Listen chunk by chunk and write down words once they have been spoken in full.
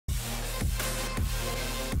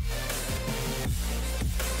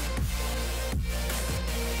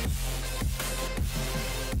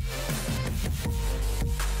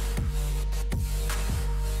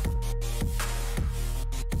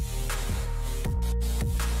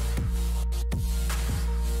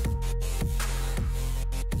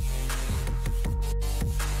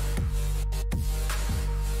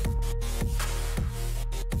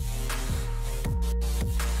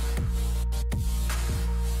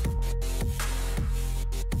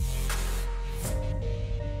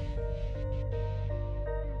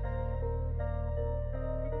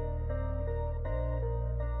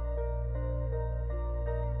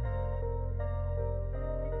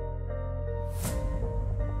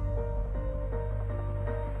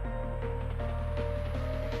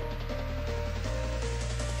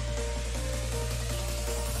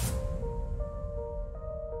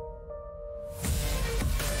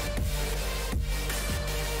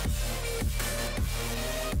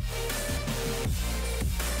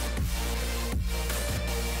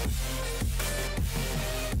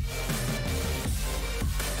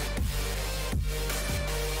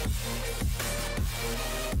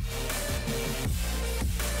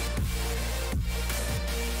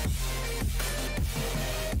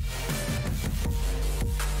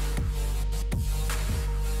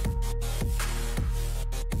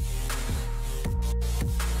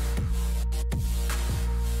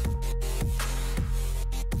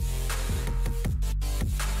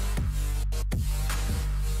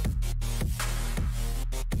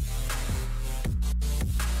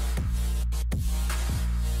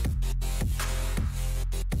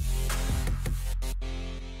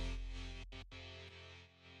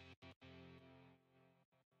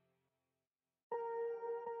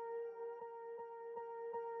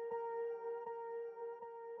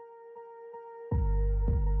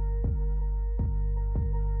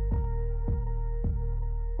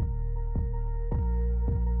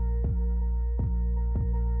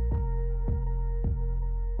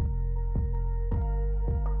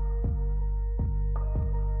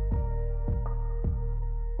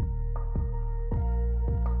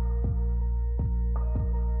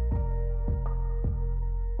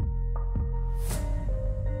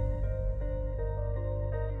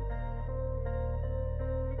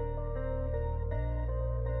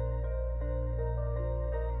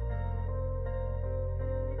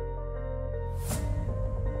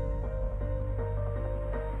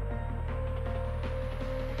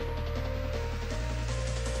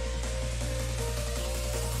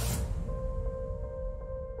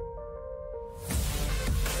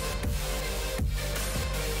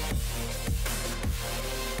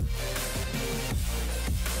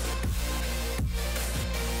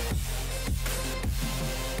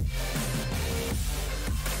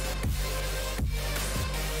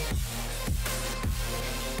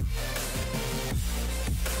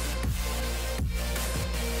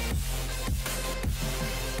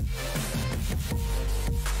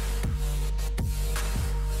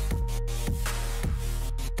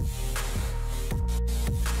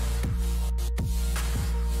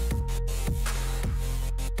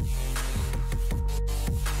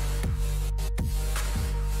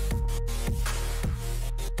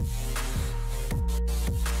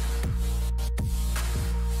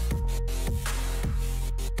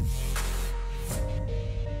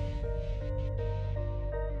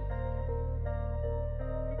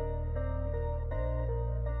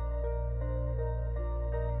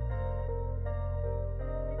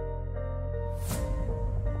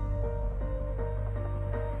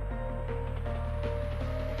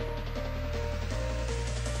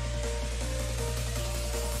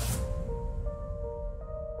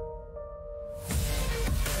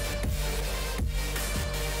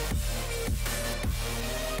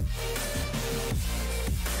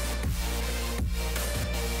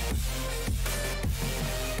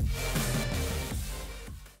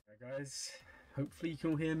Hopefully you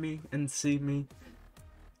can all hear me and see me.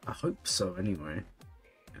 I hope so anyway.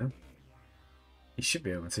 Yeah. You should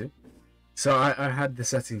be able to. So I had the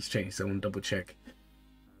settings changed, so I want to double check.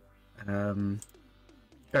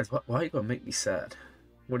 Guys, why are you gonna make me sad?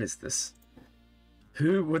 What is this?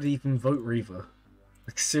 Who would even vote Reva?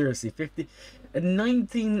 Like seriously, 50 and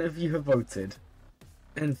 19 of you have voted,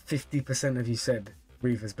 and 50% of you said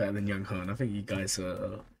Reva's better than Young Han. I think you guys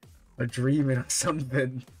are dreaming of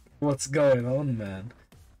something. What's going on, man?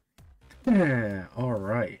 Yeah,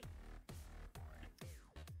 alright.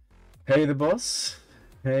 Hey the boss.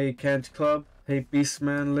 Hey Kent Club. Hey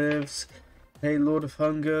Beastman Lives. Hey Lord of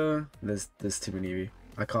Hunger. There's too many of you.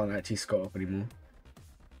 I can't actually scroll up anymore.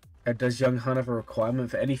 Does Young Han have a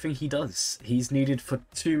requirement for anything? He does. He's needed for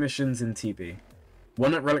 2 missions in TB.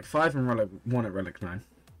 1 at Relic 5 and 1 at Relic 9.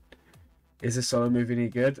 Is this solo movie any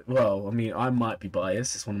good? Well, I mean, I might be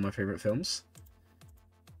biased. It's one of my favourite films.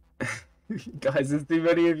 Guys, there's too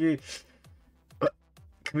many of you.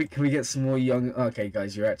 Can we get some more young... Okay,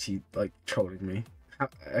 guys, you're actually, like, trolling me.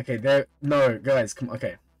 Okay, there... No, guys, come...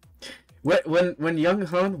 Okay. When Young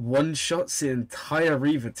Han one-shots the entire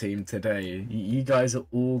Reva team today, you guys are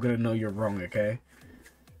all gonna know you're wrong, okay?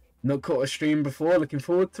 Not caught a stream before, looking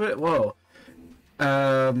forward to it? Well,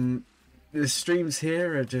 the streams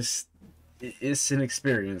here are just... It's an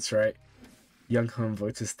experience, right? Young Han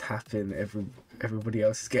voters tap in, everybody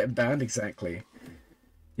else is getting banned, exactly.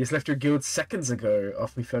 You just left your guild seconds ago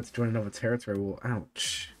after we failed to join another territory war.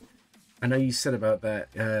 Ouch. I know you said about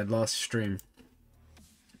that last stream.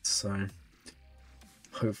 So,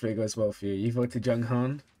 hopefully it goes well for you. You voted Young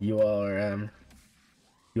Han. You are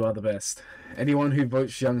the best. Anyone who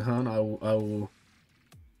votes Young Han, I'll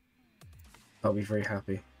be very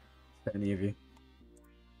happy for any of you.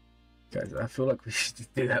 Guys, I feel like we should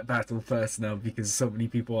do that battle first now because so many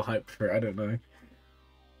people are hyped for it. I don't know.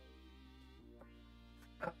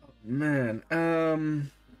 Oh, man.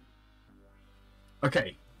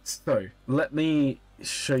 Okay, so let me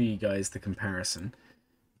show you guys the comparison.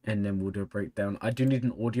 And then we'll do a breakdown. I do need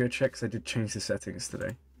an audio check because I did change the settings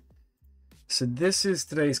today. So this is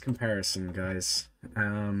today's comparison, guys.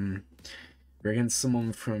 We're against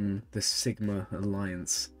someone from the Sigma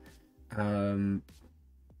Alliance.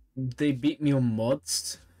 They beat me on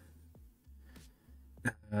mods.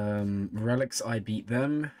 Relics, I beat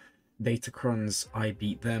them. Datacrons, I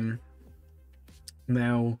beat them.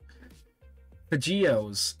 Now, for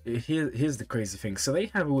GLs, here's the crazy thing. So they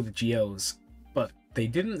have all the GLs, but they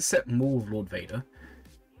didn't set Maul Lord Vader.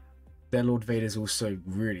 Their Lord Vader is also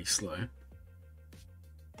really slow.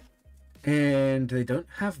 And they don't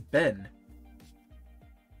have Ben.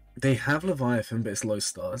 They have Leviathan, but it's low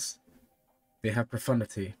stars. They have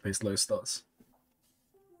Profundity, but it's low stars.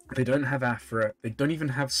 They don't have Aphra. They don't even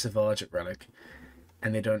have Savage at Relic.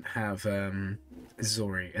 And they don't have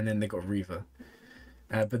Zori. And then they got Reva.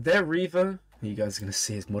 But their Reva, you guys are going to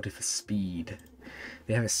see, is modded for speed.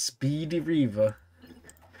 They have a speedy Reva.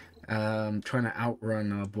 Trying to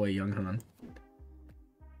outrun our boy Young Han.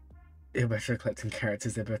 They're better at collecting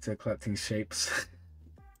characters, they're better at collecting shapes.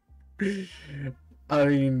 I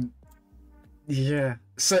mean, yeah.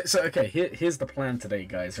 So okay, here's the plan today,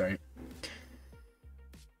 guys, right?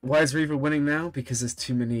 Why is Reva winning now? Because there's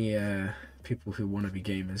too many people who want to be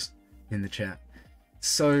gamers in the chat.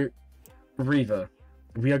 So, Reva,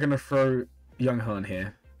 we are going to throw Young Han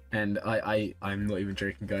here. And I'm not even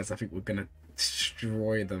joking, guys. I think we're going to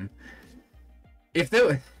destroy them. If they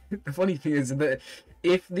were, the funny thing is that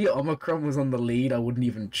if the Omicron was on the lead, I wouldn't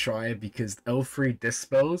even try because L3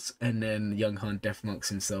 dispels and then Young Han death knocks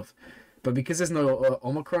himself. But because there's no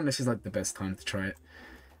Omicron, this is like the best time to try it.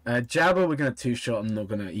 Jabba, we're gonna 2-shot. I'm not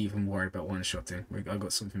gonna even worry about 1-shotting. I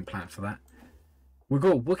got something planned for that. We've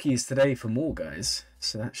got Wookies today for more, guys,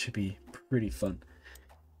 so that should be pretty fun.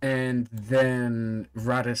 And then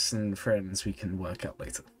Raddus and friends we can work out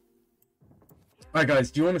later. Alright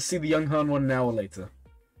guys, do you want to see the Young Han one now or later?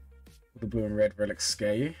 The blue and red relics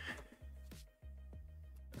scare you?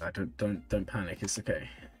 Don't panic, it's okay.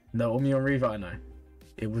 No, on Reva, I know.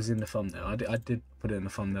 It was in the thumbnail. I did put it in the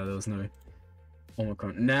thumbnail, there was no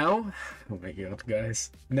Omicron. Now? Oh my god,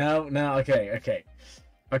 guys. Now,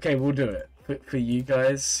 okay, we'll do it. For you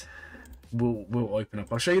guys, we'll open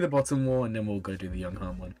up. I'll show you the bottom wall and then we'll go do the Young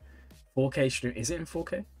Han one. 4K stream, is it in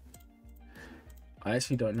 4K? I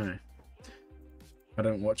actually don't know. I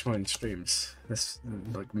don't watch my own streams. This,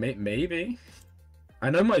 like, maybe. I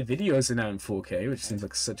know my videos are now in 4K, which seems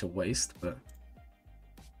like such a waste, but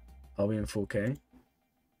are we in 4K?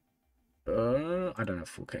 I don't know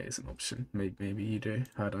if 4K is an option. Maybe you do.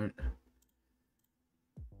 I don't.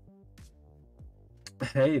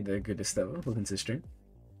 Hey, the goodest ever. Welcome to the stream.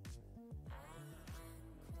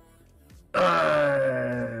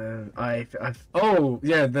 Oh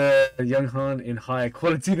yeah, the young Han in higher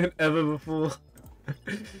quality than ever before.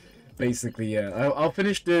 Basically, yeah. I'll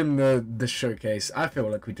finish doing the showcase. I feel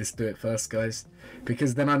like we just do it first, guys,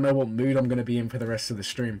 because then I know what mood I'm gonna be in for the rest of the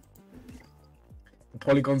stream. The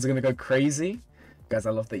polygons are gonna go crazy, guys.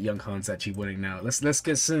 I love that young Han's actually winning now. Let's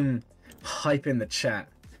get some hype in the chat.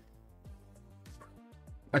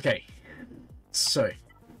 Okay, so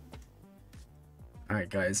alright,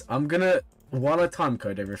 guys. I'm gonna, while I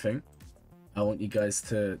timecode everything, I want you guys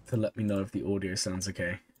to let me know if the audio sounds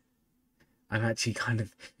okay. I'm actually kind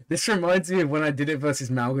of... This reminds me of when I did it versus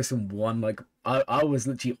Malgus and won. Like, I was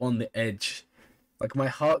literally on the edge. Like, my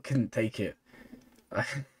heart couldn't take it.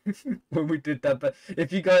 When we did that. But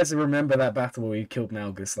if you guys remember that battle where we killed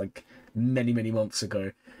Malgus, like, many, many months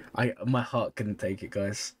ago, my heart couldn't take it,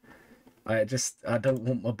 guys. I don't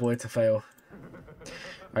want my boy to fail.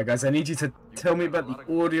 Alright, guys, I need you to tell me about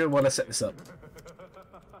the audio while I set this up.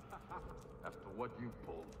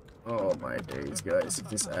 Oh my days, guys, if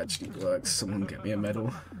this actually works, someone get me a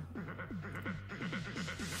medal.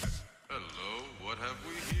 Hello, what have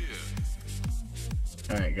we here?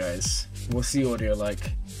 Alright, guys, what's the audio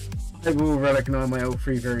like? I will recognize my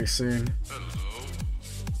L3 very soon. Hello.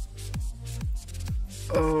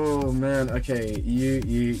 Oh man, okay,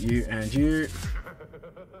 you, and you.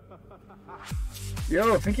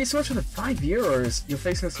 Yo, thank you so much for the €5. You're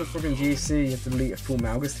facing a Scorpion GC, you have to delete a full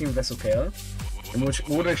Malgus team of SLKR. In which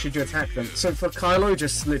order should you attack them? So for Kylo,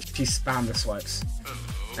 just literally spam the swipes,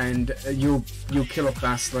 and you'll kill off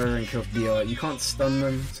Bastilla and kill off BR. You can't stun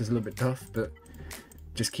them, so it's a little bit tough, but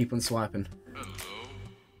just keep on swiping.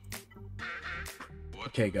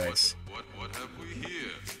 Okay, guys. What have we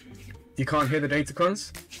here? You can't hear the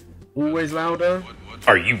datacons? Always louder.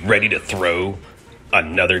 Are you ready to throw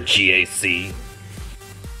another GAC?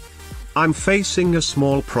 I'm facing a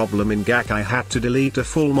small problem in GAC. I had to delete a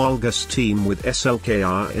full Malgus team with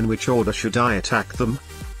SLKR. In which order should I attack them?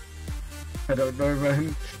 I don't know,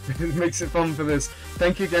 man. It makes it fun for this.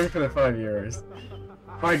 Thank you again for the €5.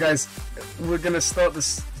 Alright, guys. We're gonna start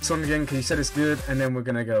this song again because you said it's good, and then we're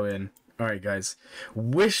gonna go in. Alright, guys.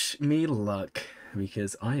 Wish me luck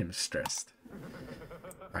because I am stressed.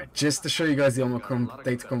 Alright, just to show you guys the Omicron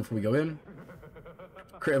datacon before we go in.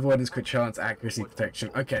 Crit avoidance, crit chance, accuracy,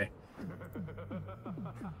 protection. Okay.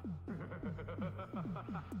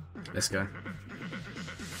 Let's go.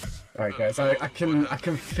 Alright, guys, I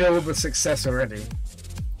can feel the success already.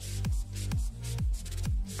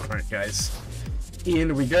 Alright, guys.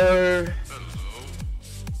 In we go.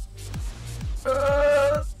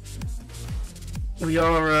 We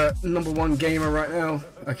are #1 gamer right now.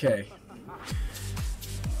 Okay.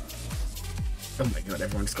 Oh my god,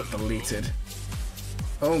 everyone just got deleted.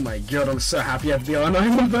 Oh my god, I'm so happy I have the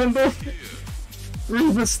R9 on Vandal.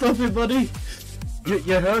 Reva, stop it, buddy.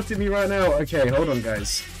 You're hurting me right now. Okay, hold on,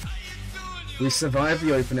 guys. We survived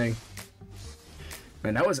the opening.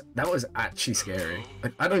 Man, that was actually scary.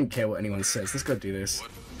 Like, I don't care what anyone says. Let's go do this.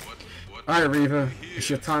 Alright, Reva, it's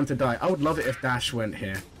your time to die. I would love it if Dash went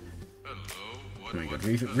here. Oh my god,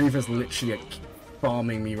 Reva's literally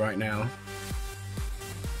farming me right now.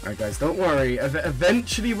 Alright, guys, don't worry.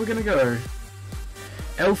 Eventually, we're gonna go.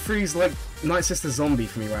 L3's like Nightsister zombie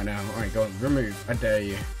for me right now. Alright, go on, remove. I dare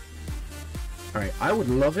you. Alright, I would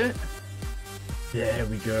love it. There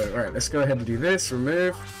we go. Alright, let's go ahead and do this.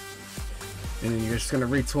 Remove. And then you're just gonna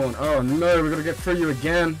retaunt. Oh no, we're gonna get through you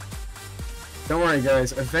again. Don't worry,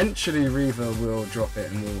 guys. Eventually, Reva will drop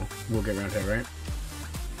it, and we'll get around here, right?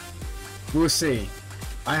 We'll see.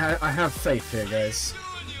 I have faith here, guys.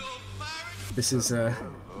 This is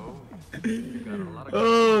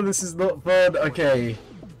oh, this is not fun. Okay.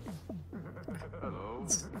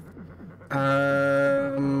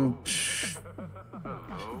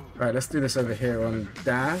 Alright, let's do this over here on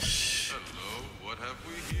Dash.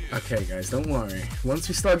 Okay, guys, don't worry. Once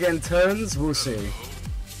we start getting turns, we'll see.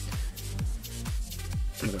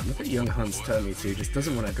 Look at Young Han's telling me to. Just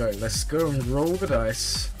doesn't want to go. Let's go and roll the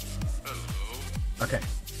dice. Okay.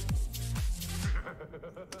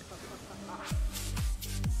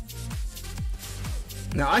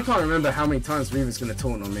 Now, I can't remember how many times Reva's going to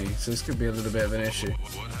taunt on me, so this could be a little bit of an issue.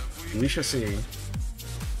 We shall see.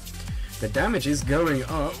 The damage is going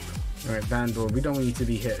up. Alright, Vandal, we don't want you to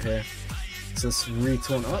be hit here. So let's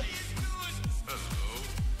re-taunt up.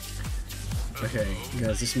 Okay,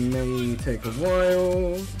 guys, this may take a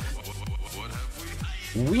while.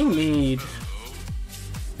 We need...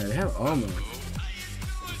 Yeah, they have armor.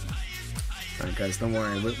 Alright, guys, don't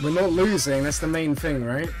worry. We're not losing, that's the main thing,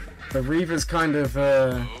 right? But Reva's kind of,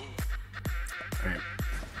 Alright.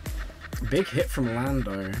 Big hit from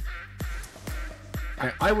Lando.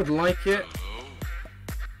 I would like it.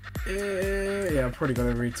 Yeah, I've probably got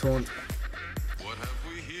to retaunt. What have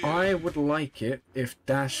we here? I would like it if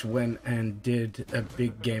Dash went and did a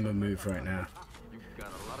big gamer move right now.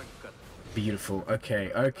 Beautiful.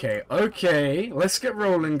 Okay, okay, okay. Let's get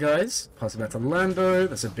rolling, guys. Pass it back to Lando.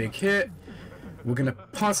 That's a big hit. We're going to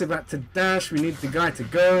pass it back to Dash. We need the guy to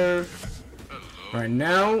go. Right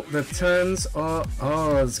now, the turns are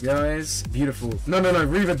ours, guys. Beautiful. No, no, no,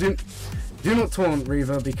 Reva, do not taunt,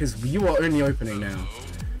 Reva, because you are only opening now.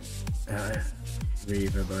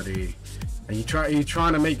 Reva, buddy. Are you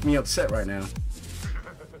trying to make me upset right now?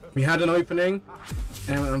 We had an opening,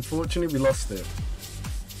 and unfortunately, we lost it.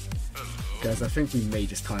 Guys, I think we may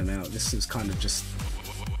just time out. This is kind of just...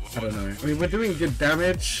 I don't know. I mean, we're doing good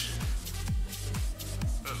damage.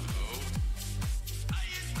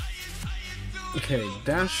 Okay,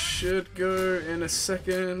 Dash should go in a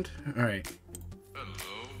second. Alright.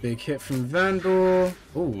 Big hit from Vandal.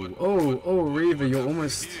 Oh, oh, oh, Reva, you're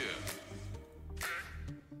almost...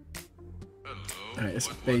 Alright, it's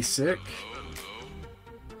basic.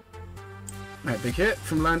 Alright, big hit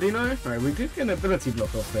from Landino. Alright, we did get an ability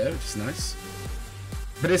block off there, which is nice.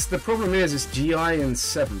 But the problem is, it's GI and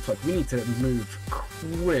 7th. Like, we need to move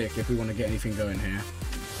quick if we want to get anything going here.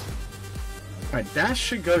 Alright, Dash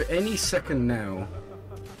should go any second now.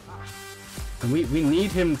 And we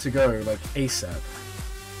need him to go, like, ASAP.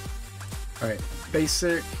 Alright,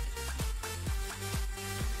 basic.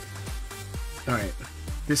 Alright.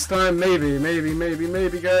 This time, maybe,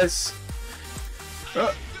 guys.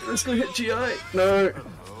 Oh, let's go hit GI. No.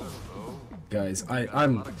 Guys, I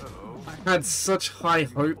had such high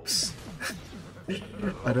hopes.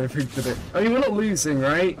 I don't think that it... I mean, we're not losing,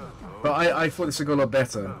 right? But I thought this would go a lot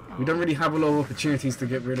better. We don't really have a lot of opportunities to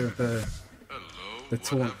get rid of the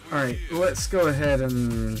taunt. Alright, let's go ahead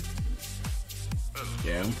and...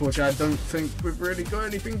 Yeah, unfortunately, I don't think we've really got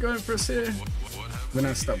anything going for us here. We're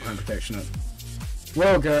now stuck behind protection up.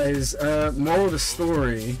 Well, guys, moral of the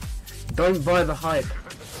story, don't buy the hype.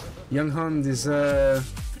 Young Hund is,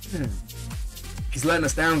 he's letting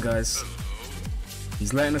us down, guys.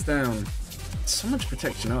 He's letting us down. So much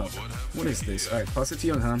protection up. What is this? Alright, pass it to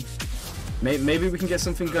Young Hund. Maybe we can get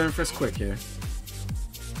something going for us quick here.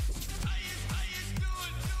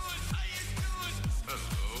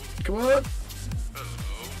 Come on!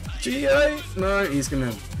 GA! No, he's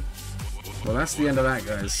gonna... Well, that's the end of that,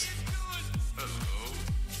 guys.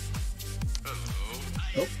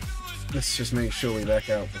 Oh, let's just make sure we back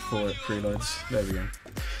out before it preloads. There we go.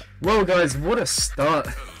 Well, guys, what a start.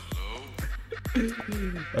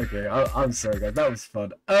 Okay, I'm sorry, guys. That was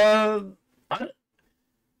fun.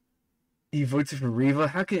 You voted for Reva?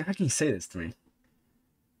 How can you say this to me?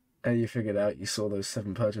 And you figured out you saw those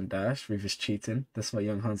 7 purge and dash. Reva's cheating. That's why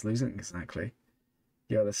Young Han's losing. Exactly.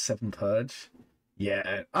 Yeah, the 7 purge.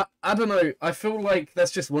 Yeah, I don't know. I feel like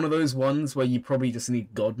that's just one of those ones where you probably just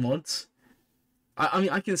need god mods. I mean,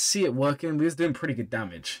 I can see it working. We was doing pretty good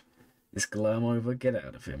damage. This Glurm over, get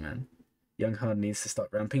out of here, man. Young Han needs to start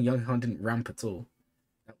ramping. Young Han didn't ramp at all.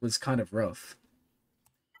 That was kind of rough.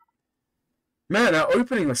 Man, that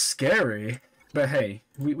opening was scary. But hey,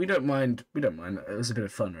 we don't mind. We don't mind. It was a bit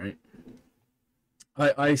of fun, right?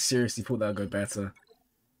 I seriously thought that would go better.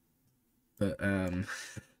 But, no,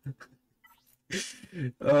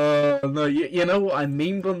 you know what? I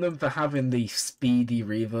memed on them for having the speedy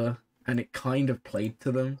Reva, and it kind of played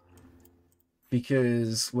to them.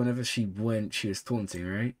 Because whenever she went, she was taunting,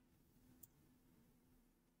 right?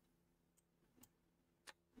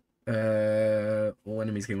 All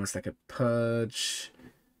enemies gain 1 second purge.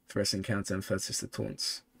 First encounter and first sister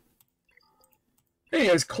taunts. Hey,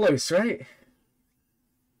 it was close, right?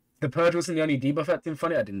 The purge wasn't the only debuff acting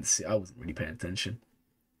funny. I wasn't really paying attention.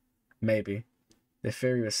 Maybe. The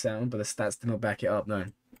theory was sound, but the stats did not back it up. No.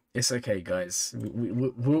 It's okay, guys.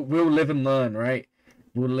 We'll live and learn, right?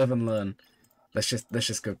 We'll live and learn. Let's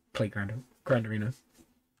just go play Grand Arena.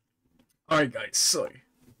 Alright, guys, so.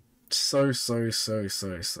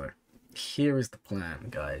 Here is the plan,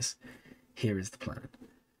 guys. Here is the plan.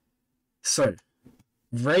 So,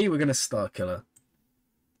 Rey, we're going to Starkiller.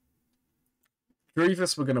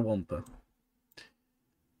 Grievous, we're going to Wampa.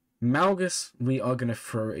 Malgus, we are going to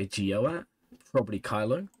throw a Geo at. Probably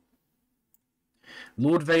Kylo.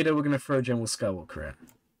 Lord Vader, we're going to throw General Skywalker at.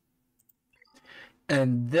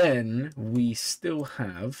 And then we still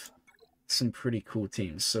have some pretty cool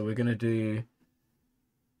teams. So we're going to do...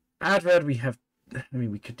 Advad, we have... I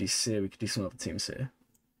mean, we could do Cere, we could do some other teams here.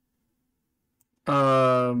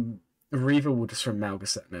 Reva will just throw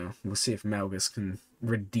Malgus at now. We'll see if Malgus can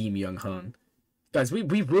redeem Young Han. Guys, we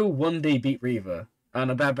will one day beat Reva.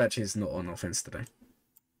 And a Bad Batch is not on offense today.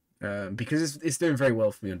 because it's doing very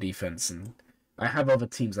well for me on defense, and I have other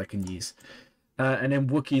teams I can use. And then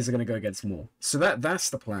Wookiees are going to go against Maul. So that's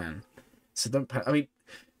the plan. So don't... I mean,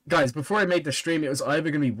 guys, before I made the stream, it was either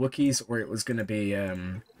going to be Wookiees or it was going to be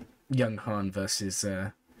Young Han versus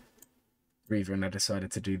Reva, and I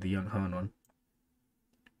decided to do the Young Han one.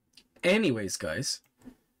 Anyways, guys,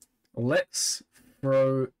 let's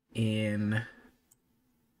throw in...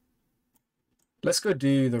 Let's go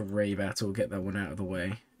do the Rey battle, get that one out of the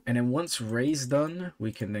way. And then once Rey's done,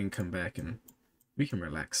 we can then come back and we can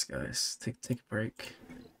relax, guys. Take a break,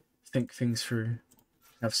 think things through,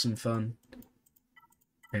 have some fun.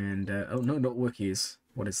 And, oh no, not Wookiees.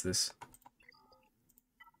 What is this?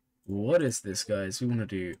 What is this, guys? We want to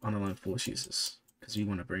do unaligned force users. Because we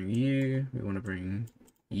want to bring you, we want to bring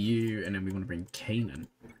you, and then we want to bring Kanan.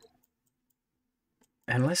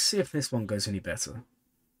 And let's see if this one goes any better.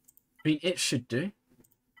 I mean, it should do.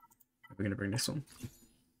 We're going to bring this one.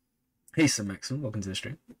 Hey, Sir Maxim, welcome to the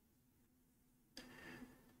stream.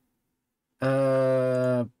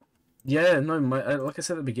 Yeah, no, like I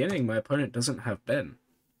said at the beginning, my opponent doesn't have Ben.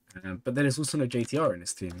 But there's also no JTR in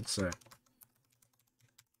his team, so...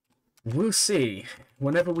 We'll see.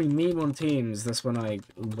 Whenever we meme on teams, that's when I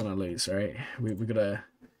lose, right? We gotta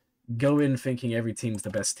go in thinking every team's the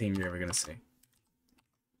best team you're ever gonna see.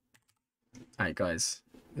 Alright, guys.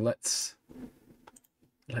 Let's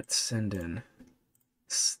send in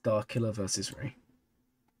Starkiller versus Rey.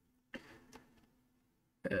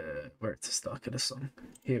 Where it's a Starkiller song.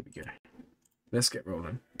 Here we go. Let's get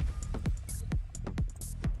rolling.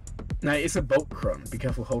 Now it's a bolt cron. Be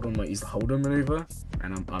careful, hold on, might use the hold on maneuver.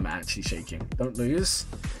 And I'm actually shaking. Don't lose.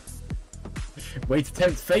 Way to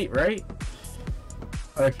tempt fate, right?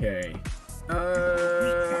 Okay.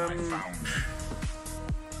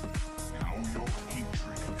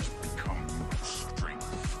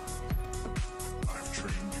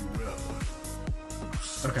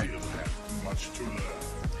 Okay.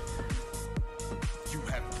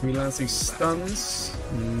 Can we land some stuns?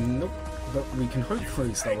 Nope. But we can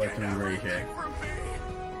hopefully start working on Rey here.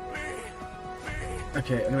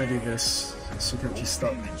 Okay, I'm gonna do this so we can actually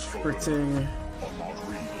start critting.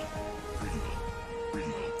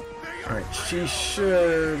 Alright, she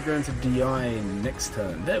should go into DI next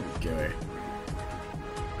turn. There we go.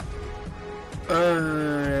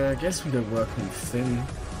 I guess we could work on Finn.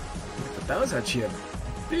 But that was actually a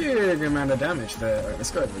big amount of damage there. Alright,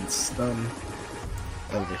 let's go ahead and stun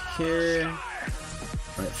over here.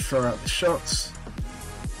 Alright, throw out the shots.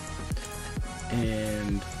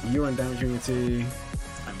 And you're on damage immunity.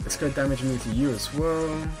 Let's go damage immunity to you as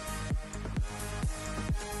well.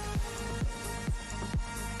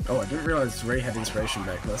 Oh, I didn't realize Rey had inspiration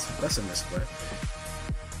back. That's a misplay.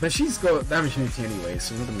 But she's got damage immunity anyway,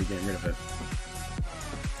 so we're not going to be getting rid of it.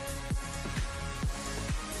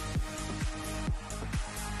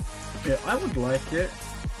 Yeah, I would like it.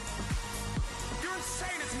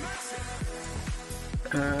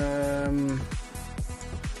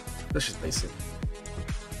 That's just basic.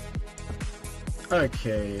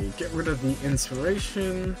 Okay, get rid of the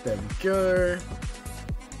inspiration. There we go.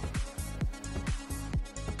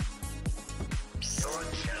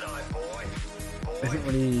 I think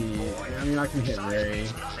I mean, I can hit Rey.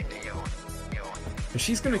 But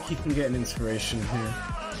she's gonna keep on getting inspiration here.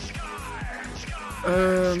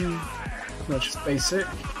 That's just basic.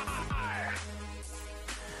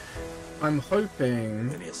 I'm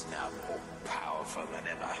hoping.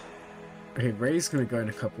 Okay, Rey's gonna go in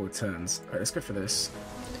a couple of turns. Alright, let's go for this.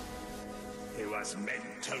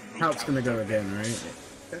 Halp's gonna go again,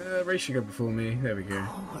 right? Rey should go before me. There we go.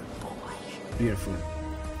 Beautiful.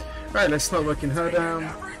 Right, let's start working her down.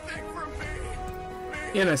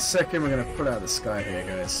 In a second, we're gonna pull out the sky here,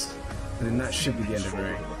 guys. And then that should be the end of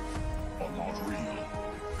Rey.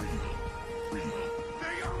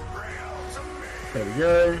 There we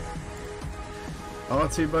go.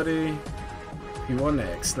 R2, buddy. You are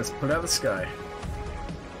next. Let's put out the sky.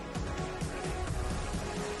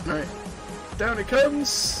 Alright. Down it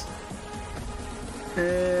comes.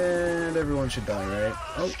 And everyone should die, right?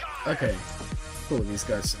 Oh, okay. Cool, these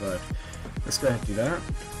guys survived. Let's go ahead and do that.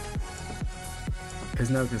 Because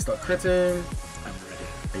now we can start critting.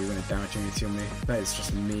 Are you going to damage immunity on me? That is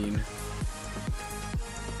just mean.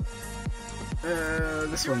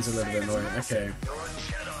 This one's a little bit annoying. Okay.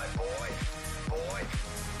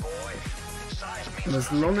 And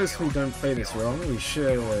as long as we don't play this wrong, we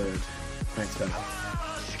should max them.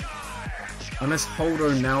 Unless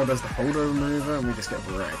Holdo now does the Holdo maneuver and we just get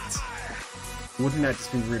wrecked. Wouldn't that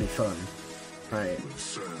just be really fun? Right.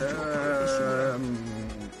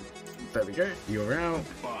 There we go. You're out.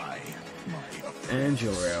 And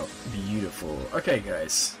you're out. Beautiful. Okay,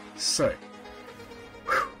 guys. So,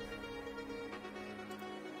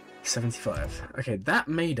 75. Okay, that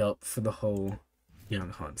made up for the whole Young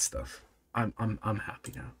Han stuff. I'm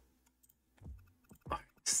happy now. Oh,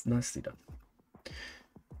 it's nicely done.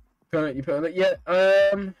 Permit, you put it? Yeah.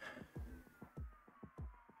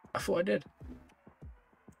 I thought I did.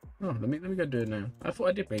 Oh, let me go do it now. I thought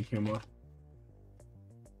I did make him more.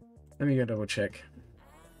 Let me go double check.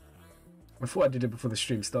 I thought I did it before the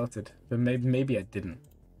stream started, but maybe I didn't.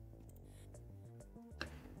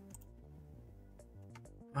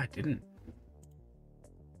 I didn't.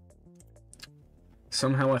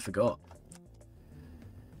 Somehow I forgot.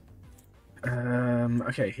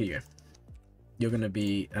 Okay, here you go. You're gonna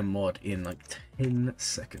be a mod in like 10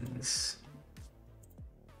 seconds.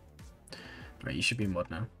 Right, you should be a mod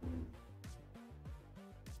now.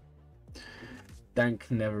 Dank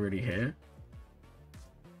never really here.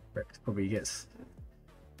 Rex probably gets...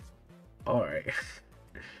 Alright.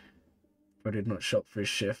 But did not shop for his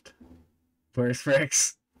shift. Where's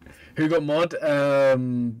Rex? Who got mod?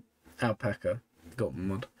 Alpaca got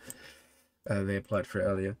mod. They applied for it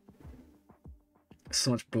earlier.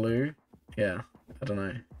 So much blue. Yeah, I don't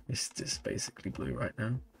know. It's just basically blue right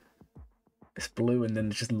now. It's blue and then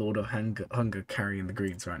it's just Lord of Hunger carrying the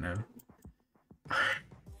greens right now.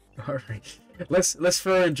 Alright. Let's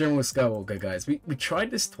throw in General Skywalker, guys. We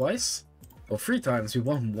tried this twice. Or 3 times. We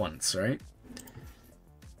won once, right?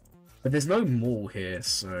 But there's no Maul here,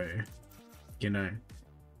 so... You know.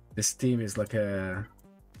 This team is like a...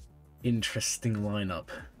 interesting lineup.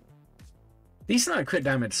 Decent amount of crit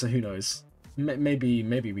damage, so who knows. Maybe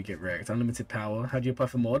we get wrecked. Unlimited power. How do you apply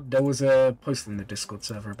for mod? There was a post in the Discord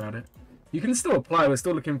server about it. You can still apply. We're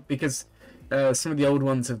still looking because some of the old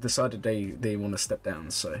ones have decided they want to step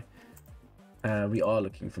down. So we are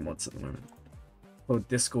looking for mods at the moment, for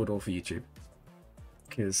Discord or for YouTube,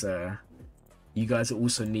 because you guys are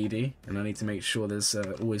also needy, and I need to make sure there's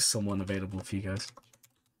always someone available for you guys.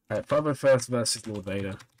 Alright, 501st versus Lord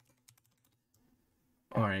Vader.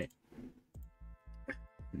 Alright.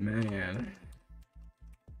 Man.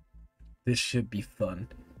 This should be fun.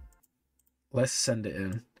 Let's send it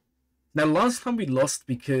in. Now, last time we lost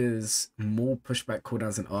because more pushback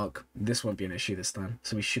cooldowns and arc. This won't be an issue this time,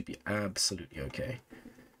 so we should be absolutely okay.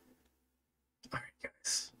 Alright,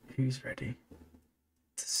 guys. Who's ready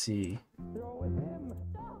to see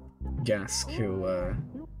Gas kill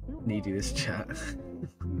Needy this chat?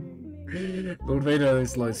 Lord Vader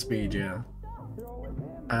is low speed, yeah.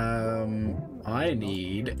 I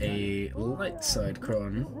need a light side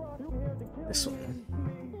cron. This one.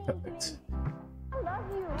 Perfect.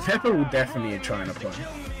 Pepper will definitely try and apply.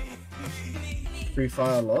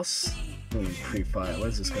 Pre-fire loss. Ooh, pre-fire.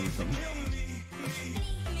 Where's this coming from?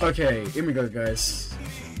 Okay, here we go, guys.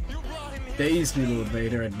 Daze me, Lord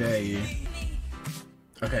Vader, I dare you.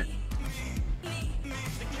 Okay.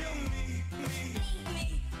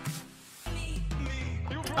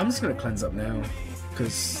 I'm just gonna cleanse up now,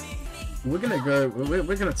 because we're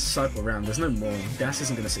gonna cycle around. There's no more. Gas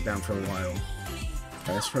isn't gonna sit down for a while.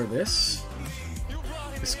 Okay, let's throw this.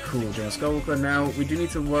 It's cool, General Skywalker. Now we do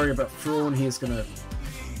need to worry about Thrawn. He is gonna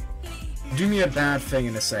do me a bad thing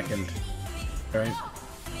in a second, right?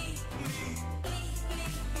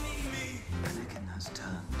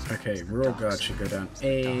 Okay, Royal Guard should go down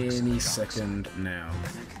any second now.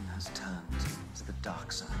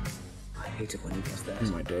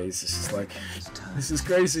 Oh my days, this is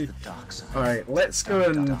crazy. Alright, let's go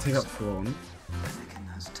and take up Thrawn.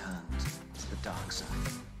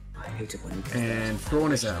 And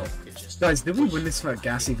Thrawn is out. Guys, did we win this without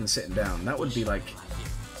Gas even sitting down? That would be like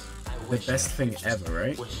the best thing ever,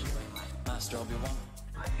 right? Let's go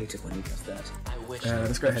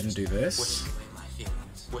ahead and do this.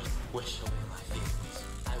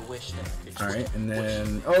 Alright, and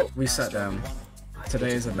then... Oh, we sat down.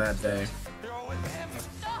 Today is a bad day.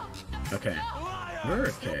 Okay. We're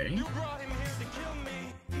okay.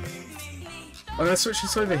 Oh, let's switch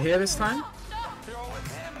this over here this time?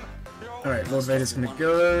 Alright, Lord Vader's gonna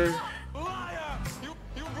go.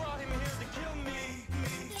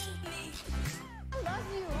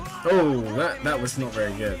 Oh, that was not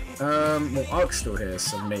very good. Well, Ark's still here,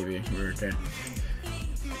 so maybe we're okay.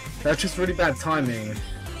 That's just really bad timing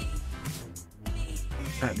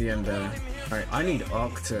at the end there. Alright, I need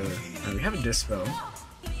Ark to... we have a Dispel.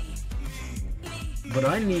 But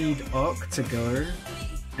I need Ark to go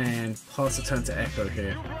and pass the turn to Echo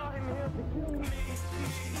here.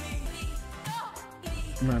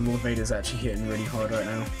 Man, Lord Vader's actually hitting really hard right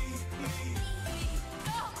now.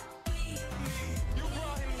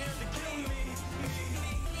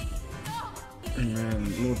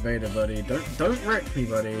 Man, Lord Vader, buddy. Don't wreck me,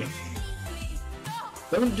 buddy.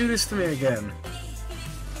 Don't do this to me again.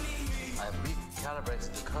 I have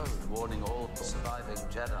recalibrated the code, warning all surviving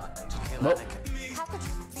Jedi to kill Nope. Anakin. Have the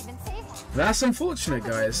troops been saved? That's unfortunate,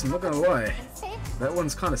 guys. I'm not gonna lie. That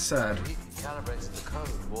one's kind of sad. Recalibrated the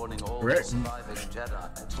code, warning all Rex- surviving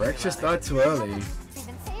Jedi to Rex kill just died too early. Been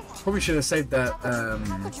saved? Probably should have saved that Could you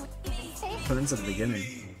even save? plans at the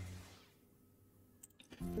beginning.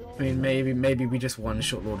 I mean, maybe we just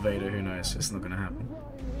one-shot Lord Vader. Who knows? It's not gonna happen.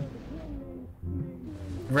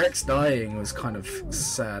 Rex dying was kind of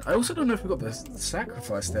sad. I also don't know if we got the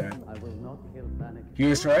sacrifice there. He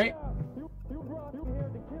was right.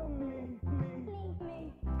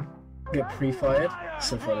 Get pre-fired.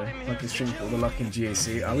 So funny. Like a stream for all the luck in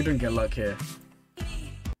GAC. Oh, we don't get luck here.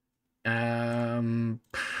 I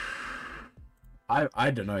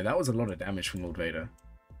don't know. That was a lot of damage from Lord Vader.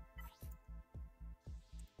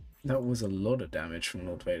 That was a lot of damage from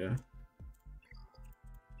Lord Vader.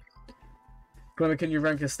 Glurmit, can you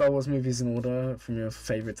rank your Star Wars movies in order from your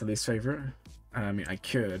favorite to least favorite? I mean, I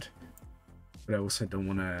could, but I also don't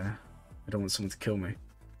want to. I don't want someone to kill me.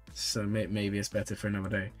 So maybe it's better for another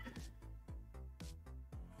day.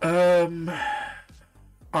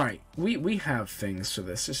 All right, we have things for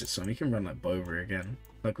this. This is something we can run like Boba again,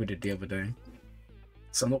 like we did the other day.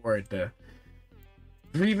 So I'm not worried there.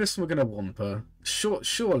 Grievous, we're gonna Wampa.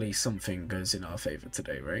 Surely something goes in our favor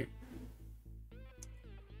today, right?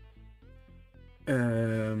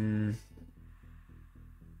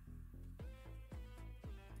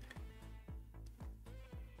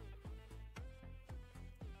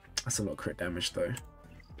 That's a lot of crit damage though.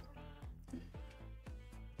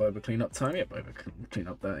 Boba clean up time? Yeah, Boba can clean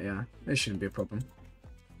up that, yeah. It shouldn't be a problem.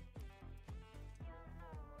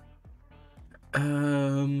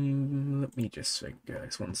 Let me just think,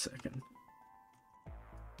 guys, 1 second.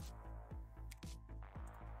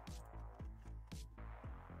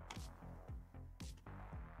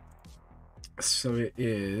 So it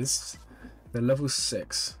is the level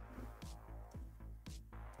 6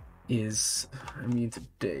 is immune to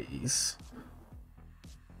days.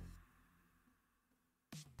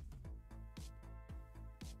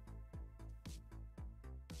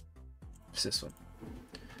 It's this one.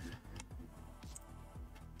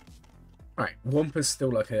 Alright, Wampa's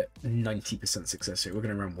still like a 90% success rate. We're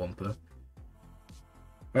going to run Wampa.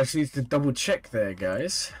 I actually need to double check there,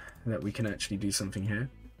 guys, that we can actually do something here.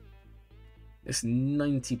 It's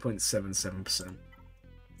 90.77%.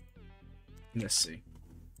 Let's see.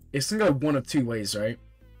 It's going to go one of two ways, right?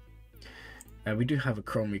 We do have a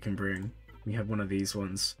Chrome we can bring. We have one of these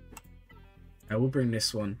ones. We'll bring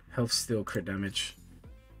this one. Health, steal, crit damage.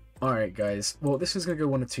 Alright, guys. Well, this is going to go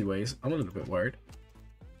one of two ways. I'm a little bit worried.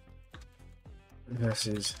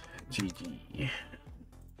 Versus GG.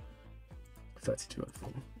 3204.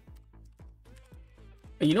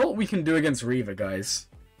 And you know what we can do against Reva, guys?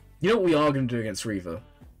 You know what we are going to do against Reva?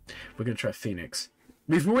 We're going to try Pheonix.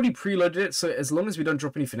 We've already preloaded it, so as long as we don't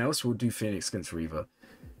drop anything else, we'll do Pheonix against Reva.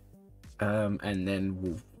 And then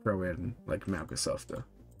we'll throw in, like, Malgus after.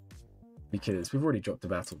 Because we've already dropped the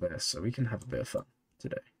battle there, so we can have a bit of fun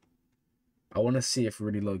today. I want to see if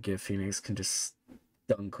really low gear Pheonix can just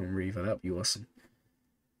dunk on Reva. That'd be awesome.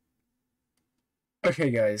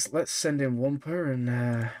 Okay, guys, let's send in Wampa,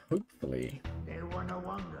 and hopefully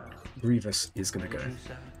Grievous is going to go.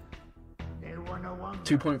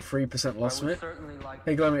 2.3% loss rate.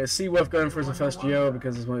 Hey, Glurmit, is C worth going for as a first year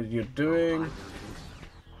because it's what you're doing?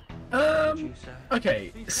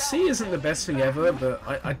 Okay, C isn't the best thing ever, but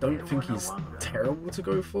I don't think he's terrible to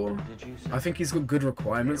go for. I think he's got good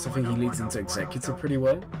requirements. I think he leads into Executor pretty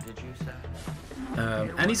well.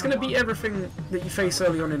 And he's going to beat everything that you face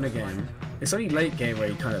early on in the game. It's only late game where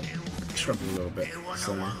you kind of struggle a little bit,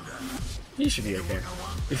 so he should be okay.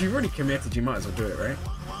 If you've already committed, you might as well do it, right?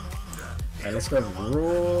 Alright, let's go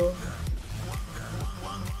Raw.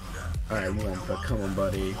 Alright, Wampa, come on,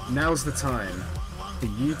 buddy. Now's the time for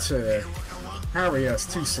you to carry us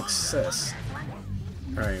to success.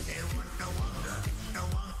 Alright.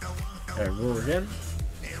 Alright, Raw again.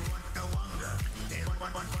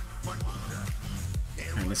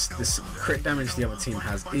 And this crit damage the other team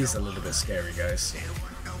has is a little bit scary, guys.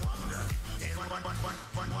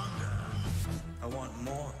 I want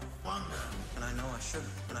more, and I know I should,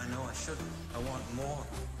 and I know I should. I want more,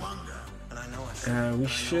 and I know I should. We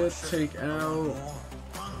should take out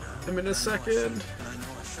him in a second.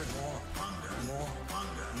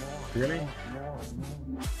 Really?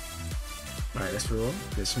 Alright, let's roll.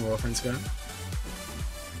 Get some more offense going.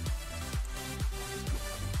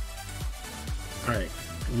 Alright,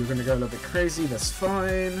 you're gonna go a little bit crazy, that's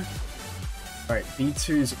fine. Alright,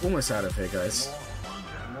 B2 is almost out of here, guys.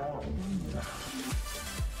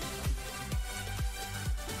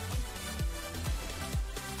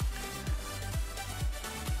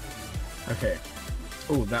 Okay.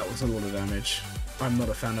 Oh, that was a lot of damage. I'm not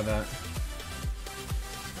a fan of that.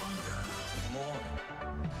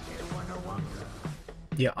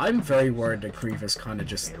 Yeah, I'm very worried that Grievous kind of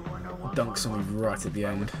just dunks on me right at the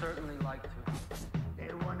end.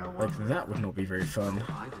 Like, that would not be very fun.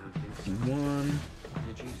 51.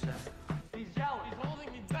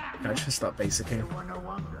 I should start basicking.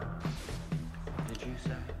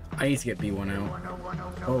 I need to get B1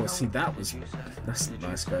 out. Oh, see, that's not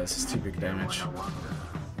nice, guys. It's too big damage.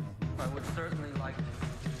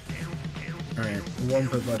 Alright,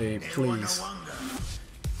 Wampa, buddy, please.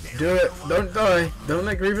 Do it! Don't die! Don't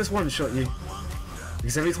let Grievous one-shot you.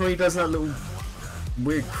 Because every time he does that little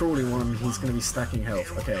weird crawly one, he's going to be stacking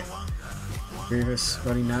health. Okay. Grievous,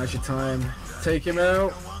 buddy, now's your time. Take him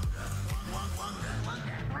out!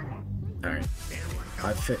 Alright.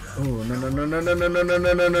 I fit. Oh, no, no, no, no, no, no, no, no,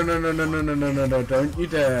 no, no, no, no, no, no, no, no, no, no, no, don't you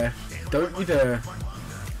dare. Don't you dare.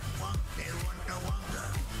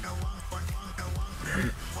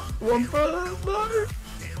 Wampa, no!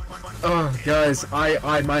 Oh, guys,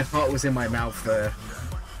 my heart was in my mouth there.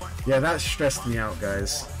 Yeah, that stressed me out,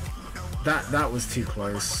 guys. That was too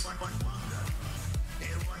close.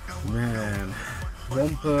 Man,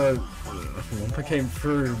 Wampa came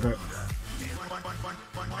through, but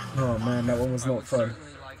oh man, that one was not fun.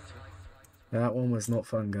 That one was not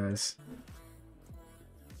fun, guys.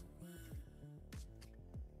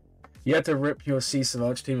 You had to rip your Sea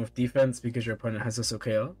Savage team of defense because your opponent has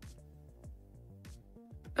SLKR.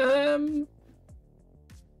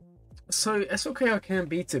 So SLKR can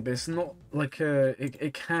beat it, but it's not like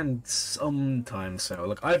it can sometimes fail.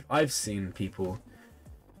 Like I've seen people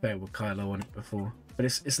fail with Kylo on it before, but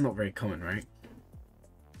it's not very common, right?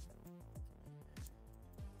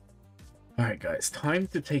 Alright guys, time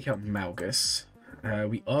to take out Malgus.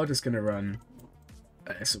 We are just gonna run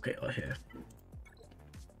SLKR here.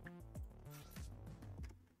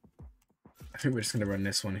 I think we're just gonna run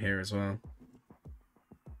this one here as well.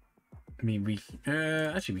 I mean,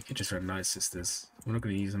 actually we could just run Nightsisters. We're not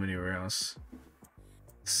gonna use them anywhere else.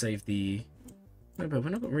 Save the. No, but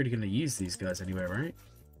we're not really gonna use these guys anywhere, right?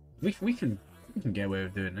 We can get away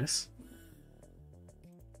with doing this.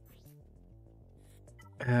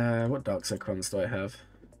 What dark side crons do I have?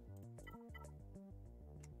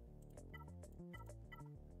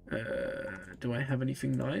 Do I have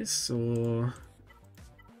anything nice, or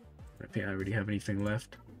I don't think I really have anything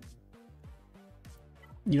left.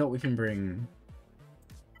 You know what, we can bring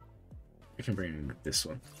this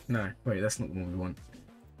one. No, wait, that's not the one we want.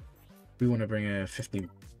 We want to bring a 15.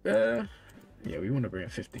 Yeah, we want to bring a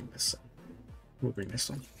 15%. We'll bring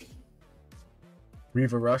this one.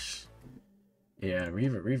 Reva Rush. Yeah,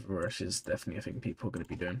 Reva Rush is definitely a thing people are going to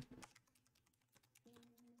be doing.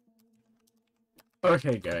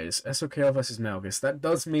 Okay, guys, SLKR versus Malgus. That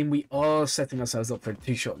does mean we are setting ourselves up for a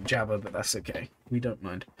two-shot Jabba, but that's okay. We don't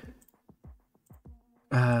mind.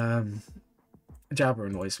 Jabba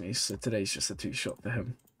annoys me, so today's just a two-shot for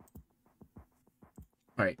him.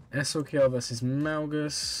 Alright, SLKR versus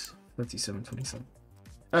Malgus. 37-27.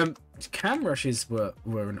 Cam rushes were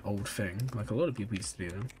an old thing. Like, a lot of people used to do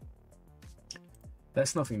them.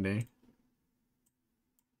 That's nothing new.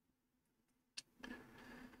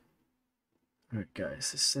 Alright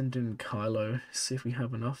guys, let's send in Kylo, see if we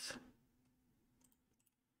have enough.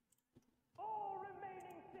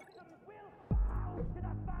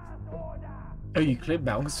 Oh, you cleared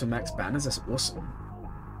Malgus for max banners? That's awesome.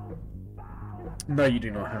 No, you do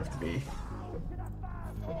not have to be.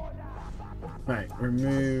 Right,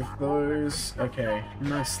 remove those. Okay,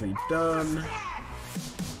 nicely done.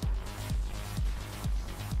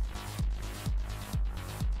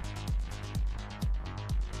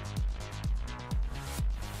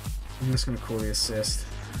 I'm just going to call the assist.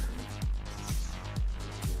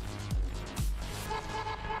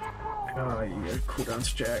 Oh, your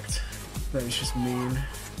cooldown's jacked. That is just mean.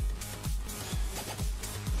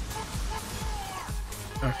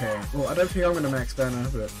 Okay, well, I don't think I'm going to max banner,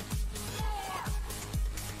 but...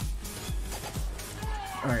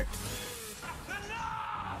 Alright.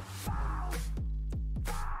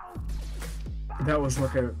 That was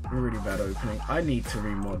like a really bad opening. I need to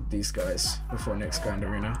remod these guys before next Grand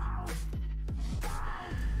Arena.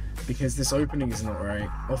 Because this opening is not right.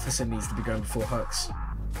 Officer needs to be going before Hux.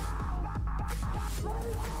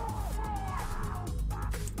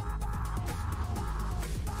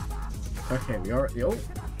 Okay, we are at the ult.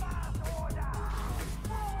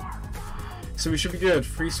 So we should be good.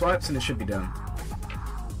 3 swipes and it should be done.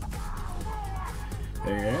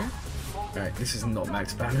 There you go. Alright, this is not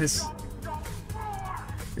max banners.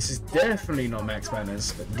 This is definitely not max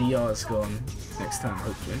banners, but DR is gone next time,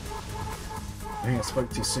 hopefully. I think I spoke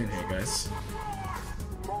too soon here, guys.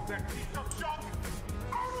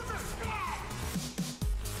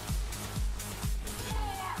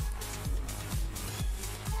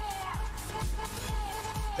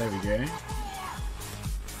 There we go.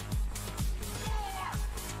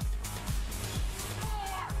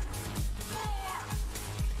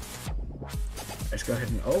 Let's go ahead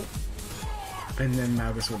and ult. And then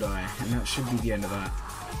Malgus will die. And that should be the end of that.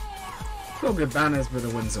 Still good banners, but a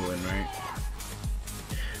win's a win, right?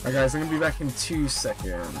 Alright guys, I'm gonna be back in 2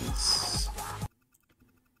 seconds.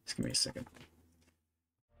 Just give me a second.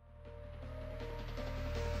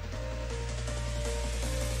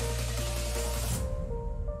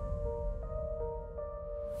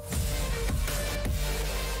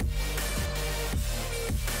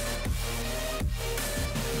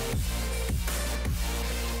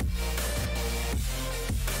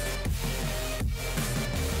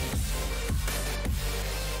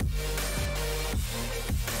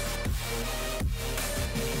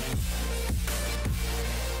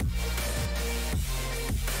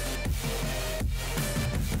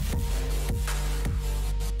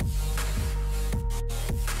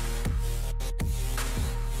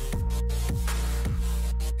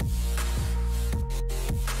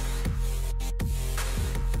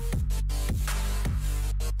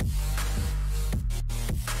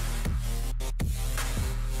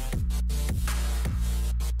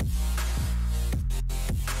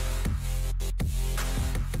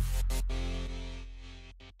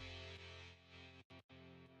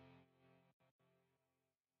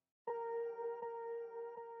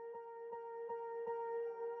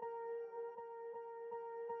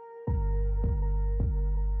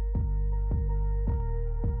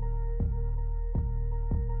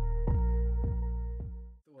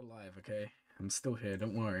 Okay, I'm still here,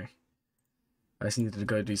 don't worry. I just needed to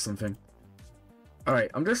go do something. Alright,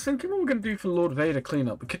 I'm just thinking what we're going to do for Lord Vader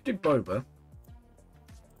cleanup. We could do Boba.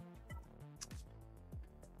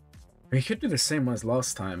 We could do the same as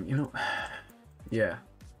last time, you know. Yeah,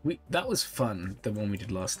 that was fun, the one we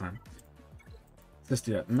did last time. Let's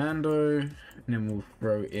do that. Mando, and then we'll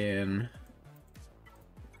throw in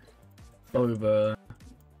Boba.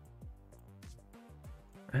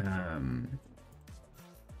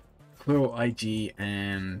 Quill, IG,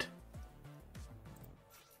 and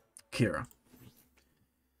Cere.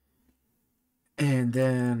 And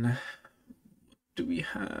then, do we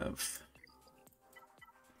have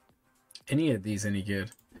any of these any good?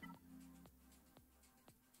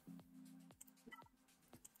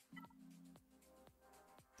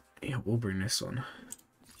 Yeah, we'll bring this one.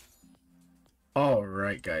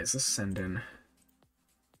 Alright guys, let's send in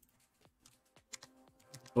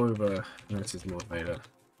Boba versus Lord Vader.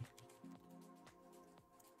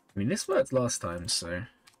 I mean, this worked last time, so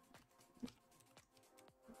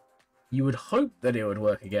you would hope that it would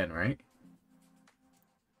work again, right?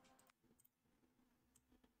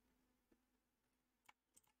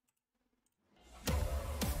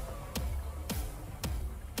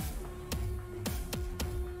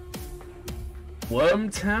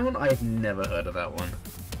 Wormtown? I've never heard of that one.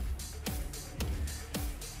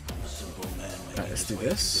 Alright, let's do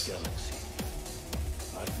this.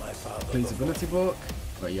 Please ability block.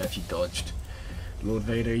 Oh, you actually dodged. Lord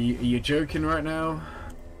Vader, are you joking right now?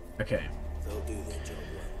 Okay. They'll do their job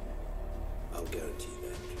well. I'll guarantee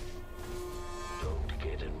that. Don't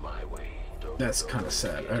get in my way. That's kind of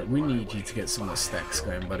sad. Alright, we need you to get some more stacks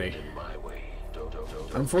going, buddy.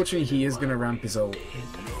 Unfortunately, he is going to ramp his ult.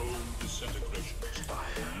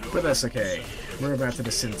 But that's okay. We're about to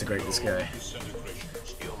disintegrate this guy.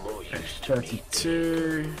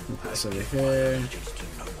 32. That's over here.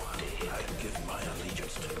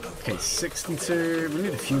 Okay, 62. We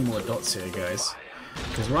need a few more dots here, guys.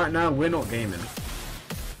 Because right now, we're not gaming.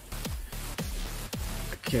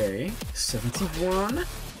 Okay, 71.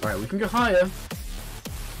 Alright, we can go higher.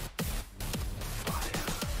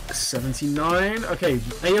 79. Okay,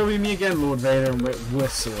 AoE me again, Lord Vader, and we're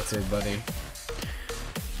sorted, buddy.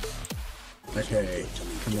 Okay,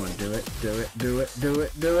 come on, do it, do it, do it, do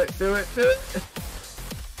it, do it, do it, do it.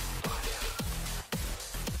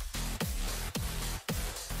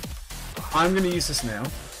 I'm gonna use this now,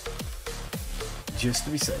 just to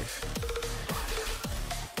be safe.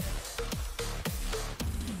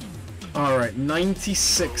 Alright,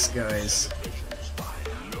 96, guys.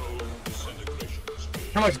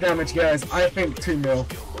 How much damage, guys? I think 2 mil.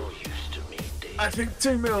 I think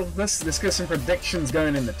 2 mil. Let's get some predictions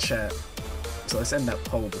going in the chat. So let's end that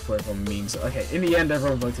poll before everyone memes. Okay, in the end,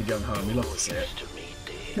 everyone voted Young Han. We love to see it.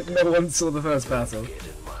 No one saw the first battle.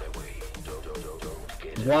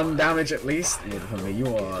 1 damage at least. Lord for me, you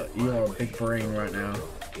are a big brain right now.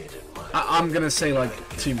 I'm gonna say like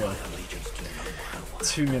 2 mil.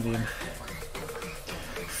 2 million.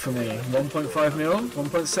 For me. 1.5 mil,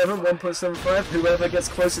 1.7, 1.75. Whoever gets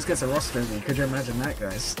closest gets a roster movie. Could you imagine that,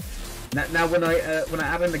 guys? Now when I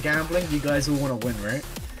add in the gambling, you guys all want to win, right?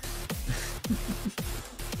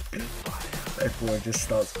 Everyone just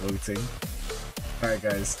starts voting. Alright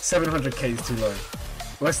guys, 700k is too low.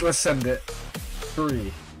 Let's send it.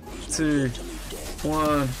 3, 2,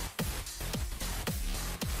 1.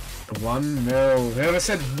 1 mil. Whoever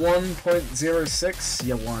said 1.06,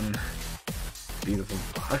 you won. Beautiful.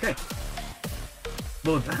 Okay.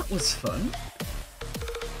 Well, that was fun.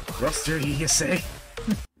 Roster, you say?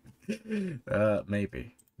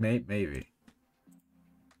 Maybe. Maybe.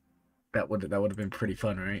 That would have been pretty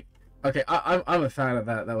fun, right? Okay, I'm a fan of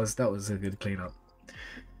that. That was a good cleanup.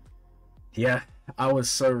 Yeah, I was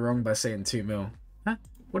so wrong by saying 2 mil. Huh?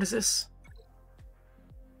 What is this?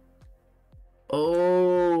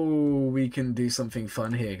 Oh, we can do something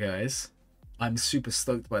fun here, guys. I'm super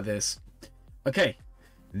stoked by this. Okay,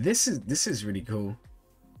 this is really cool.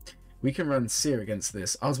 We can run Cere against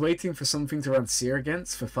this. I was waiting for something to run Cere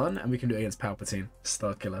against for fun, and we can do it against Palpatine,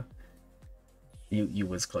 Starkiller. You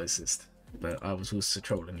was closest, but I was also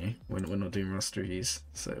trolling you. We're not doing roster use,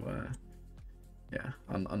 so yeah,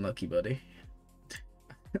 unlucky, buddy.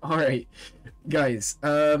 All right, guys.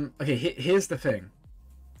 Okay, here's the thing.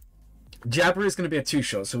 Jabba is going to be a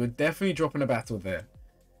 2-shot, so we're definitely dropping a battle there.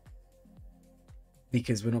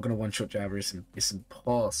 Because we're not going to one-shot Jabba, it's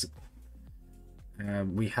impossible.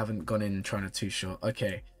 We haven't gone in trying to 2-shot.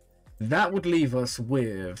 Okay, that would leave us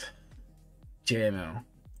with JML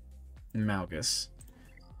and Malgus.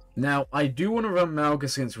 Now, I do want to run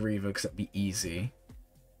Malgus against Reva because that'd be easy.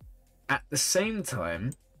 At the same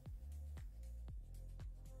time,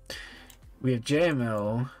 we have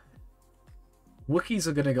JML. Wookies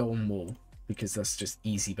are going to go on Maul because that's just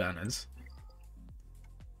easy banners.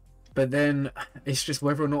 But then it's just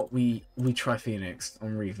whether or not we try Pheonix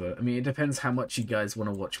on Reva. I mean, it depends how much you guys want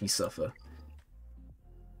to watch me suffer.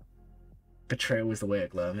 Betrayal is the way of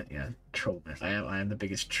Glurmit. Yeah, troll. I am the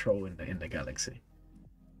biggest troll in the galaxy.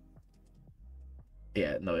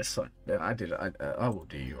 Yeah, no, it's fine. I will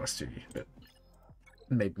do you. I'll do you, but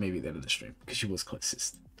maybe at the end of the stream because she was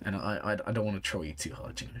closest, and I don't want to troll you too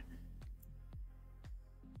hard, you know.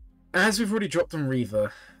 As we've already dropped on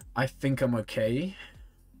Reva, I think I'm okay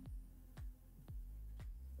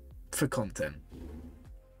for content.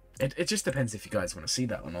 It just depends if you guys want to see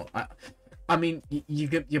that or not. I mean,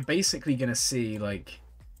 you're basically gonna see like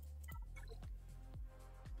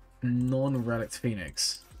non-relic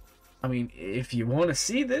Pheonix. I mean, if you want to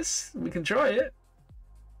see this, we can try it.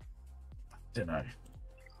 Don't know.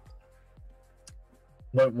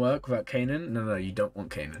 Won't work without Kanan? No, you don't want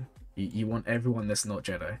Kanan. You want everyone that's not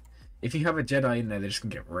Jedi. If you have a Jedi in there, they're just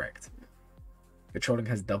gonna get wrecked. The trolling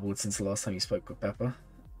has doubled since the last time you spoke with Pepper.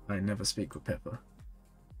 I never speak with Pepper.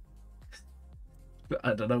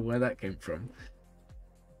 I don't know where that came from.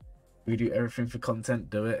 We do everything for content,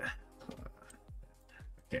 do it.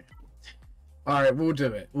 Okay. Alright, we'll do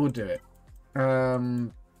it. We'll do it.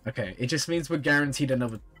 Okay, it just means we're guaranteed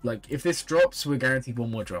another, like, if this drops, we're guaranteed one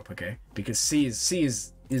more drop, okay? Because C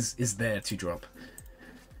is there to drop.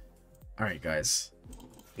 Alright, guys.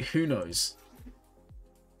 Who knows?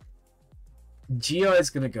 GI is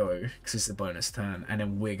gonna go, because it's a bonus turn, and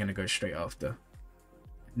then we're gonna go straight after.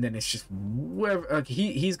 And then it's just wherever, like,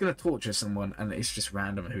 he's gonna torture someone, and it's just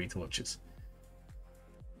random who he tortures.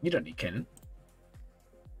 You don't need Kanan.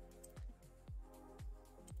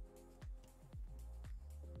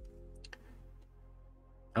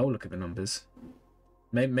 I'll look at the numbers.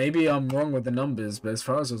 Maybe I'm wrong with the numbers, but as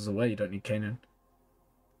far as I was aware, you don't need Kanan.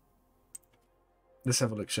 Let's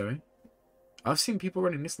have a look, shall we? I've seen people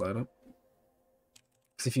running this lineup.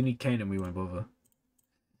 Because if you need Kanan, we won't bother.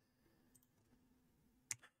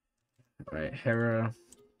 Alright, Hera.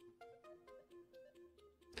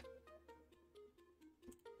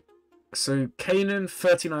 So, Kanan,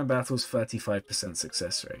 39 battles, 35%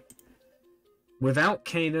 success rate. Without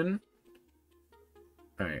Kanan...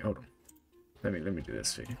 Alright, hold on. Let me do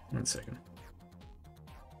this for you. 1 second.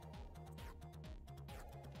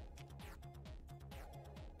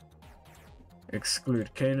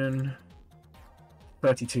 Exclude Kanan.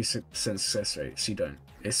 32% success rate, so you don't.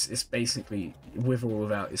 It's basically, with or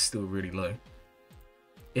without, is still really low.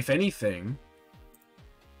 If anything...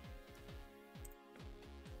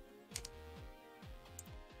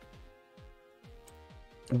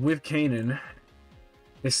 with Kanan,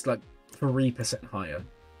 it's like 3% higher.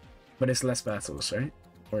 But it's less battles, right?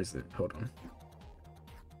 Or is it? Hold on.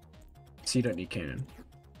 So you don't need Kanan.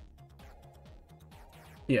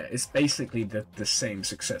 Yeah, it's basically the same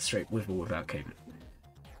success rate with or without Kaden.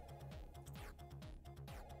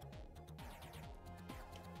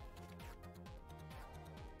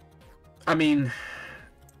 I mean,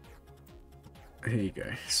 here you go.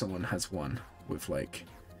 Someone has one with, like,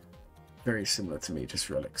 very similar to me, just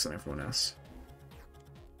relics and everyone else.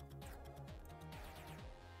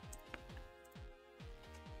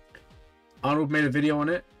 Arnold made a video on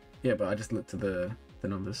it. Yeah, but I just looked at the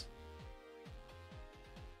numbers.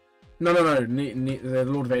 No. The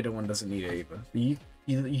Lord Vader one doesn't need it either.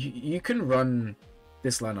 You can run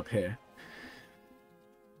this lineup here.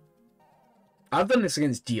 I've done this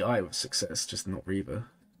against GI with success, just not Reva.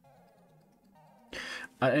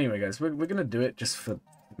 Anyway, guys, we're gonna do it just for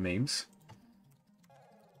memes.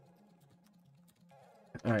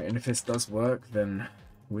 Alright, and if this does work, then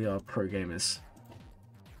we are pro gamers.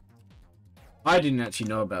 I didn't actually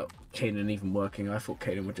know about Kaden even working. I thought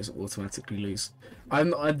Kaden would just automatically lose.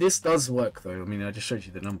 This does work though. I mean, I just showed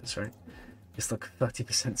you the numbers, right? It's like a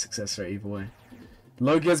 30% success rate either way.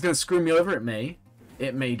 Logia's gonna screw me over. It may.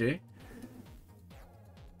 It may do.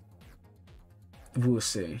 We'll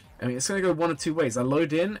see. I mean, it's gonna go one of two ways. I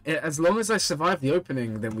load in. As long as I survive the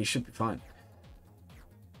opening, then we should be fine.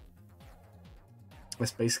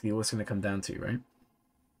 That's basically what's gonna come down to, right?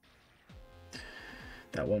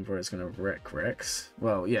 That Wampa is going to wreck Rex.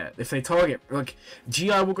 Well, yeah, if they target... Like, GI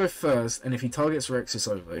will go first, and if he targets Rex, it's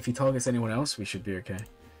over. If he targets anyone else, we should be okay.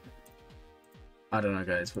 I don't know,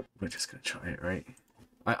 guys. We're just going to try it, right?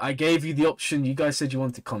 I gave you the option. You guys said you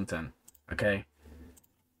wanted content. Okay?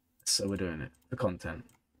 So we're doing it. The content.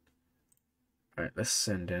 Alright, let's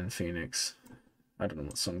send in Pheonix. I don't know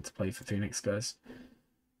what song to play for Pheonix, guys.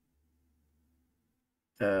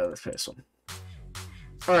 Let's play this one.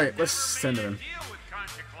 Alright, let's send him in.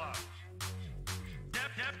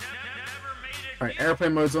 Alright,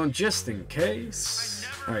 airplane mode's on just in case.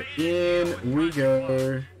 Alright, in we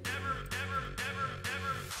go.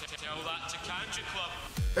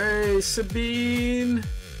 Hey, Sabine!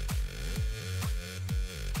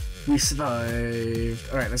 We survived.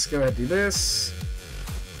 Alright, let's go ahead and do this.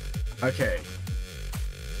 Okay.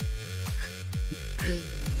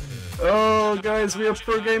 Oh, guys, we are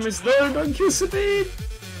pro gamers. No, don't kill Sabine!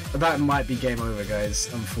 That might be game over,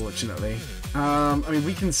 guys, unfortunately. I mean,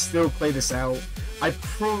 we can still play this out. I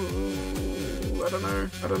don't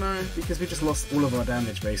know, because we just lost all of our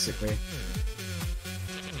damage, basically.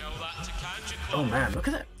 Oh man, look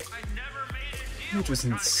at that! It was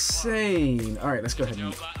insane! Alright, let's go ahead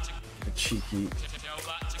and... A cheeky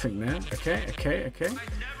thing there. Okay.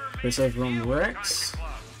 Goes over on Rex.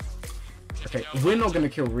 Okay, we're not gonna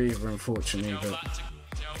kill Reva, unfortunately, but...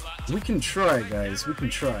 We can try, guys, we can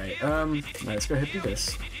try. Let's go ahead and do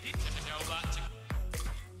this.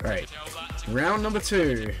 Alright, round number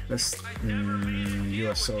 2. Let's... you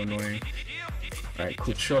are so annoying. Alright,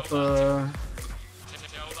 cool chopper.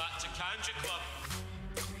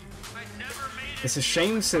 It's a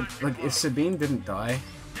shame, like, if Sabine didn't die,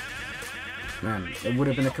 man, it would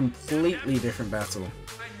have been a completely different battle.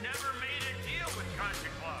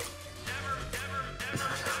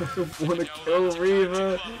 I don't want to kill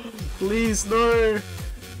Reva. Please, no.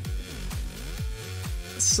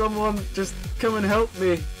 Someone just come and help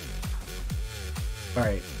me.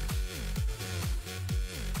 Alright.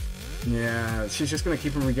 Yeah, she's just going to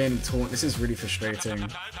keep on regaining taunt. This is really frustrating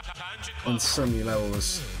on so many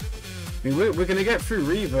levels. I mean, we're going to get through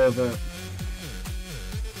Reva, but...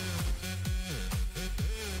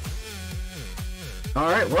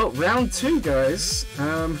 Alright, well, round 2, guys.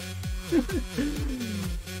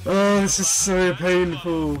 Oh, this is so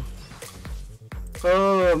painful.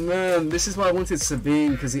 Oh, man. This is why I wanted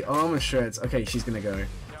Sabine, because the armor shreds. Okay, she's going to go.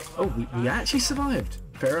 Oh, we actually survived.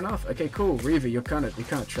 Fair enough. Okay, cool. Reva, you're kind of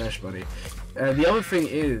trash, buddy. The other thing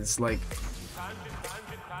is, like...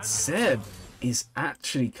 Cere is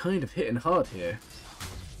actually kind of hitting hard here.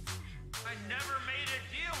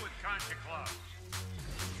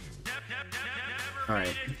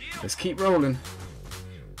 Alright, let's keep rolling.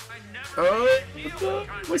 Oh,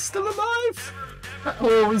 we're still alive! How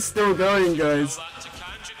are we still going, guys?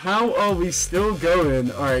 How are we still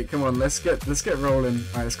going? Alright, come on, let's get rolling.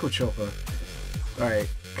 Alright, let's call Chopper. Alright,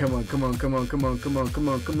 come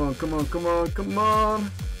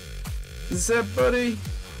on. Zeb, buddy!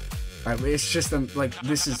 Alright, it's just, like,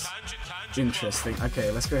 this is interesting.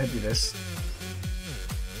 Okay, let's go ahead and do this.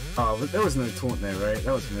 Oh, but there was no taunt there, right?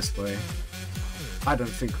 That was a misplay. I don't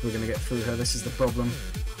think we're gonna get through her, this is the problem.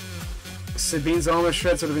 Sabine's armor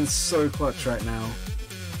shreds would have been so clutch right now.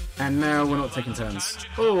 And now we're not taking turns.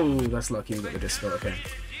 Oh, that's lucky we got the disco, okay.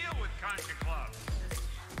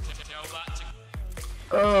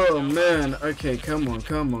 Oh man, okay, come on,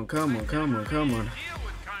 come on, come on, come on, come on.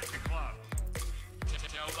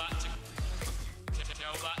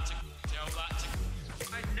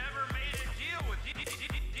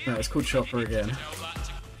 No, it's called Chopper again.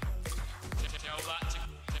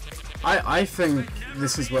 I think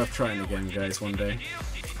this is worth trying again, guys, one day.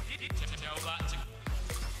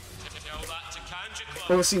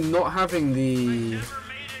 Obviously, not having the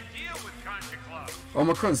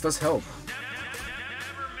Omicrons does help.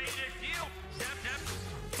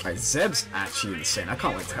 Right, Zeb's actually insane. I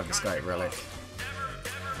can't wait to have this guy at Relic.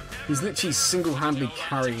 He's literally single-handedly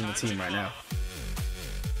carrying the team right now.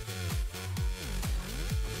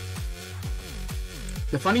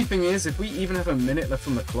 The funny thing is, if we even have a minute left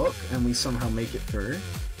on the clock and we somehow make it through,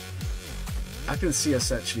 I can see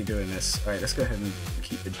us actually doing this. Alright, let's go ahead and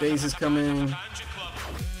keep the daisies coming.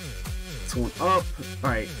 Torn up.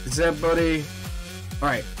 Alright, Zeb, buddy.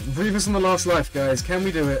 Alright, Reva's on the last life, guys. Can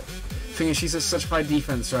we do it? Thing is, she's at such high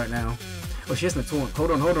defense right now. Oh, she hasn't a taunt.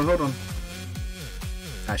 Hold on, hold on, hold on.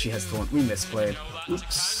 Ah, she has taunt. We misplayed.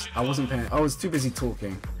 Oops. I wasn't paying. I was too busy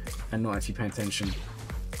talking and not actually paying attention.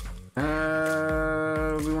 We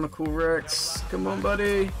want to call Rex. Come on,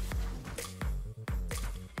 buddy.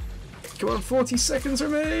 Come on, 40 seconds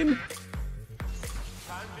remain.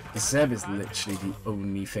 Zeb is literally the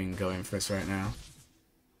only thing going for us right now.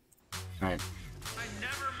 Alright.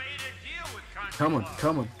 Come on,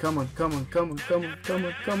 come on, come on, come on, come on, come on, come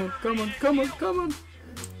on, come on, come on, come on, come on.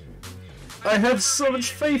 I have so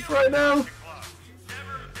much faith right now.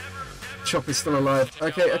 Chop is still alive.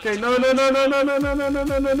 Okay, okay, no, no, no, no, no, no, no, no, no,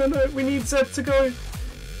 no, no, no, no. We need Zeb to go.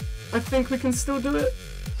 I think we can still do it.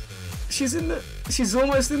 She's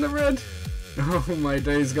almost in the red. Oh my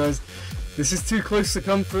days, guys. This is too close to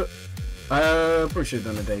comfort. Probably should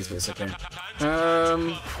have done the days, but it's okay.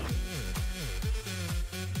 No.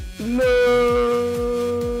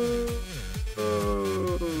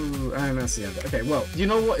 Oh, and that's the end. Okay, well, you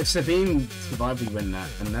know what? If Sabine survived, we win that,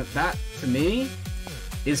 and that to me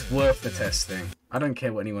is worth the testing. I don't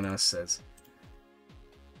care what anyone else says.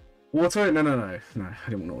 Auto? No, no, no, no. I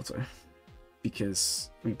didn't want auto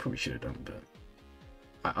because we probably should have done, but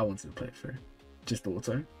I wanted to play it through. Just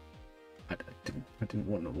auto. I didn't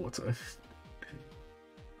want no auto.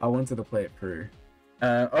 I wanted to play it through.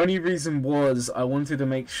 Only reason was I wanted to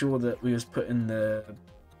make sure that we was putting the.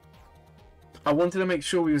 I wanted to make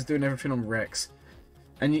sure we was doing everything on Rex,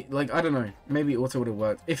 and you, like, I don't know, maybe auto would have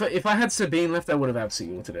worked. If I had Sabine left, I would have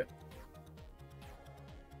absolutely autoed it.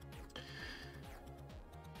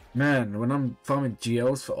 Man, when I'm farming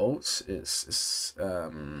GLs for ults, it's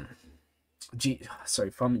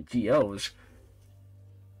farming GLs.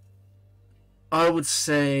 I would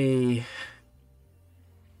say,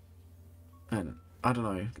 and I don't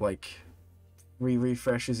know, like 3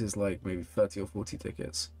 refreshes is like maybe 30 or 40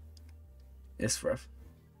 tickets. It's rough.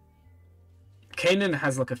 Kanan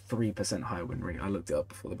has like a 3% high win rate. I looked it up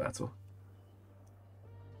before the battle.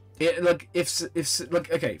 It, like if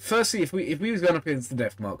like, okay, firstly, if we was going up against the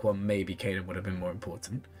Death Mark 1, maybe Kanan would have been more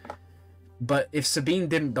important. But if Sabine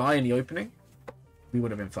didn't die in the opening, we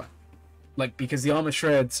would have been fine. Like, because the armor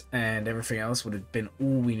shreds and everything else would have been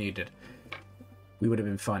all we needed. We would have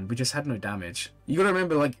been fine. We just had no damage. You gotta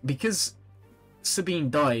remember, like, because Sabine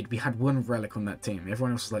died, we had 1 relic on that team.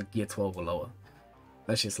 Everyone else was like year 12 or lower.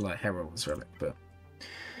 That's just like Herald's relic, but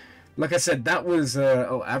like I said, that was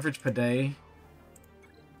average per day.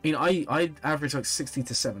 I mean, I average like 60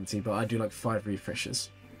 to 70, but I do like 5 refreshes.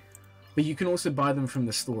 But you can also buy them from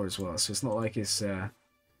the store as well, so it's not like it's the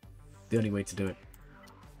only way to do it.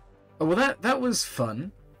 Oh, well, that was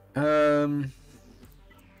fun. Worth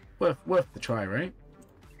the try, right?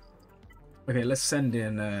 Okay, let's send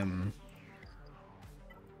in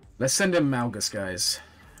Malgus, guys.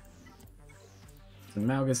 So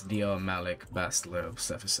Malgus, DR, Malik, Bastilla,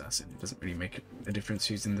 Self Assassin. It doesn't really make a difference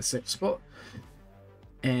who's in the 6th spot.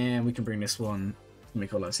 And we can bring this one to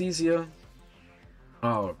make our lives easier.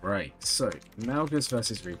 Alright, so Malgus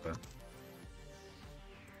versus Reaper.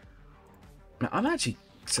 Now, I'm actually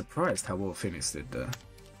surprised how well Pheonix did there.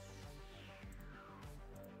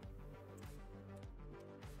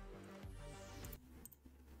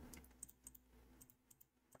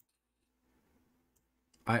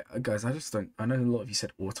 Guys, I just don't. I know a lot of you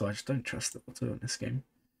said auto. I just don't trust the auto in this game.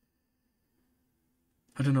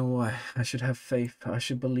 I don't know why. I should have faith. I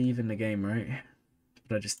should believe in the game, right?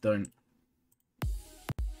 But I just don't.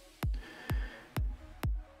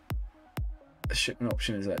 A shipment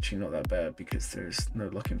option is actually not that bad because there's no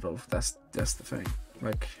luck involved. That's the thing.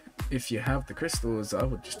 Like, if you have the crystals, I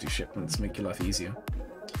would just do shipments, make your life easier.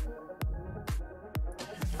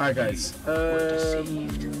 Alright, guys. No,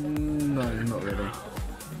 not really.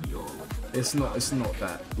 It's not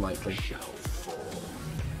that likely.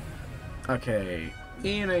 Okay,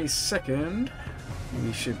 in a second,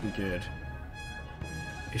 we should be good.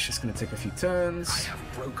 It's just going to take a few turns.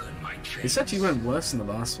 This actually went worse than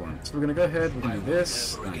the last one. So we're going to go ahead, we're going to do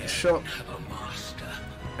this, and the shot.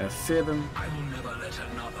 Fear them. I will never let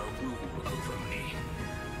another rule over me.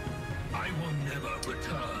 I will never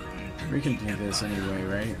return. We can do this anyway,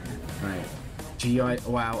 right? Right. GI.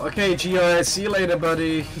 Wow. Okay, GI. See you later,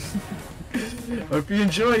 buddy. Hope you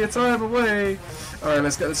enjoy your time away. All right,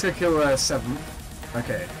 let's go kill 7.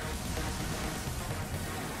 Okay.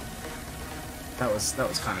 That was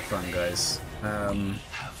kind of fun, guys.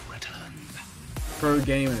 Pro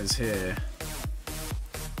Gamers here.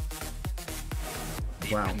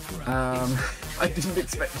 Wow. I didn't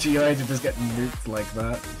expect GI to just get nuked like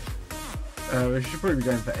that. We should probably be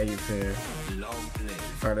going for 8 here.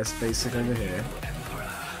 Alright, let's basic over here.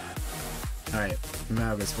 Alright,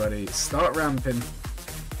 Malgus, buddy. Start ramping.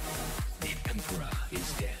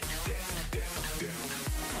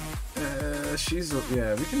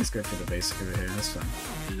 Yeah, we can just go for the basic over here, that's fine.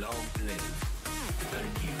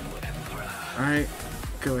 Alright,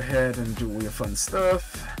 go ahead and do all your fun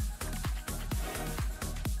stuff.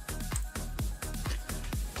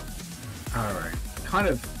 Alright, kind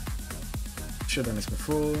of should have done this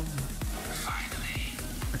before.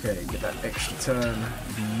 Okay, get that extra turn.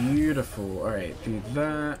 Beautiful. Alright, do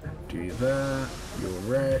that, you're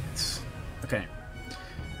wrecked. Okay.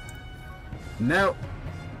 Now.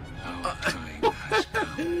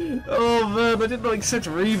 Oh man, I did not expect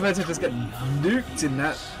Reva to just get nuked in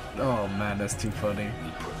that. Oh man, that's too funny.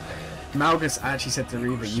 Malgus actually said to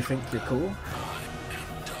Reva, "You think you're cool?"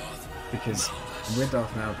 Because we're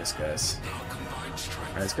Darth Malgus, guys.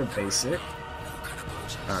 Alright, let's go basic.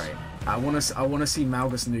 Alright, I wanna see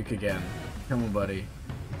Malgus nuke again. Come on, buddy.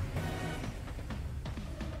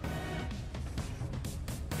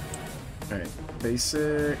 Alright,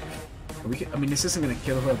 basic. I mean, this isn't gonna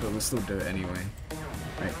kill her, but we'll still do it anyway.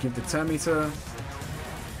 Alright, give the turn meter.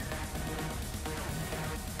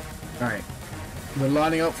 Alright, we're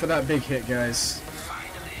lining up for that big hit, guys.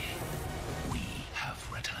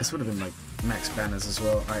 This would have been like max banners as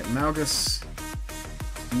well. Alright, Malgus.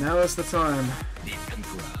 Now is the time.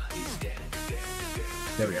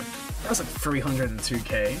 There we go. That was like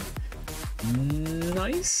 302k.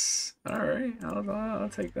 Nice. Alright, I'll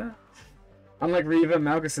take that. Unlike Reva,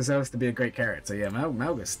 Malgus deserves to be a great character. Yeah,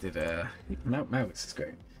 Malgus did. Malgus is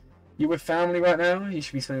great. You with family right now? You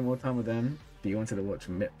should be spending more time with them. But you wanted to watch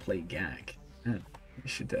Mitt play Gag. Yeah, you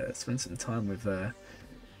should spend some time with the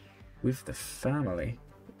family.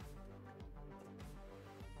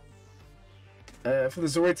 For the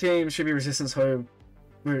Zori team, should be Resistance Hero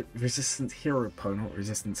Poe, not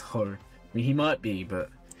Resistance Ho. I mean, he might be,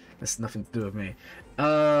 but that's nothing to do with me.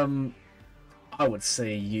 I would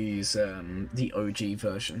say use the OG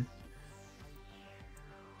version.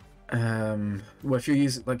 Well, if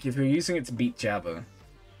you're using it to beat Jabba,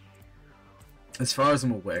 as far as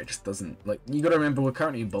I'm aware, it just doesn't, like, you gotta remember we're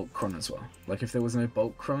currently in Bulk Cron as well. Like, if there was no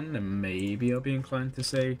Bulk Cron, then maybe I'll be inclined to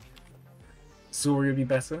say Zori would be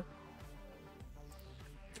better.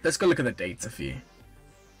 Let's go look at the data for you.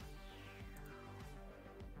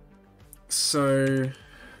 So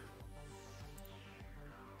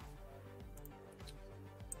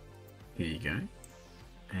here you go.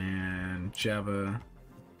 And Jabba,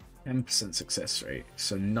 10% success rate.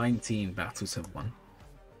 So 19 battles have won.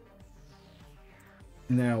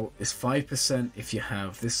 Now, it's 5% if you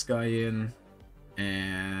have this guy in,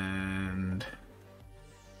 and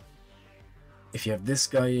if you have this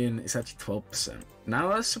guy in, it's actually 12%. Now,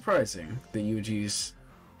 that's surprising that you would use...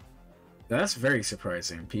 That's very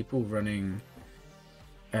surprising. People running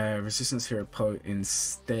Resistance Hero Poe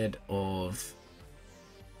instead of...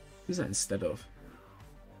 Who's that instead of?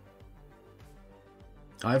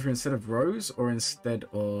 Either instead of Rose or instead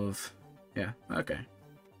of... Yeah, okay.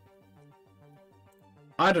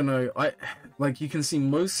 I don't know. Like, you can see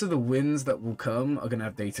most of the wins that will come are gonna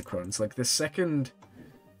have Datacrons. Like, the second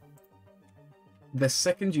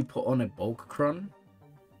you put on a bulk cron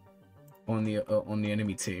on the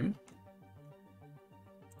enemy team,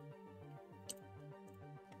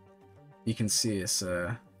 you can see it's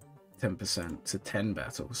 10% to 10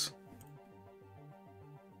 battles.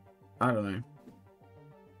 I don't know.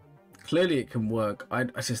 Clearly it can work. I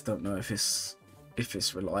just don't know if it's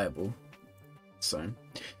reliable. So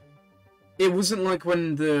it wasn't like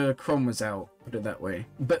when the Cron was out, put it that way.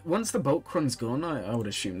 But once the bulk Cron's gone, I would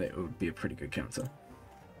assume that it would be a pretty good counter.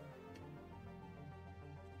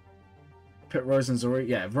 Put Rose and Zori.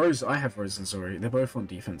 Yeah, Rose. I have Rose and Zori. They're both on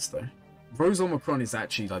defense though. Rose Omicron is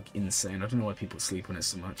actually like insane. I don't know why people sleep on it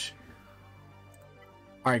so much.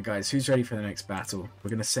 Alright guys, who's ready for the next battle?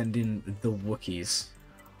 We're gonna send in the Wookiees.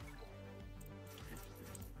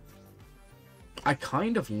 I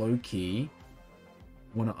kind of low-key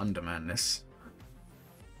want to underman this.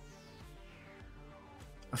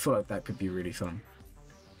 I feel like that could be really fun.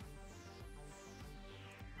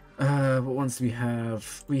 What ones do we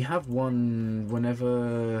have? We have one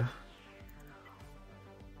whenever...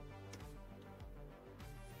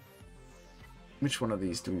 Which one of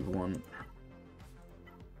these do we want?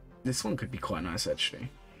 This one could be quite nice,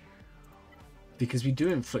 actually. Because we do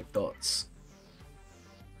inflict dots.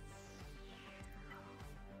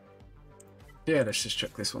 Yeah, let's just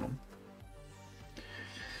check this one on.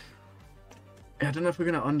 I don't know if we're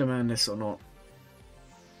going to underman this or not.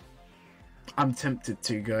 I'm tempted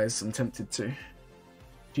to, guys. I'm tempted to. Do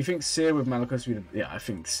you think Cere with Malgus will be the... Yeah, I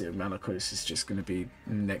think Cere with Malgus is just going to be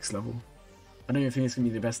next level. I don't even think it's going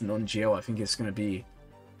to be the best non-GL. I think it's going to be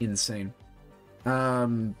insane.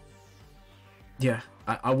 Yeah,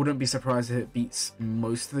 I wouldn't be surprised if it beats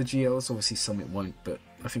most of the GLs. Obviously, some it won't, but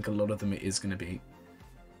I think a lot of them it is going to be.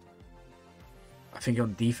 I think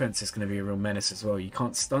on defense it's going to be a real menace as well. You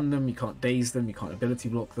can't stun them, you can't daze them, you can't ability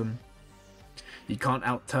block them. You can't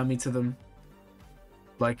out-turn me to them.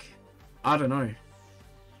 Like, I don't know.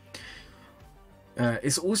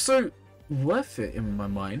 It's also worth it in my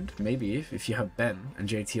mind, maybe, if you have Ben and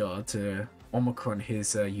JTR to Omicron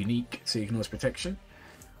his unique so you can always protection.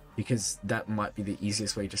 Because that might be the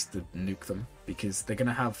easiest way just to nuke them. Because they're going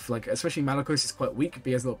to have, like, especially Malgus is quite weak, but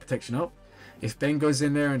he has a lot of protection up. If Ben goes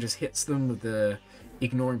in there and just hits them with the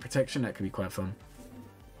ignoring protection, that could be quite fun.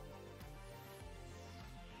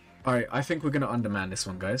 Alright, I think we're going to underman this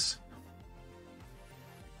one, guys.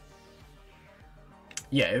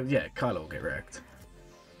 Yeah, Kylo will get wrecked.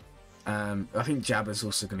 I think Jabba's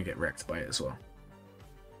also going to get wrecked by it as well.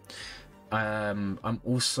 I'm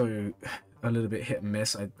also a little bit hit and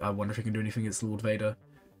miss. I wonder if he can do anything against Lord Vader.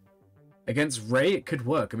 Against Rey, it could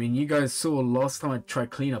work. I mean, you guys saw last time I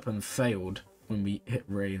tried cleanup and failed when we hit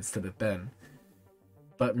Rey instead of Ben.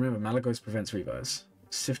 But remember, Malgus prevents revives.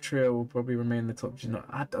 Sith Trio will probably remain in the top.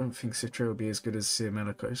 I don't think Sith Trio will be as good as Cere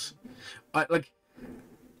Malgus. I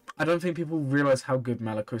don't think people realize how good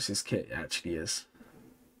Malgus' kit actually is.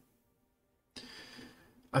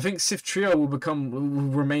 I think Sith Trio will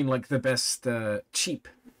remain like the best cheap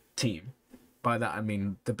team. By that I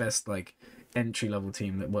mean the best like entry level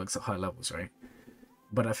team that works at high levels, right?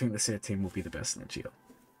 But I think the Cere team will be the best in the GL.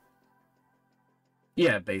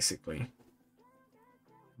 Yeah, basically.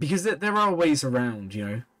 Because there are ways around,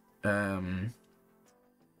 you know.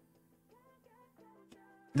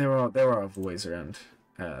 There are other ways around.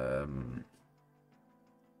 Oh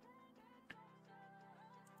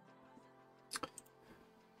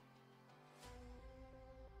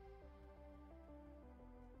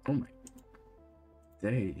my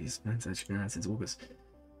days, man's actually been around since August. Can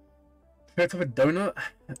I have a donut?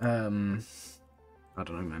 I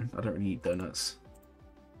don't know, man. I don't really eat donuts.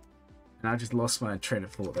 And I just lost my train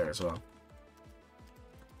of thought there as well.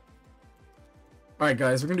 Alright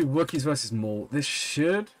guys, we're going to do Wookiees versus Maul. This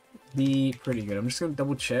should be pretty good. I'm just going to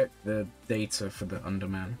double check the data for the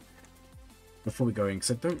Underman before we go in,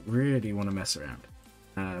 because I don't really want to mess around.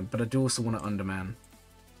 But I do also want to Underman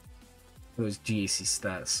those GAC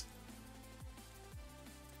stats.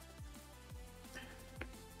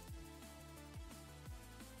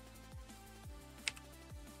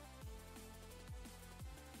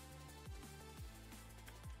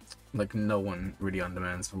 Like, no one really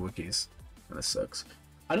undermans for Wookiees. That sucks.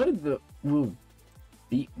 I know that we'll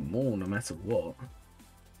beat Maul no matter what.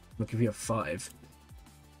 Look, if we have 5.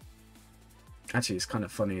 Actually, it's kind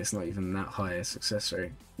of funny. It's not even that high a success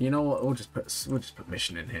rate. You know what? We'll just put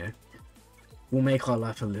mission in here. We'll make our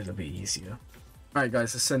life a little bit easier. All right,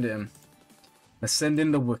 guys, let's send it in. Let's send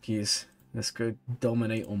in the Wookiees. Let's go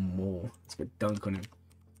dominate on Maul. Let's go dunk on him.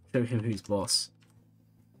 Show him who's boss.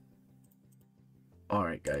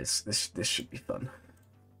 Alright guys, this should be fun.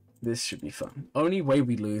 This should be fun. Only way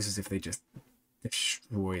we lose is if they just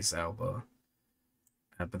destroy Zalbar.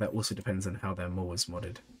 But that also depends on how their Maul is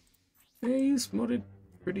modded. Yeah, he's modded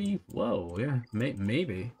pretty well, yeah.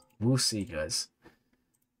 Maybe. We'll see, guys.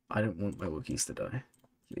 I don't want my Wookiees to die.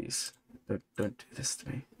 Please. Don't do this to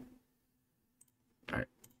me. Alright.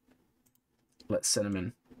 Let's send them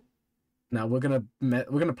in. Now we're gonna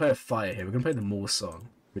play a fire here. We're gonna play the Maul song,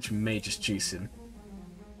 which may just juice in.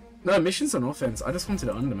 No, mission's on offense. I just wanted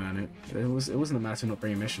to underman it. It wasn't a matter of not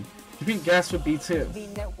bringing mission. Do you think gas would beat it?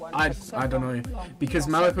 I don't know. Because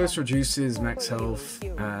Malgus reduces max health,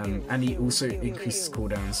 and he also increases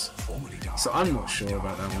cooldowns. So I'm not sure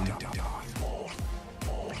about that one.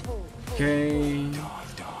 Okay.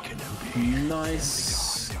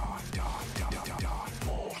 Nice.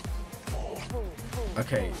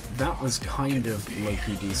 Okay, that was kind of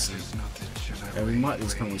low-key decent. And we might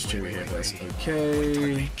lose Colonel Cere here, guys.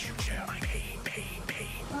 Okay.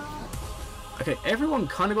 Okay, everyone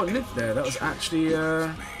kind of got nipped there. That was actually,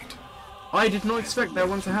 I did not expect that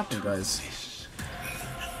one to happen, guys.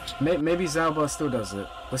 Maybe Jabba still does it.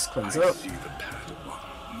 Let's cleanse up.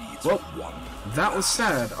 Well, that was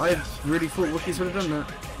sad. I really thought Wookiees would have done that.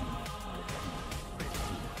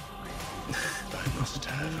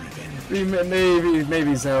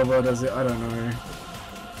 Maybe Jabba does it. I don't know.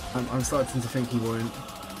 I'm starting to think he won't.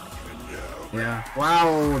 Yeah.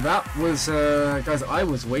 Wow, that was guys. I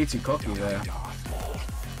was way too cocky there.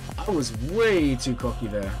 I was way too cocky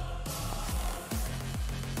there.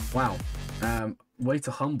 Wow. Way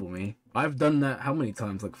to humble me. I've done that how many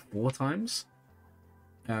times? Like 4 times?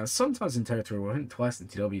 Sometimes in Territory War, I think twice in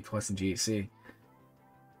TW, twice in GHC.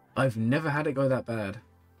 I've never had it go that bad.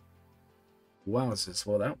 Wowzers.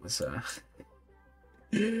 Well, that was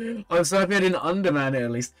I'm so happy I didn't underman it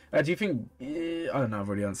at least. Do you think... I don't know, I've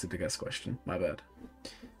already answered the guest question. My bad.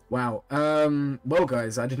 Wow. Well,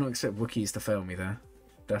 guys, I did not expect Wookiees to fail me there.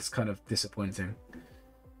 That's kind of disappointing.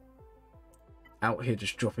 Out here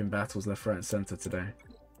just dropping battles left, right, and centre today.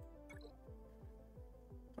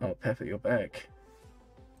 Oh, Pepper, you're back.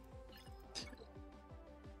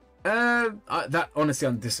 That honestly,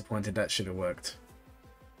 I'm disappointed. That should have worked.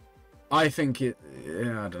 I think it...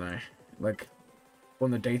 Yeah, I don't know. Like, on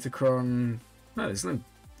the Datacron... No, there's no...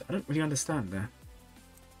 I don't really understand there.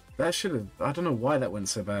 That should have... I don't know why that went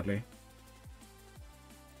so badly.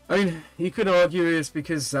 I mean, you could argue it's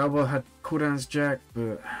because Jabba had cooldowns jacked,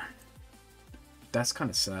 but... That's kind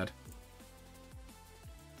of sad.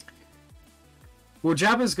 Well,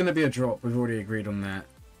 Jabba's going to be a drop. We've already agreed on that.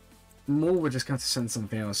 Maul, we're just going to send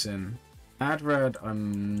something else in. Adrad,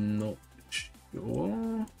 I'm not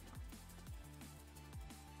sure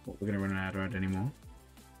what we're going to run an Adrad anymore.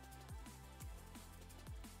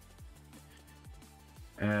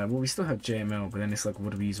 Well, we still have JML, but then it's like,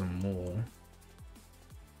 what do we use on Maul?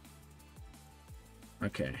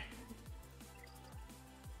 Okay.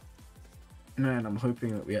 Man, I'm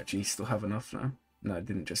hoping that we actually still have enough now. No, I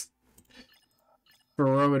didn't just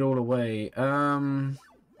throw it all away.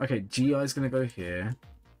 Okay, GI is going to go here.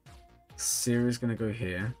 Cere is going to go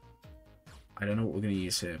here. I don't know what we're going to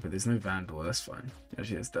use here, but there's no Vandal. That's fine.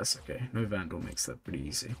 Actually, that's okay. No Vandal makes that pretty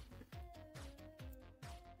easy.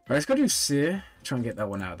 Alright, let's go do Cere. Try and get that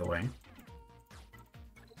one out of the way.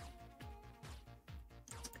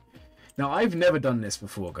 Now, I've never done this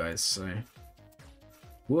before, guys, so...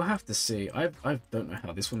 We'll have to see. I don't know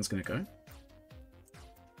how this one's going to go.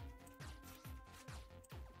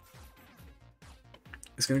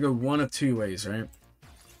 It's going to go one of 2 ways, right?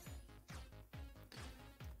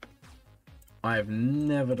 I've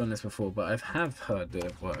never done this before, but I have heard that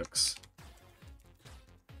it works.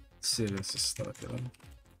 Let's see, let's just start it on.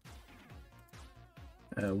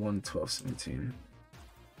 1-12-17.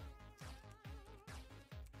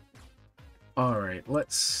 Alright,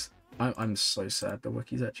 let's... I'm so sad the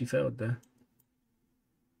Wookiees actually failed there.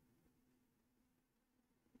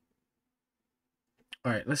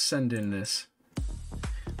 Alright, let's send in this.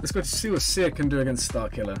 Let's go to see what Cere can do against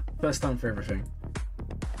Starkiller. First time for everything.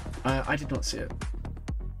 I did not see it.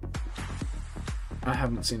 I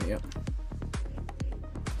haven't seen it yet.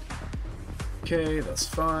 Okay, that's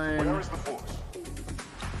fine. Where is the Force?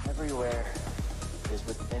 Everywhere is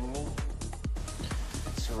within me.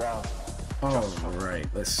 Surround me. Alright,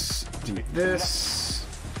 let's do this.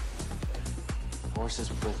 Force is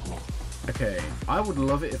with me. Okay, I would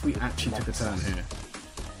love it if we actually took a turn here.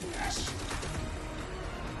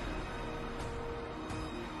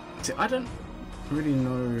 See, I don't really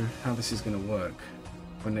know how this is going to work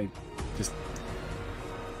when they just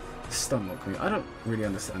stun lock me. I don't really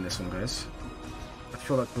understand this one, guys. I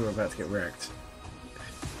feel like we're about to get wrecked.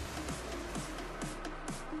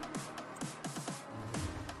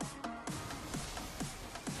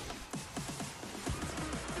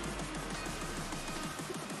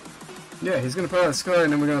 Yeah, he's gonna put out the sky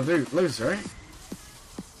and then we're gonna lose, right?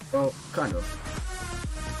 Well, kind of.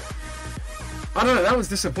 I don't know, that was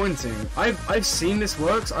disappointing. I've seen this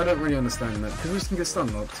works, I don't really understand that, because we just can get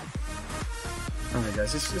stun locked. Alright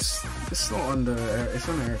guys, it's not under, it's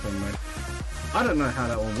on airplane mode. I don't know how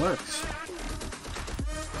that one works.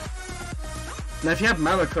 Now if you have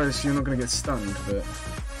Malgus, you're not gonna get stunned, but...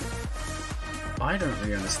 I don't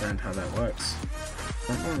really understand how that works.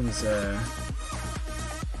 That one's,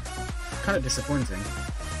 kind of disappointing.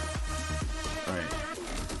 Alright.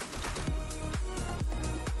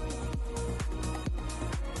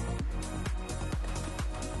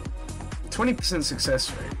 %20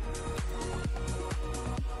 success rate.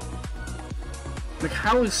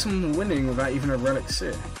 how is someone winning without even a relic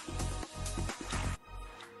Cere?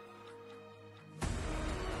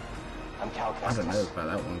 I don't know about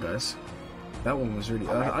that one, guys. That one was really...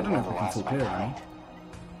 I don't know if we can full clear it,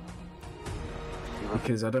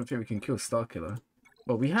 because I don't think we can kill Starkiller.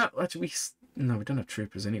 Well, we have... Actually, no, we don't have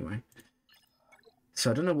troopers anyway. So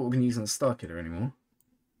I don't know what we're going to use on Starkiller anymore.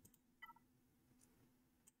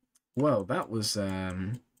 Well, that was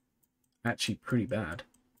actually pretty bad.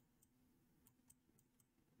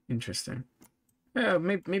 Interesting. Yeah,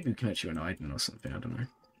 maybe we can actually run Iden or something, I don't know.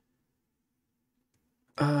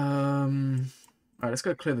 Alright, let's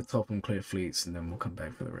go clear the top and clear fleets, and then we'll come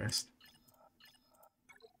back for the rest.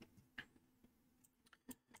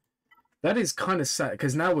 That is kind of sad,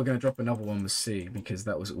 because now we're going to drop another one with C, because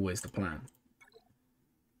that was always the plan.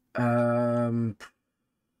 Do I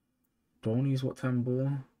want to use what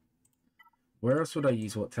Tambor? Where else would I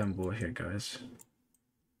use what Tambor here, guys?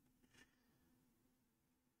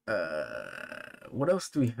 What else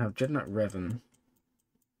do we have? Jedi Knight Revan.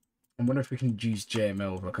 I wonder if we can use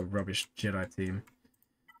JML with like a rubbish Jedi team.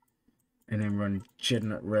 And then run Jedi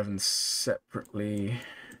Knight Revan separately.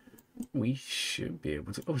 We should be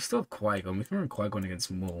able to... Oh, we still have Qui Gon. We can run Qui Gon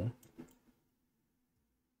against Maul.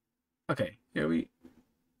 Okay, yeah, we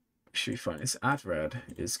should be fine. It's Adrad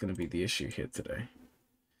is going to be the issue here today.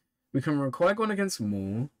 We can run Qui Gon against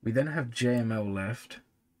Maul. We then have JML left.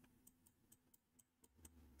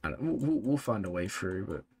 And we'll find a way through,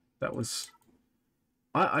 but that was...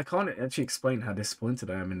 I can't actually explain how disappointed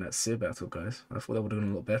I am in that Cere battle, guys. I thought that would have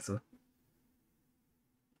gone a lot better.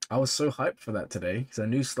 I was so hyped for that today, because I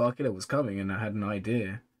knew Starkiller was coming, and I had an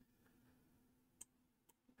idea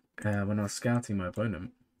when I was scouting my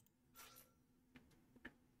opponent.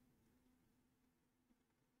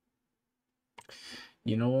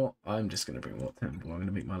 You know what? I'm just going to bring What Temple. I'm going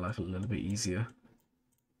to make my life a little bit easier.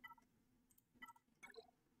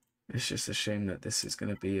 It's just a shame that this is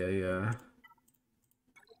going to be a...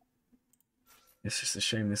 It's just a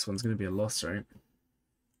shame this one's going to be a loss, right?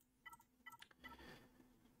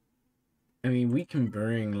 I mean, we can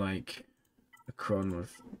bring, like, a Cron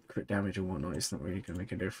with crit damage and whatnot. It's not really going to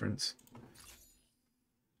make a difference.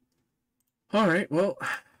 Alright, well...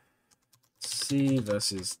 C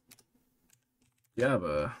versus...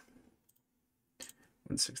 Jabba.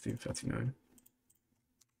 116.39.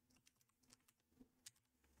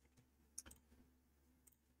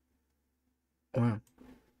 Wow.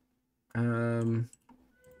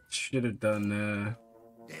 Should have done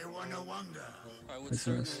I would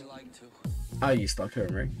certainly like to. I used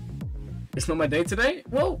Starkiller, right? It's not my day today?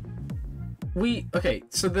 Well, okay,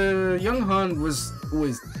 so the Young Han was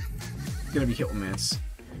always gonna be hit or miss.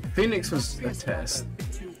 Pheonix was a test.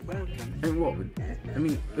 And what would... I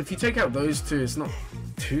mean, if you take out those two, it's not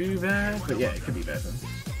too bad, but yeah, it could be better.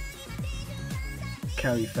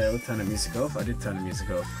 Callie failed, turn the music off. I did turn the music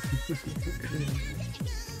off.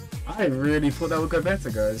 I really thought that would go better,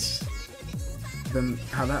 guys, than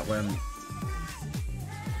how that went.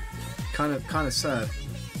 Kind of sad.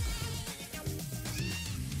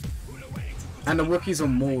 And the Wookiees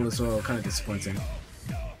on Maul as well, kind of disappointing.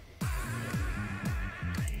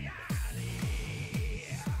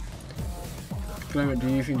 Glurmit, do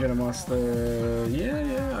you think Jedi Master?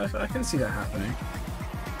 Yeah, I can see that happening.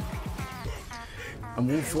 I'm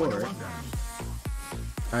all for it.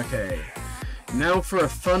 Okay. Now for a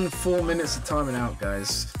fun 4 minutes of timing out,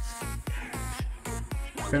 guys.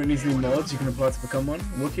 If these new mods you can apply to become one.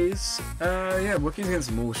 Wookiees? Yeah, Wookiees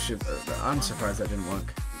against Maul shit. I'm surprised that didn't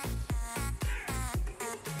work.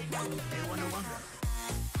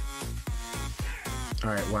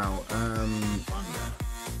 Alright, wow.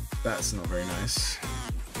 That's not very nice.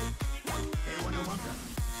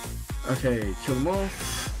 Okay, kill them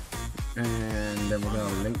off. And then we're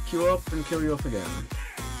gonna link you up and kill you off again.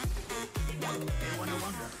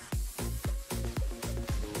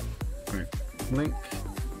 Alright, link.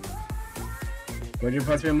 Where do you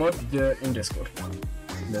pass me a mod? In Discord.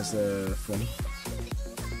 There's the form.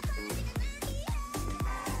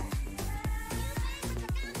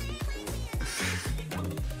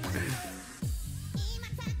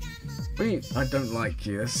 I don't like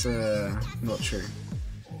you, that's not true.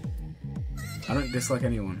 I don't dislike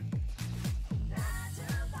anyone.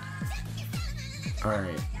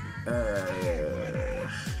 Alright.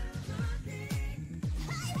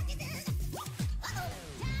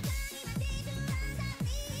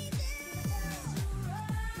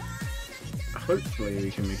 Hopefully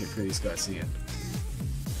we can make it through these guys to the end.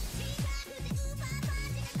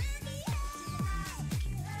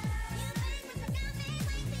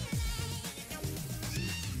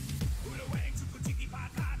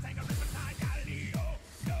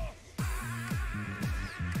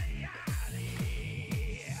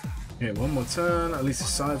 Okay, one more turn. At least the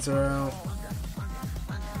sides are out.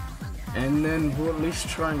 And then we'll at least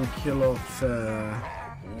try and kill off the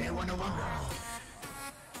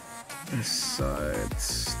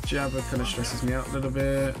sides. Jabba kind of stresses me out a little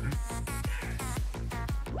bit.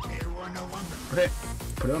 Okay,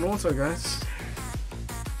 put it on auto, guys.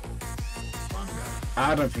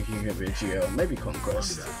 I don't think you can be a GL, maybe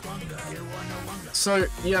Conquest. So,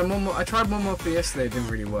 yeah, I tried Mon Mothma yesterday, it didn't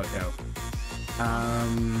really work out.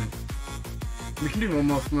 We can do Mon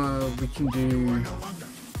Mothma, we can do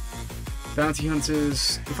Bounty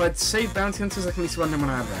Hunters. If I'd say Bounty Hunters, I can at least run them on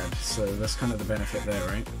Abrad, so that's kind of the benefit there,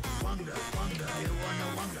 right?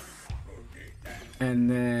 And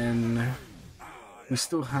then we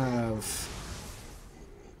still have...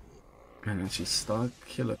 And actually,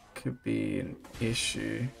 Starkiller could be an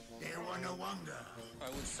issue.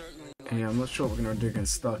 Yeah, I'm not sure what we're going to do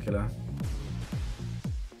against Starkiller.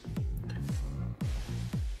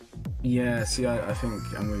 Yeah, see, I think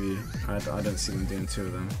I'm with you. I don't see them doing two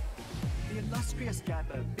of them. The illustrious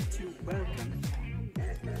Jabba bids you welcome.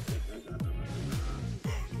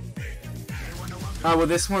 Oh, well,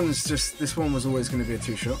 this one was always going to be a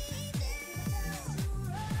two-shot.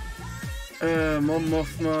 Mon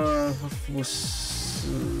Mothma was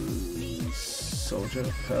Soldier,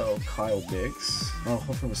 Pearl, Kyle Biggs. Oh,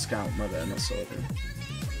 Hoffman was Scout, my bad, not Soldier.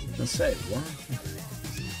 Let's say, what?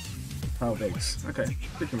 Kyle Biggs. Okay,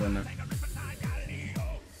 we can run that.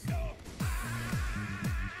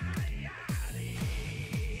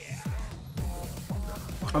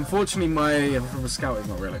 Unfortunately, my Hoffman Scout is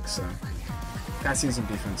not Relic, so gotta see some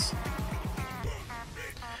defense.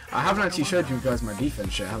 I haven't actually showed you guys my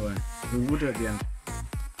defense yet, have I? We'll do it at the end.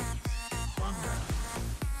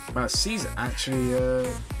 Wow, C's actually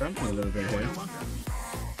ramping a little bit here.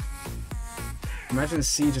 Imagine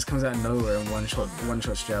C just comes out of nowhere and one shots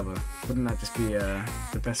Jabba. Wouldn't that just be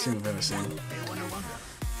the best thing we've ever seen?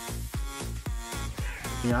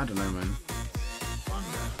 Yeah, I don't know, man.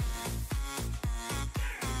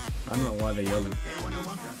 I don't know why they're yelling.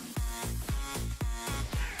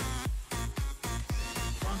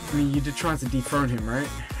 I mean, you did try to dethrone him, right?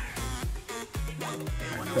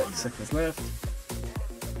 30 seconds left.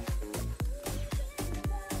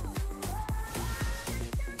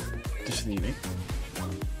 Just the unique.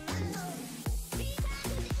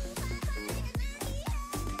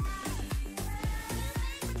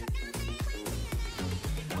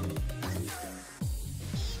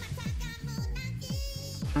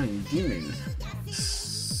 Oh, you do mean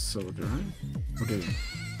soldier, right? What do you?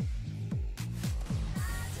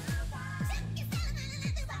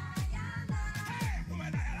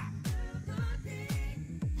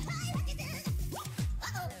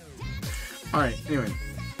 Alright, anyway,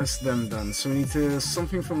 that's them done. So we need to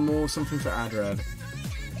something for Maul, something for Adrad,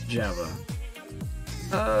 Jabba.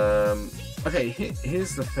 Okay,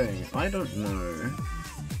 here's the thing. I don't know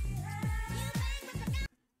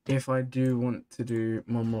if I do want to do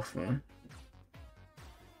Mon Mothma.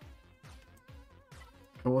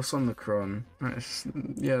 Or what's on the Chron?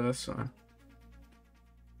 Yeah, that's fine.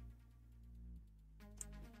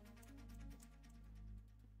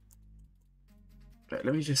 Right,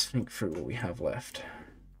 let me just think through what we have left.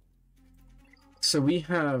 So we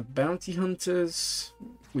have Bounty Hunters,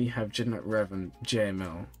 we have Jedi Rev and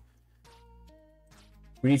JML.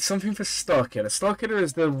 We need something for Starkiller. Starkiller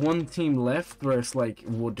is the one team left where it's like,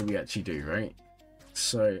 what do we actually do, right?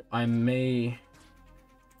 So I may...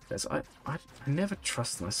 Because I never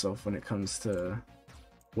trust myself when it comes to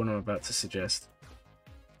what I'm about to suggest.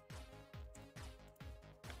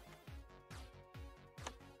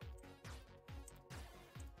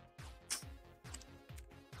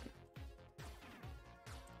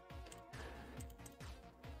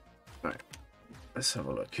 Let's have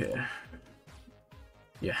a look here.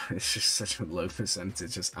 Yeah, it's just such a low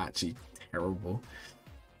percentage, it's actually terrible.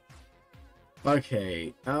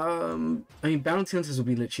 Okay, I mean, Bounty Hunters will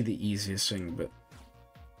be literally the easiest thing, but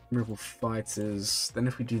Rebel Fighters, then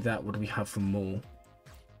if we do that, what do we have for Maul?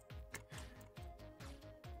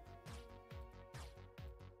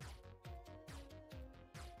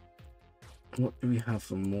 What do we have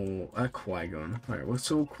for Maul? Qui Gon. Alright, well,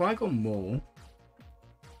 so Qui Gon Maul.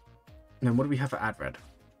 Now, what do we have for Adrad?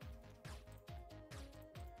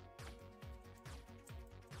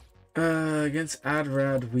 Against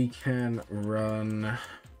Adrad, we can run... I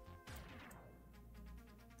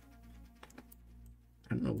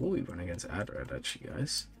don't know what we run against Adrad, actually,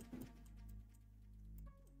 guys.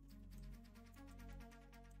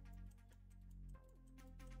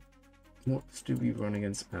 What do we run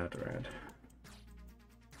against Adrad?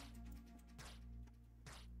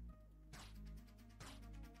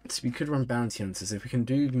 So we could run bounty hunters. If we can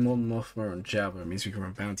do more Mothma and Jabba, it means we can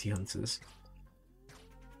run bounty hunters.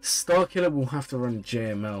 Starkiller will have to run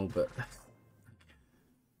JML, but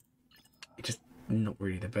it's just not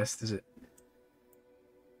really the best, is it?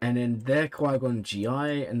 And then their Qui Gon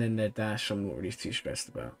GI, and then their dash I'm not really too stressed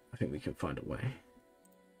about. I think we can find a way.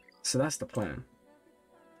 So that's the plan.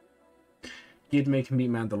 Gidme can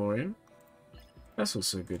beat Mandalorian. That's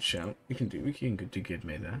also a good shout. We can do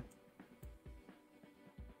Gidme there.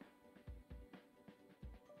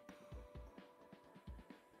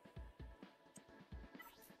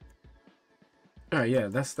 Alright, yeah,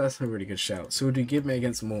 that's a really good shout. So we'll do Gidme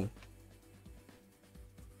against Maul.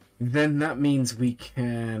 Then that means we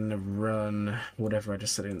can run whatever I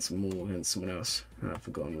just said against Maul against someone else. I've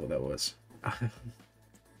forgotten what that was.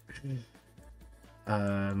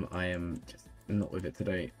 I am just not with it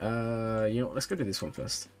today. You know what, let's go do this one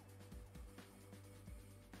first.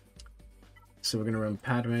 So we're gonna run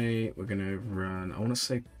Padme, we're gonna run, I wanna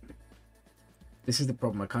say, this is the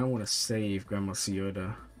problem, I kinda wanna save Grandmaster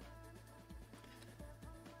Yoda.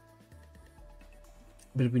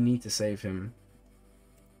 But we need to save him.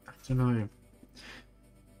 I don't know.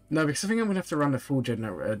 No, because I think I'm going to have to run the full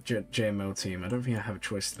JML team. I don't think I have a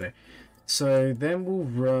choice today. So then we'll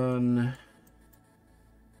run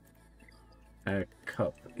a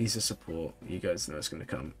Cup. He's a support. You guys know it's going to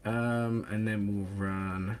come. And then we'll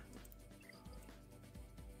run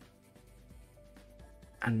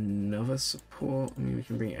another support. I mean, we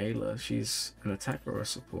can bring Ayla. She's an attacker or a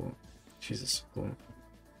support. She's a support.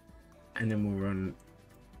 And then we'll run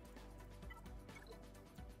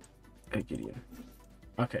a Gideon.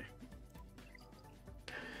 Okay.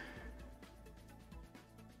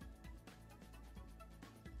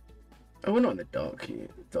 Oh, we're not in the Dark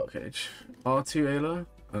Age. R2 Ayla?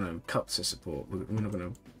 Oh no, Cup's a support. We're not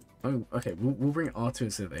gonna. Oh, okay. We'll bring R2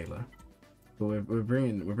 instead of Ayla. But we're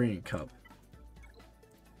bringing Cup.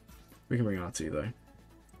 We can bring R2 though.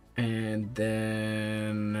 And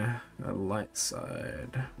then a light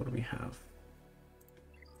side. What do we have?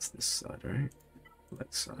 It's this side, right?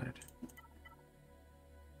 Light side.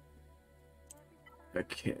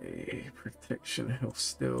 Okay, protection, health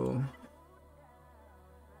still.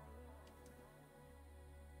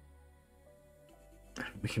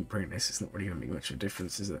 We can bring this. It's not really going to make much of a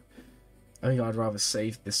difference, is it? I think I'd rather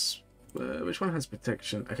save this. Which one has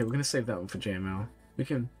protection? Okay, we're going to save that one for JML. We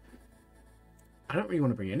can. I don't really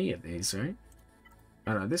want to bring any of these, right?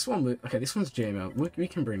 I know this one. Okay, this one's JML. We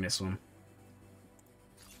can bring this one.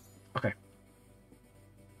 Okay.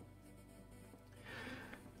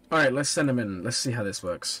 Alright, let's send them in. Let's see how this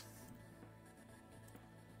works.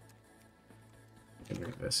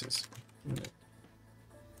 Versus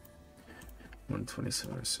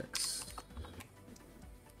 127.06.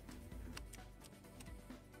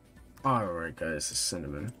 Alright guys, let's send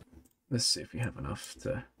them in. Let's see if we have enough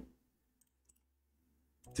to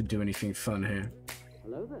do anything fun here.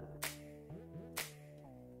 Hello there.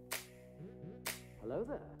 Hello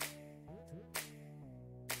there.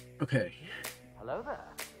 Okay. Hello there.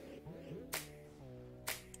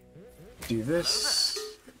 Do this.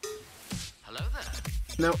 Hello there.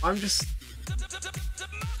 No, I'm just.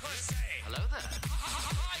 Hello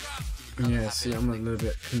there. Yeah, see, I'm a little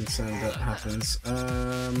bit concerned that happens.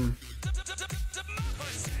 Hello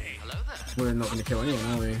there. We're not going to kill anyone,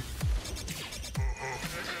 are we?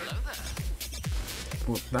 Hello there.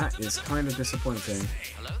 Well, that is kind of disappointing.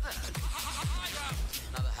 Hello there.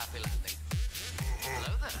 Another happy landing.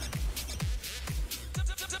 Hello there.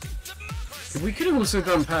 We could have also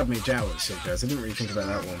done Padme Jawa, so guys, I didn't really think about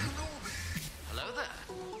that one. Hello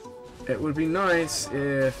there. It would be nice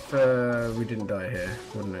if we didn't die here,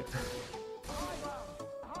 wouldn't it?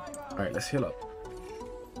 Alright, let's heal up.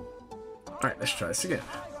 Alright, let's try this again.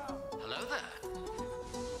 Hello there.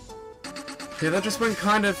 Yeah, that just went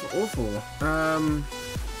kind of awful.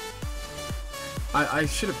 I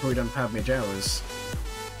should have probably done Padme Jawas.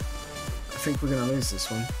 I think we're going to lose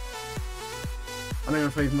this one. I don't know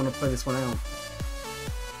if I even want to play this one out.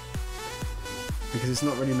 Because it's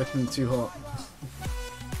not really looking too hot.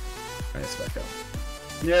 Alright, let's back up.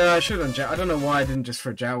 Yeah, I should have done Jawas. I don't know why I didn't just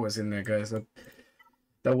throw Jawas in there, guys.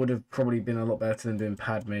 That would have probably been a lot better than doing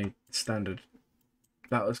Padme standard.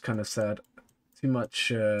 That was kind of sad. Too much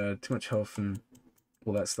health and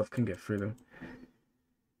all that stuff can get through them.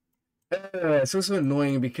 It's also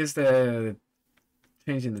annoying because they're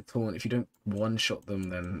changing the taunt. If you don't one-shot them,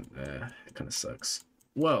 then it kind of sucks.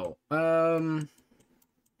 Well,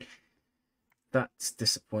 that's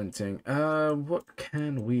disappointing. What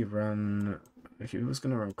can we run? Okay, we was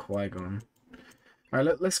gonna run Qui Gon. All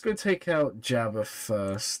right, let's go take out Jabba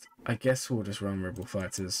first. I guess we'll just run Rebel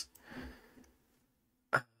Fighters.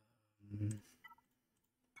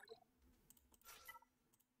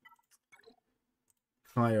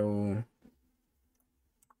 Kyle,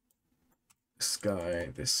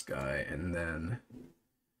 this guy, and then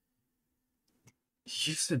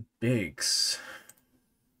you said Biggs,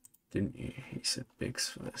 didn't you? He said Biggs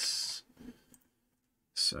for this.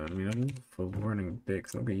 So I mean, I'm for running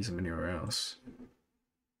Biggs. I'm not gonna use him anywhere else.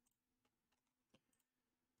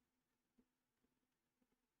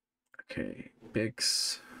 Okay,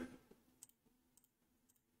 Biggs.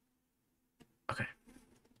 Okay.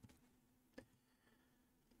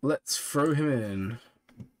 Let's throw him in.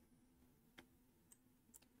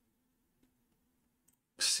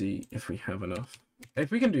 See if we have enough.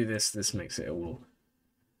 If we can do this, this makes it all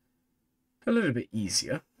a little bit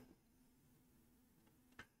easier.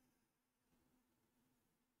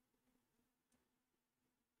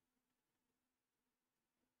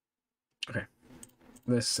 Okay.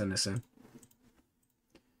 Let's send this in.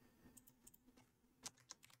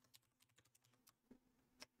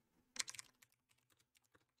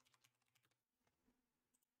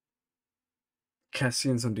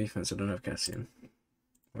 Cassian's on defense. I don't have Cassian.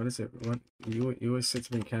 What is it? What you always say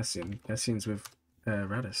to me, Cassian? Cassian's with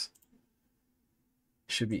Raddus.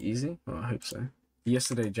 Should be easy. Well, I hope so.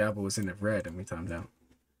 Yesterday, Jabba was in the red and we timed out.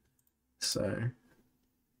 So,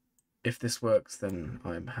 if this works, then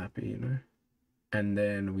I'm happy, you know. And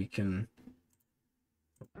then we can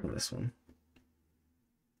pull this one.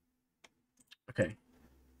 Okay.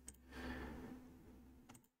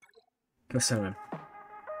 Let's have him.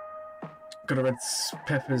 Gotta read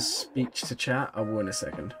Pepper's speech to chat. I will in a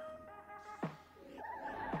second.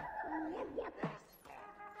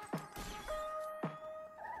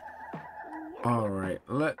 Alright,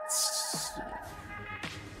 let's...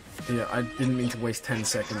 Yeah, I didn't mean to waste 10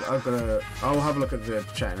 seconds. I'll have a look at the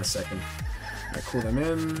chat in a second. I call them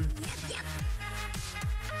in.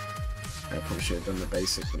 I probably should have done the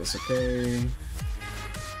basic, but it's okay.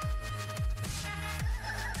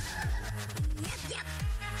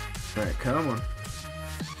 Alright, come on.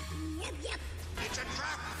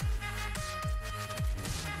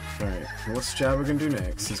 Alright, what's Jabba gonna do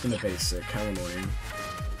next? He's gonna basic. How annoying.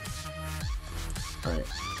 Alright.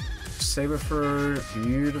 Saber throw,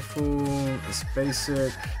 beautiful. It's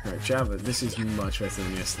basic. Alright, Jabba, this is much better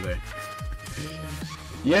than yesterday.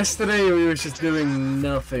 Yesterday we were just doing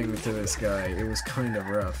nothing to this guy. It was kind of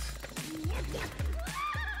rough.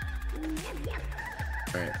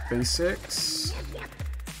 Alright, basics.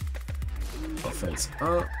 Offense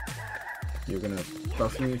up. You're gonna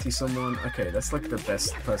buff immunity someone. Okay, that's like the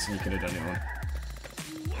best person you could have done it on.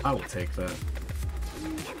 I will take that.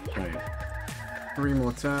 Alright. 3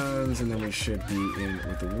 more turns and then we should be in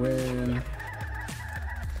with the win.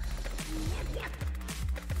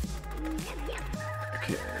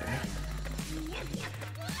 Okay.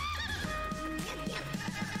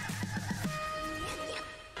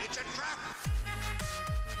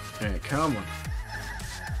 Alright, come on.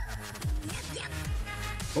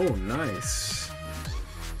 Oh, nice.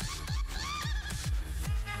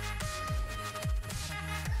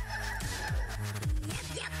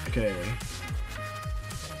 Okay.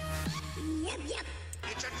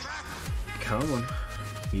 Come on.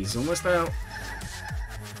 He's almost out.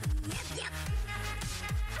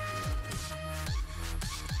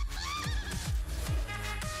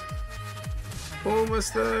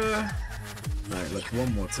 Almost there. Alright, look,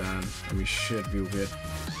 one more time and we should be all good.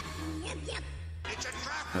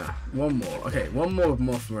 One more. Okay, one more with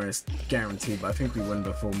Mothma is guaranteed, but I think we win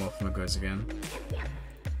before Mothma goes again.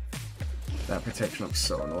 That protection looks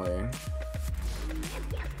so annoying.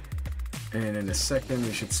 And in a second,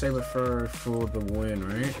 we should saber throw for the win,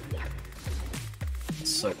 right?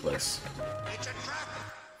 So close.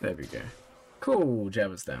 There we go. Cool,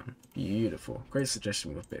 Jabba's down. Beautiful. Great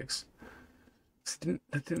suggestion with Biggs.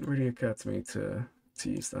 That didn't really occur to me to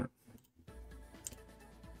use that.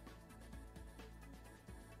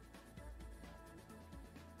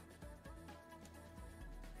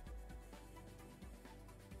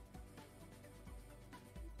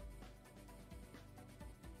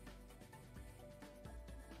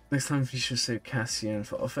 Next time you should say Cassian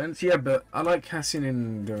for offense. Yeah, but I like Cassian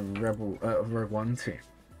in the Rogue One too.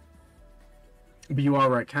 But you are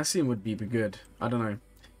right, Cassian would be good. I don't know.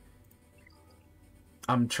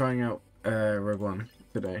 I'm trying out Rogue One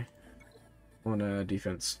today on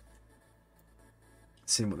defense.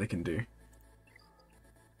 Seeing what they can do.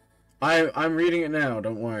 I'm reading it now,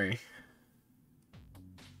 don't worry.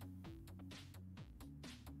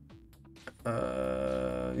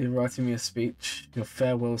 You're writing me a speech, your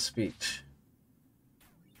farewell speech.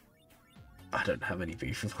 I don't have any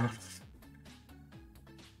beef with that.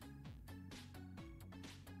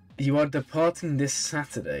 You are departing this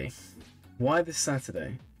Saturday. Why this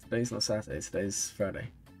Saturday? Today's not Saturday, today's Friday.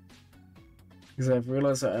 Because I've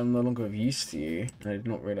realised that I'm no longer of use to you, and I did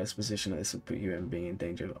not realise the position that this would put you in being in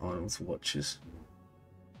danger of Arnold's watches.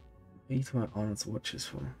 What are you talking about Arnold's watches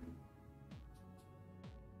for?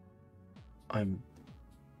 I'm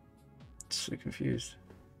so confused.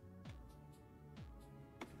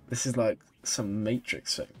 This is like some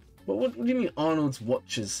Matrix thing. What do you mean Arnold's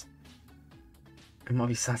watches? It might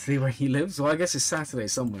be Saturday where he lives? Well, I guess it's Saturday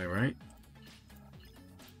somewhere, right?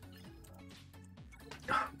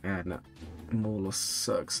 Oh, man, no. Maul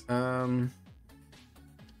sucks. What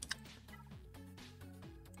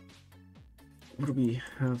do we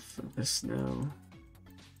have for this now?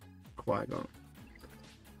 Qui Gon.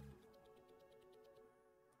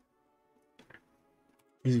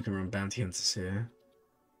 You can run bounty hunters here.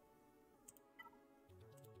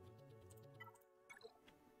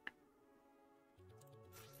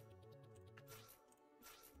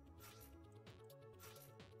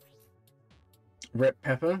 Red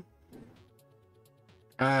Pepper.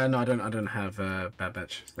 No, I don't have Bad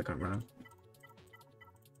Batch. So I can't run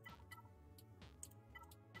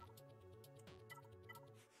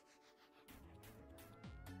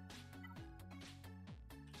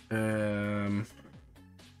them.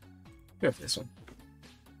 Go for this one.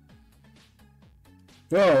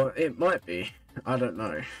 Well, it might be. I don't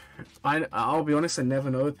know. I'll be honest. I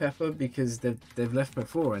never know with Pepper because they've left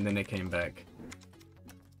before and then they came back.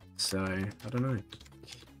 So I don't know.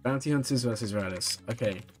 Bounty Hunters versus Raddus.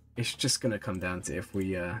 Okay, it's just gonna come down to if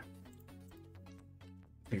we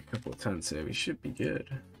take a couple of turns here, we should be good.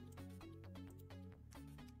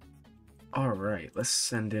 Alright, let's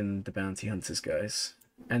send in the Bounty Hunters, guys.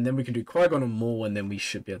 And then we can do Qui Gon and Maul, and then we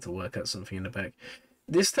should be able to work out something in the back.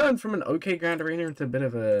 This turned from an okay Grand Arena into a bit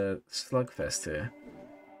of a slugfest here.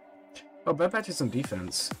 Oh, Bad Batch is on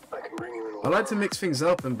defense. I like to mix things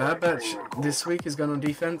up, and Bad Batch this week has gone on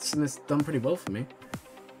defense, and it's done pretty well for me.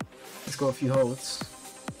 It's got a few holds.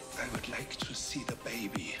 I would like to see the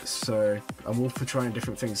baby. So I'm all for trying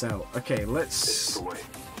different things out. Okay, let's.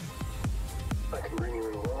 I can bring you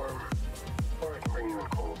in warm, or I can bring you in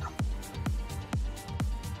cold.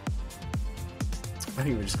 I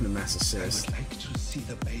think we're just gonna mass assist. I would like to see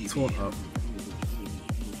the baby. Thrawn up.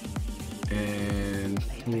 And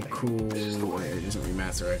we'll cool. It doesn't really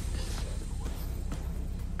matter, right?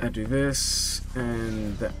 I do this,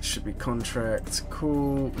 and that should be contract.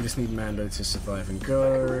 Cool. We just need Mando to survive and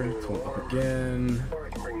go. Thrawn up again.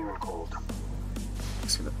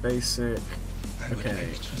 Let's get the basic. Okay.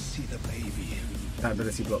 That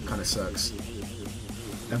ability block kind of sucks.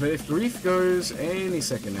 But if Grief goes any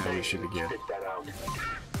second now, you should be good.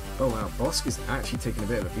 Oh wow, Bosk is actually taking a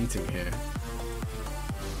bit of a beating here.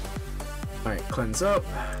 Alright, cleanse up.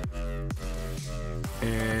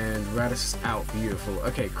 And Raddus is out. Beautiful.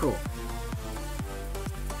 Okay, cool.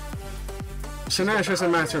 So now it's just a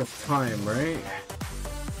matter of time, right?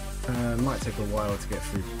 Might take a while to get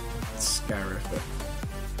through Scarif,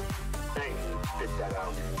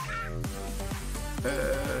 but...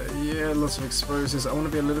 yeah, lots of exposures. I want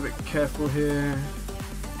to be a little bit careful here.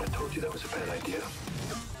 I told you that was a bad idea.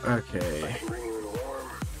 Okay. I can bring you in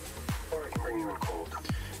warm, or I can bring you in cold.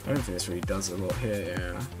 I don't think this really does a lot here.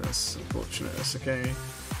 Yeah, that's unfortunate. That's okay.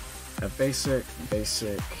 Basic.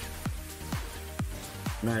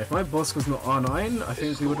 Man, if my boss was not R9, I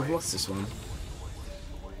think we would have lost this one.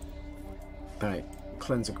 Alright,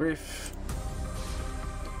 cleanse a Grief.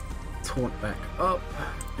 Taunt back up,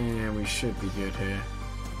 and we should be good here.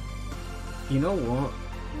 You know what?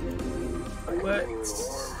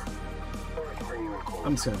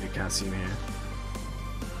 I'm just gonna do Cassian here.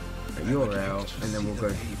 But you're out, and then we'll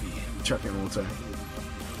go chuck it water.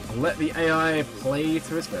 I'll let the AI play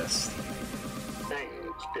to its best.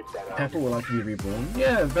 Pepper will likely be reborn.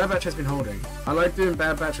 Yeah, Bad Batch has been holding. I like doing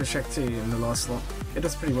Bad Batch with Shakti in the last slot. It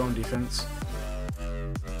does pretty well in defense.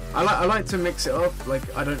 I like to mix it up. Like,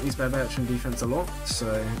 I don't use Bad Batch in defense a lot,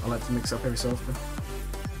 so I like to mix up every so often.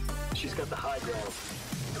 She's got the high ground.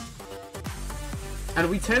 And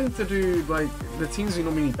we tend to do, like, the teams we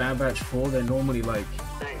normally need Bad Batch for, they're normally, like,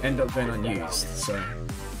 end up being unused, so...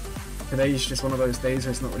 Today's just one of those days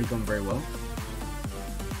where it's not really gone very well.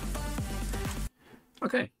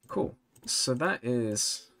 Okay, cool. So that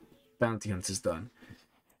is Bounty Hunters done.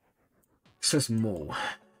 So it's Maul.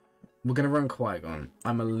 We're gonna run Qui Gon.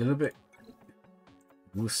 I'm a little bit...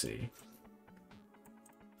 We'll see.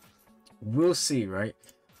 We'll see, right?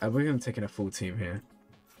 We're gonna take in a full team here.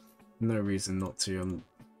 No reason not to.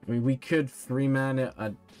 I mean, we could 3-man it.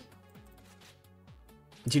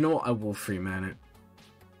 Do you know what? I will 3-man it.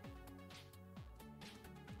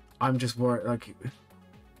 I'm just worried, like...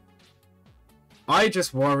 I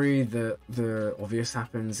just worry that the obvious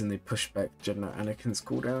happens and they push back Jedi Knight Anakin's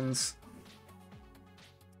cooldowns.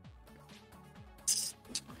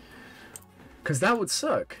 Because that would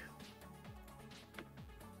suck.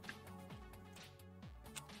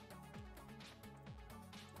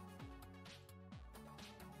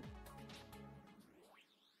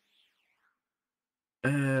 I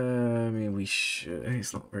mean, we should.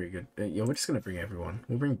 It's not very good. Yeah, we're just gonna bring everyone.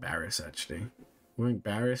 We'll bring Barriss, actually. We'll bring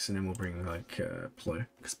Barriss, and then we'll bring, like, Plo.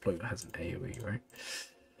 Because Plo has an AoE, right?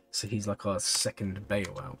 So he's like our second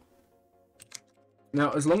bailout.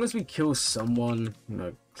 Now, as long as we kill someone,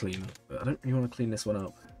 clean. But I don't really want to clean this one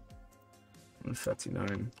up.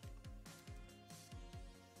 139.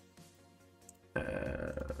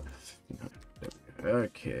 59.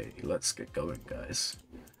 Okay, let's get going, guys.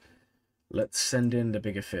 Let's send in the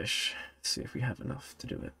bigger fish. See if we have enough to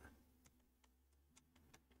do it.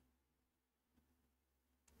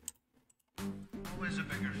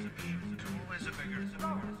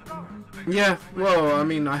 Yeah, well, I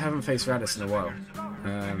mean, I haven't faced Raddus in a while.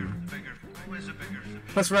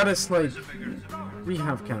 Plus Raddus, like, we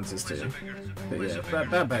have counters too. But yeah,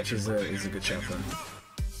 Bad Batch is a good shout though.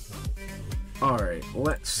 Alright,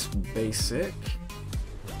 let's basic.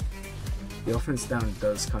 The offense down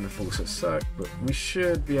does kind of force us suck, but we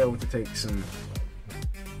should be able to take some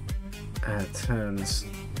turns.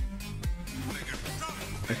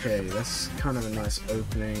 Okay, that's kind of a nice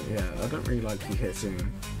opening. Yeah, I don't really like you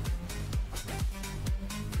hitting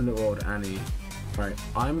little old Annie. Right,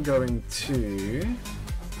 I'm going to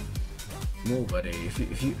Maul, buddy.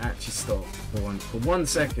 If you actually stop for 1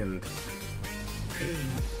 second.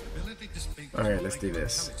 Alright, let's do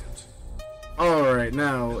this. Alright,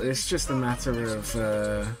 now it's just a matter of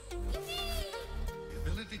The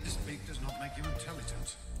ability to speak does not make you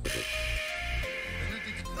intelligent. The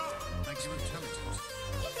ability to makes you intelligent.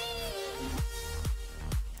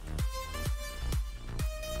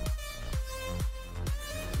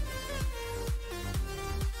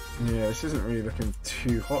 yeah, this isn't really looking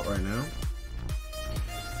too hot right now.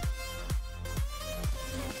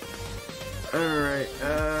 Alright,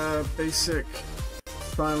 basic.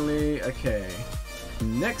 Finally, okay.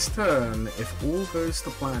 Next turn, if all goes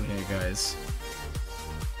to plan here, guys.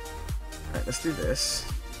 Alright, let's do this.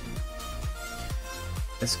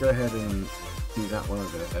 Let's go ahead and do that one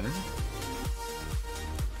over there.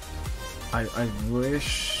 I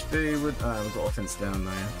wish they would... we've got offense down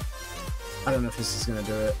now. I don't know if this is going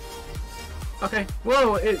to do it. Okay,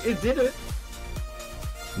 well, it did it.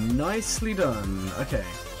 Nicely done. Okay.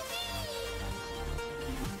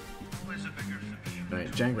 Right,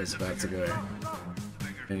 Django's about to go.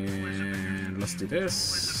 And let's do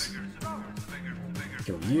this.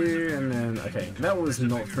 Kill you, and then... Okay, that was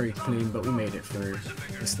not very clean, but we made it through.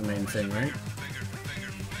 That's the main thing, right?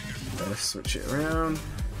 Okay, let's switch it around.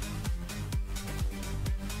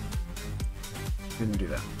 Didn't do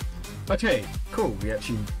that. Okay, cool. We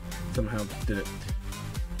actually somehow did it.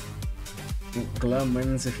 Glum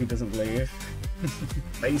wins if he doesn't believe.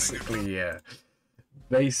 Basically, yeah.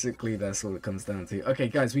 Basically, that's all it comes down to. Okay,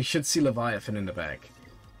 guys, we should see Leviathan in the bag.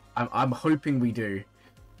 I'm hoping we do.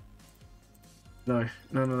 No,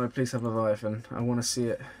 please have Leviathan. I want to see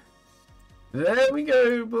it. There we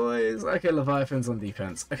go, boys. Okay, Leviathan's on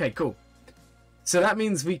defense. Okay, cool. So that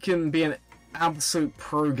means we can be an absolute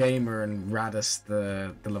pro gamer and Raddus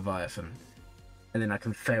the Leviathan. And then I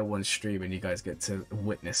can fail one stream and you guys get to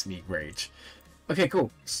witness me rage. Okay,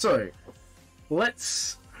 cool. So,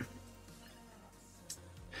 let's...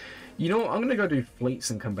 You know what? I'm going to go do fleets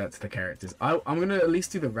and come back to the characters. I'm going to at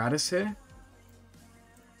least do the Raddus here.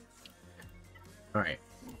 Alright.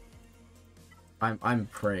 I'm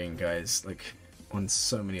praying, guys. Like, on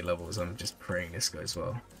so many levels, I'm just praying this goes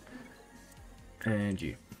well. And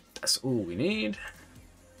you. That's all we need.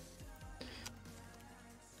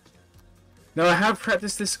 Now, I have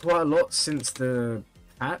practiced this quite a lot since the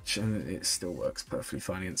patch, and it still works perfectly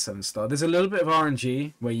fine against 7-star. There's a little bit of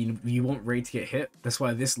RNG where you want Rey to get hit. That's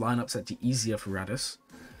why this lineup's actually easier for Raddus.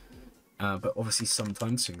 But obviously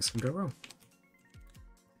sometimes things can go wrong.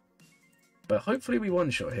 But hopefully we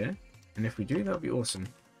one-shot here. And if we do, that'll be awesome.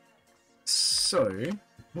 So,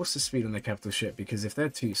 what's the speed on the capital ship? Because if they're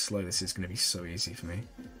too slow, this is going to be so easy for me.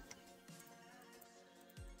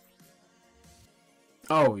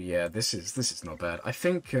 Oh yeah, this is not bad. I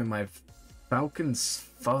think my Falcon's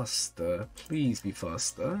faster. Please be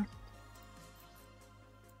faster.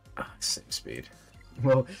 Ah, same speed.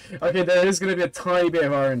 Well, okay, there is going to be a tiny bit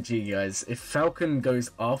of RNG, guys. If Falcon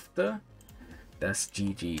goes after, that's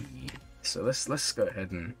GG. So let's go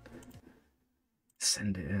ahead and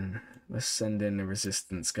send it in. Let's send in the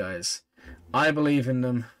resistance, guys. I believe in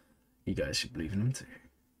them. You guys should believe in them too.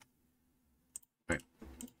 Right.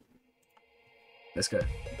 Let's go.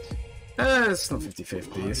 It's not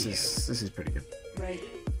 50-50. This is pretty good.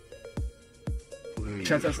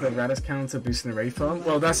 Shout out to the Raddus counter boosting the Ray farm.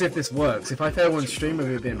 Well, that's if this works. If I fail one stream, it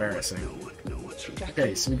would be embarrassing.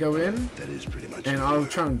 Okay, so we go in, and I'll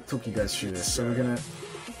try and talk you guys through this. So we're gonna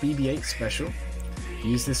BB-8 special.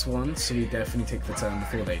 Use this one, so we definitely take the turn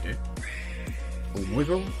before they do.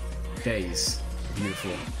 Wiggle, daze,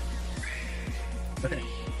 beautiful. Okay,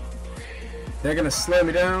 they're gonna slow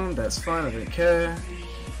me down. That's fine. I don't care.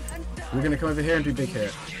 We're gonna come over here and do big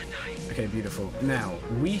hit. Okay, beautiful. Now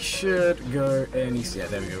we should go and yeah,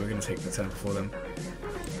 there we go. We're gonna take the turn before them.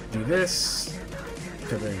 Do this,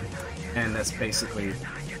 kaboom, and that's basically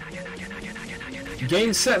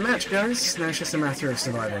game, set, match, guys. Now it's just a matter of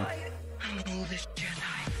surviving.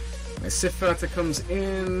 My Sith Fighter comes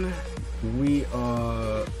in. We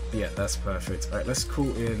are... yeah, that's perfect. Alright, let's call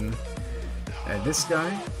in this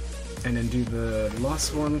guy. And then do the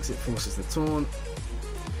last one, because it forces the taunt.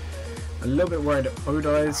 A little bit worried that Poe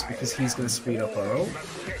dies, because he's going to speed up our ult.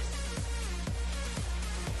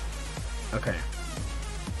 Okay.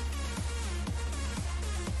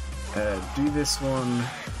 Do this one...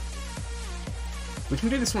 we can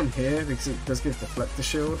do this one here, because it does give Deflector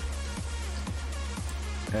Shield.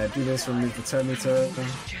 Do this, remove the Terminator.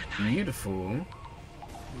 Beautiful.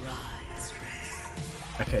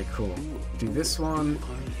 Okay, cool. Do this one.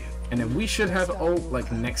 And then we should have ult like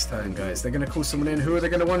next time, guys. They're gonna call someone in. Who are they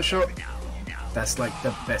gonna one-shot? That's like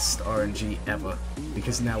the best RNG ever.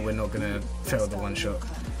 Because now we're not gonna fail the one-shot.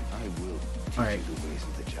 Alright.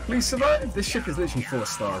 Please survive! This ship is literally 4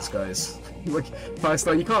 stars, guys. Like, 5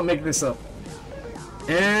 star, you can't make this up.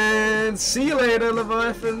 And see you later,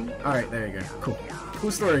 Leviathan! Alright, there you go. Cool.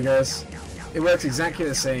 Cool story, guys. It works exactly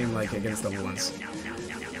the same like against other ones.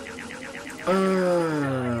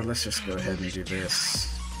 Let's just go ahead and do this.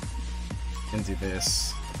 And do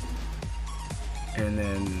this. And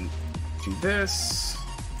then do this.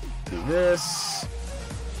 Do this.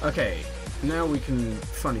 Okay, now we can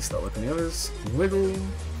finally start looking at the others. Wiggle,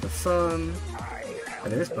 the fun. Oh,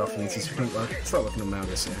 there is buffing, so we can start looking at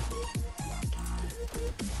Malgus here.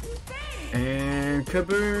 And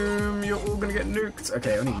kaboom! You're all gonna get nuked.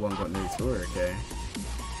 Okay, only one got nuked. But we're okay.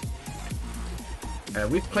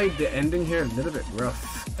 We've played the ending here a little bit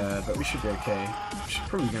rough, but we should be okay. We should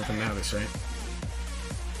probably go for Malgus, right?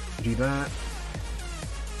 Do that.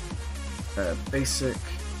 Basic.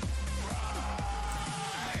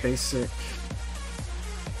 Basic.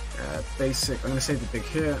 Basic. I'm gonna save the big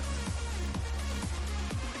hit.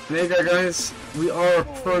 There you go, guys. We are a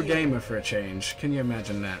pro gamer for a change. Can you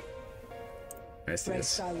imagine that? Let's do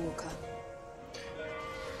this.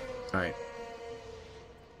 Alright.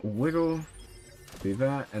 Wiggle. Do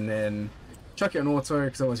that, and then chuck it on auto,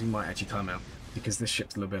 because otherwise we might actually time out. Because this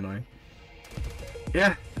ship's a little bit annoying.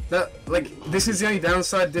 Yeah, this is the only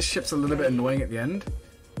downside. This ship's a little bit annoying at the end.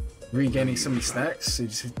 Regaining so many stacks, so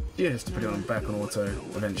you have to put it on back on auto.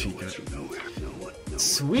 Eventually, you can.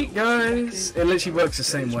 Sweet, guys! It literally works the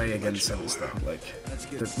same way against 7 star. Like,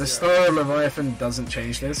 the Star of Leviathan doesn't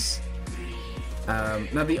change this.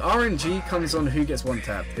 Now the RNG comes on who gets one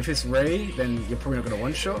tap. If it's Rey, then you're probably not going to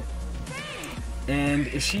one-shot. And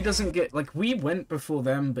if she doesn't get... like, we went before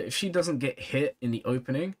them, but if she doesn't get hit in the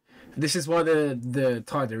opening... this is why the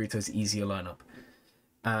TIE Dorito is easier lineup.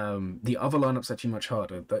 The other lineup's actually much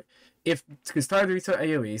harder. But because TIE Dorito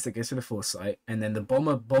AoEs that gets to the foresight, and then the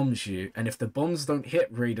bomber bombs you, and if the bombs don't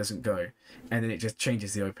hit, Rey doesn't go. And then it just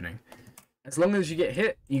changes the opening. As long as you get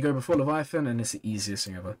hit, you go before Leviathan, and it's the easiest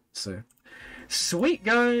thing ever. So... sweet,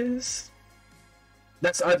 guys!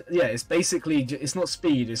 That's yeah, it's basically, it's not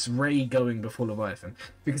speed, it's Rey going before Leviathan.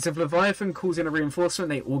 Because if Leviathan calls in a reinforcement,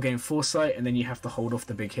 they all gain foresight, and then you have to hold off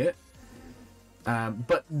the big hit.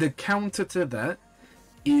 But the counter to that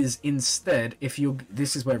is instead, if you're...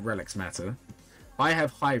 this is where relics matter. I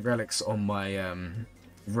have high relics on my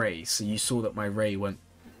Rey, so you saw that my Rey went...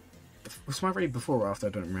 was my Rey before or after? I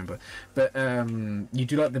don't remember. But you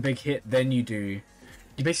do like the big hit, then you do...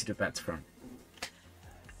 you basically do back to front.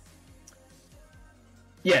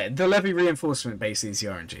 Yeah, the Levy reinforcement basically is the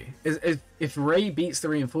RNG. If Rey beats the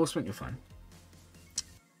reinforcement, you're fine.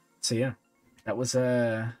 So yeah, that was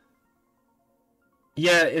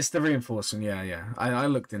yeah, it's the reinforcement. Yeah. I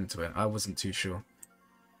looked into it. I wasn't too sure.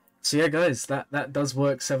 So yeah, guys, that does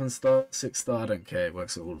work. 7 star, 6 star. I don't care. It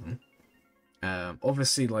works at all of them.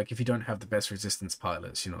 Obviously, like if you don't have the best resistance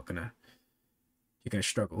pilots, you're gonna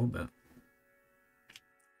struggle. But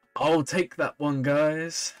I'll take that one,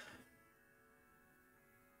 guys.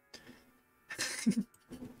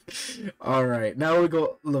 Alright, now we've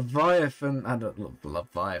got Leviathan,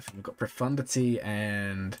 Leviathan, we've got Profundity,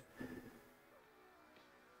 and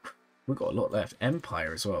we've got a lot left.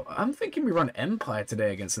 Empire as well. I'm thinking we run Empire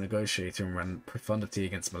today against the Negotiator and run Profundity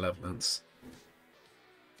against Malevolence.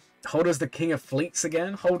 Holdo's the King of Fleets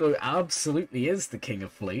again? Holdo absolutely is the King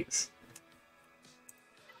of Fleets.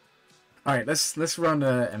 Alright, let's run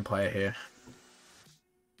Empire here.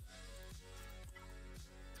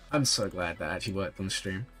 I'm so glad that actually worked on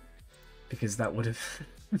stream. Because that would have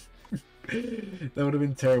that would have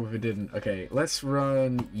been terrible if it didn't. Okay, let's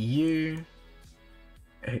run you.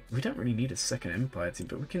 Hey, we don't really need a second Empire team,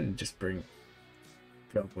 but we can just bring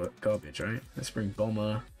garbage, right? Let's bring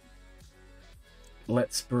Bomber.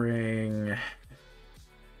 Let's bring...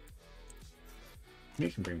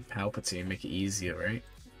 We can bring Palpatine, make it easier, right?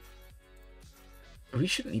 We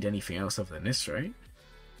shouldn't need anything else other than this, right?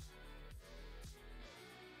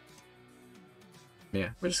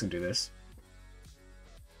 Yeah, we're just gonna do this.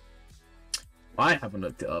 I haven't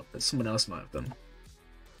looked it up, but someone else might have done.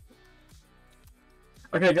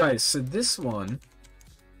 Okay, guys, so this one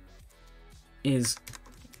is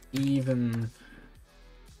even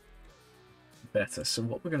better. So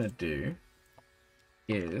what we're gonna do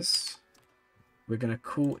is we're gonna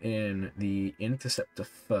call in the Interceptor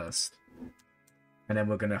first, and then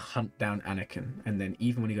we're gonna hunt down Anakin, and then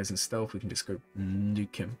even when he goes in stealth, we can just go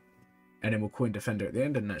nuke him, and then we'll call in Defender at the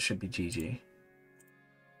end, and that should be GG.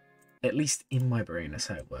 At least in my brain, that's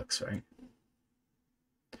how it works, right?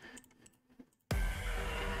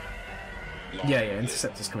 Yeah,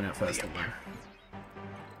 Interceptor's coming out first, don't worry.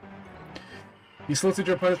 You slaughtered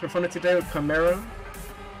your opponent's Profundity today with Chimera.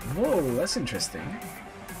 Whoa, that's interesting.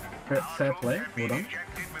 Fair play, well done.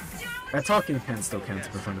 Tarkin can still counter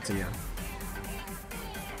Profundity, yeah.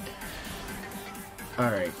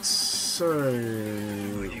 Alright, so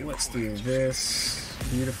let's do this.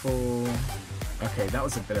 Beautiful. Okay, that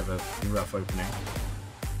was a bit of a rough opening.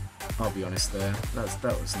 I'll be honest there.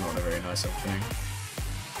 That was not a very nice opening.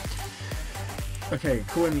 Okay,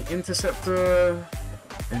 call in the Interceptor,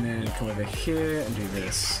 and then come over here and do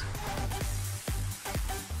this.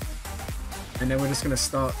 And then we're just going to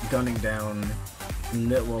start gunning down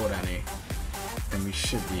little old Annie, and we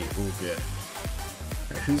should be all good.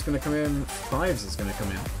 Right, who's going to come in? Fives is going to come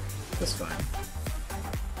in. That's fine.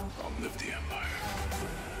 I'll live the Empire.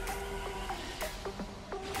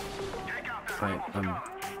 I'm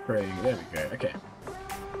praying. There we go. Okay.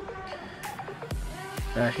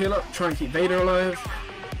 Heal up, try and keep Vader alive.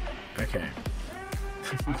 Okay.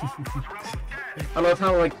 I love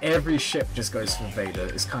how like every ship just goes for Vader.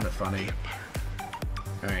 It's kind of funny.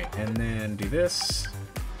 Alright, and then do this.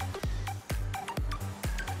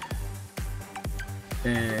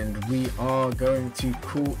 And we are going to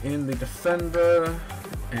call in the Defender.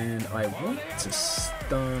 And I want to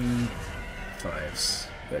stun Fives.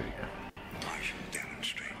 There we go.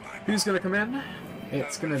 Who's going to come in?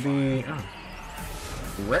 It's going to be... Oh.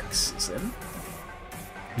 Rex is in.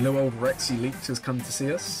 Little old Rexy Leech has come to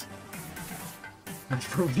see us. I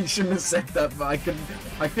probably shouldn't have said that, but I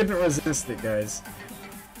couldn't resist it, guys.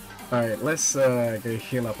 Alright, let's go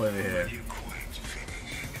heal up over here.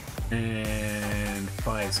 And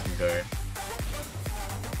Fives can go.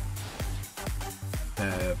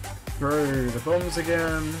 Throw the bombs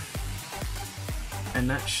again. And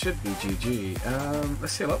that should be GG.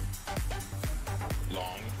 Let's heal up.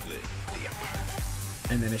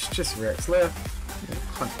 And then it's just Rex left.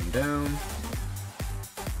 Hunt him down.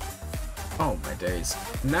 Oh my days.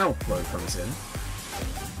 Now Flo comes in.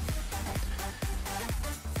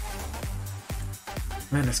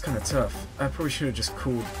 Man, that's kind of tough. I probably should have just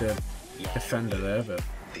called the Defender there, but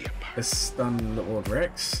let's stun the Lord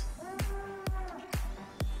Rex.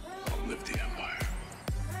 I'll live the Empire.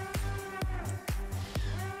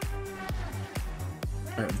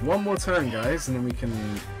 Alright, one more turn, guys, and then we can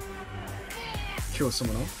kill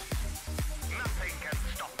someone off. Nothing can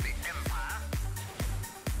stop the Empire.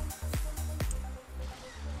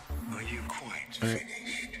 Are you quite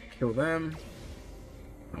finished? Kill them.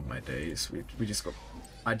 Oh my days, we just got...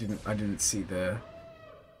 I didn't see the...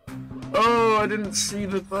 Oh, I didn't see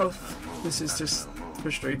the buff. This is just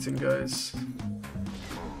frustrating, guys.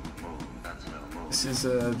 This is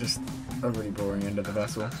just a really boring end of the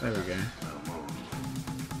battle. There we go.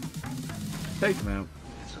 Take them out.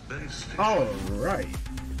 Alright.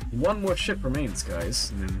 One more ship remains,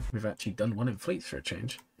 guys, and then we've actually done one in fleets for a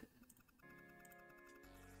change.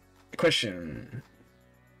 Question.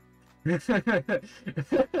 Bro,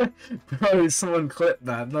 someone clip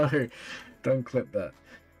that. No, don't clip that.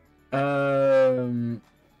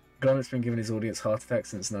 Glurmit's been giving his audience heart attacks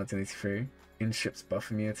since 1983. In-ships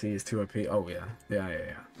buff immunity is too OP. Oh, yeah.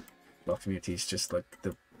 Yeah. Buff immunity is just, like,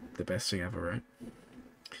 the best thing ever, right?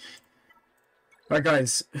 Alright,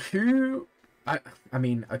 guys. Who... I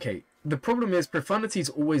mean, okay. The problem is Profundity is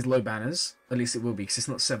always low banners. At least it will be, because it's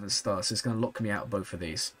not 7 stars, so it's going to lock me out of both of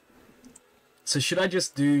these. So should I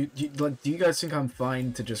just do you guys think I'm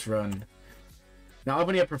fine to just run... Now, I've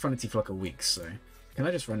only had Profundity for like a week, so... Can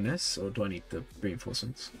I just run this, or do I need the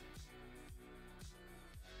reinforcements?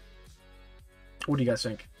 What do you guys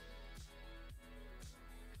think?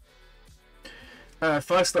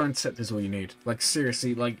 5-star intercept is all you need. Like,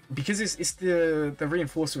 seriously, like, because it's the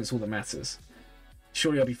reinforcements all that matters.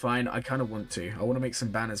 Surely I'll be fine. I kind of want to. I want to make some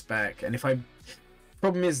banners back, and if I...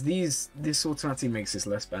 Problem is, this automatically makes this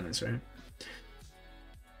less banners, right?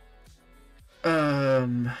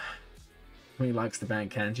 He likes the ban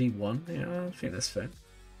kanji 1. Yeah, I think that's fair.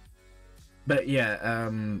 But yeah,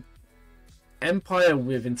 Empire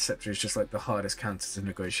with Interceptor is just like the hardest counter to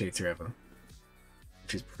Negotiator ever,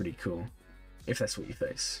 which is pretty cool. If that's what you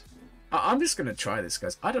face, I'm just gonna try this,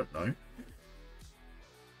 guys. I don't know.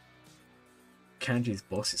 Kanji's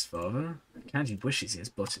boss's father. Kanji wishes he is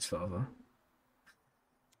boss's father.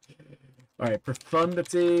 All right,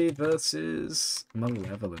 Profundity versus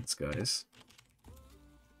Malevolence, guys.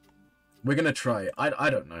 We're gonna try.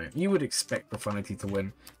 I don't know. You would expect Profundity to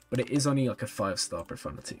win, but it is only like a 5-star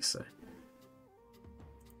Profundity, so.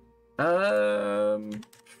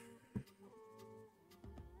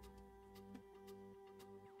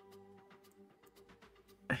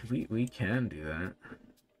 We can do that.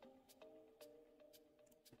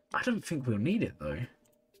 I don't think we'll need it though.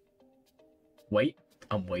 Wait,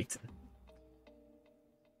 I'm waiting.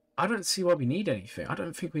 I don't see why we need anything. I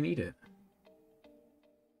don't think we need it.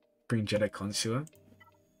 Bring Jedi Consular.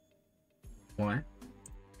 Why?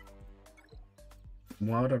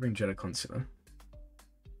 Why would I bring Jedi Consular?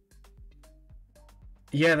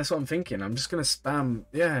 Yeah, that's what I'm thinking. I'm just gonna spam.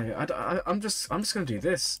 Yeah, I'm just gonna do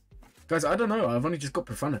this, guys. I don't know. I've only just got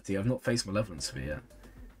Profundity. I've not faced Malevolence for it yet.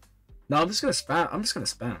 No, I'm just gonna spam. I'm just gonna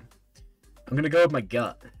spam. I'm gonna go with my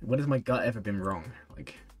gut. When has my gut ever been wrong?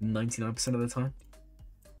 Like 99% of the time.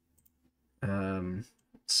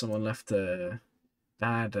 Someone left a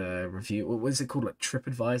bad review. What is it called? Like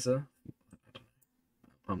TripAdvisor.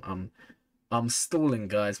 I'm stalling,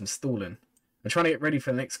 guys. I'm stalling. I'm trying to get ready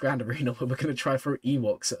for the next Grand Arena where we're gonna try for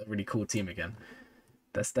Ewoks at a really cool team again.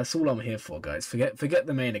 That's all I'm here for, guys. Forget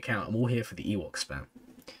the main account. I'm all here for the Ewok spam.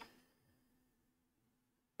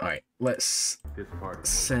 Alright, let's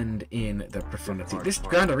send in the Profundity. This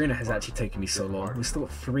Grand Arena has actually taken me so long. We've still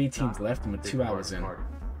got 3 teams left and we're 2 hours in.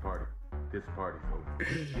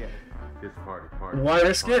 Why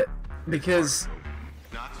risk it? Because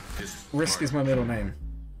risk is my middle name.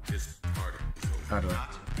 I don't know.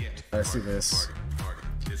 Let's do this.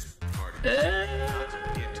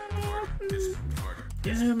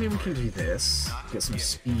 Yeah, I mean we can do this. Get some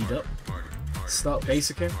speed up. Start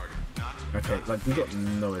basicing. Okay, like we got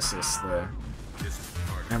no assists there.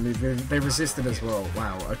 And they resisted as well.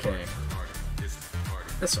 Wow, okay.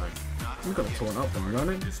 That's fine. We've got it torn up and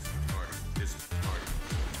running.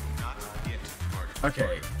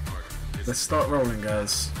 Okay. Let's start rolling,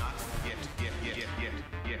 guys.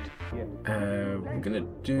 We're gonna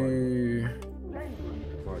do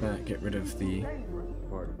that, get rid of the...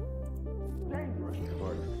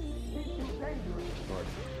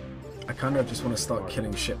 I kind of just want to start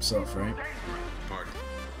killing ships off, right?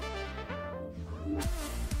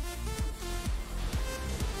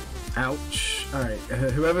 Ouch. Alright,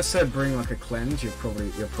 whoever said bring like a cleanse, you're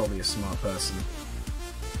probably a smart person.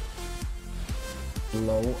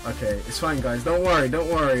 Lol. Okay, it's fine, guys. Don't worry.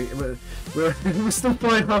 We're still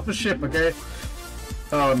flying half a ship, okay?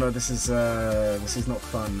 Oh no, this is not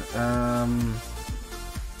fun.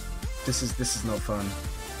 This is not fun.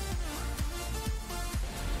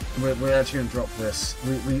 We're actually gonna drop this.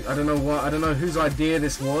 I don't know what. I don't know whose idea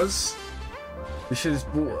this was. We should have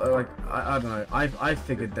bought like I don't know. I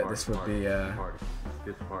figured that this would be a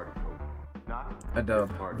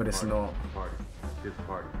dub, but it's not.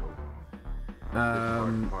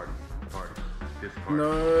 No.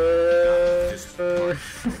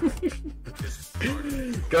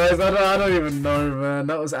 Guys, I don't even know, man.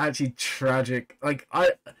 That was actually tragic. Like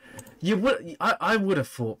I would have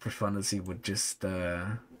thought Profundity would just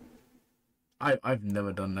I've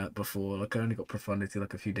never done that before. Like I only got Profundity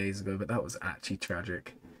like a few days ago, but that was actually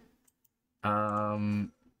tragic. That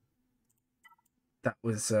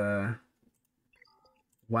was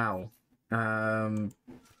wow.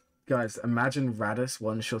 Guys, imagine Raddus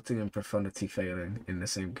one-shotting and Profundity failing in the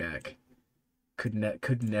same gag. Could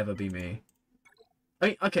never be me. I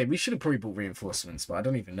mean, okay, we should have probably bought reinforcements, but I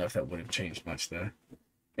don't even know if that would have changed much there.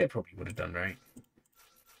 It probably would have done, right?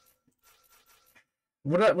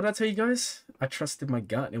 What I tell you guys? I trusted my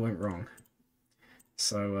gut and it went wrong.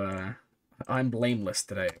 So, I'm blameless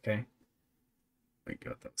today, okay? Oh my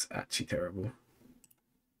god, that was actually terrible.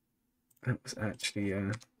 That was actually,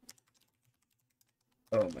 oh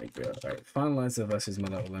my god. Alright, Finalizer versus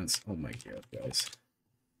Malevolence. Oh my god, guys.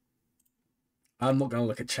 I'm not going to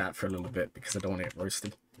look at chat for a little bit because I don't want to get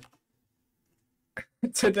roasted.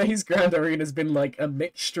 Today's Grand Arena has been like a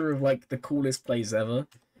mixture of like the coolest plays ever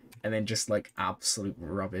and then just like absolute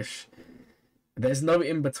rubbish. There's no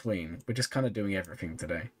in between. We're just kind of doing everything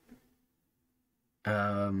today. I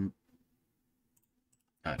don't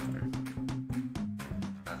know.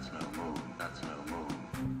 That's no move. That's no move.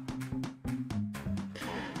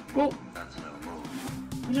 Well, That's no move.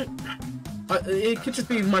 it could just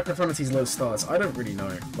be my Profunity's low stars. I don't really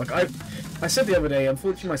know. Like I said the other day,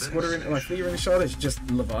 unfortunately my squadron, my fleet in shard is just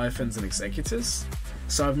Leviathans and Executors,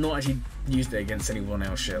 so I've not actually used it against anyone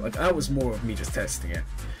else yet. Like that was more of me just testing it,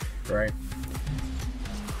 right?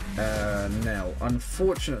 Now,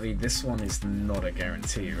 unfortunately, this one is not a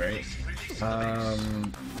guarantee, right?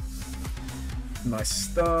 Nice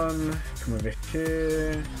stun. Come over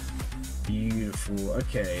here. Beautiful.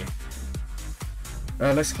 Okay.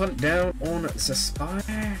 Let's hunt down on the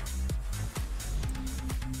spy.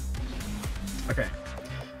 Okay.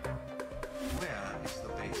 Where is the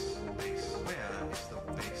base? Where is the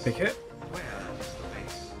base? Big hit. Where is the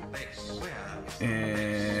base? Where is the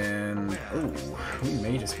And oh, we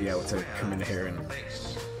may just be able to come in here and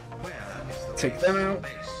take them out.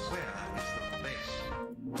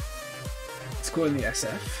 Let's go in the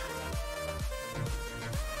SF.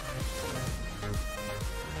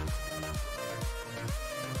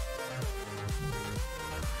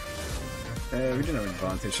 We didn't have an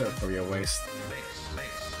advantage, that was probably a waste.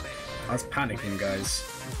 I was panicking, guys.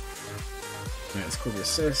 Yeah, let's call the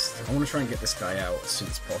assist. I want to try and get this guy out as soon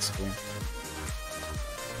as possible.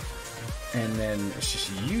 And then it's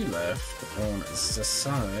just you left on the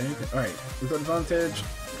side. Alright, we've got advantage.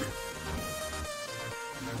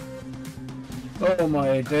 Oh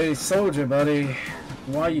my day, soldier buddy.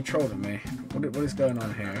 Why are you trolling me? What is going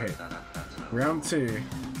on here? Okay. Round 2.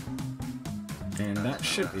 And that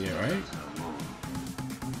should be it, right?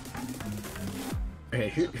 Okay,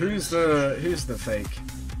 who's the fake?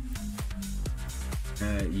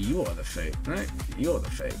 You are the fake, right? You're the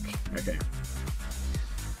fake. Okay.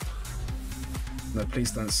 No,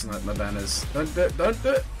 please don't snipe my banners. Don't do it, don't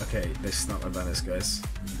do it! Okay, they sniped my banners, guys.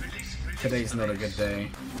 Today's not a good day.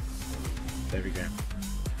 There we go.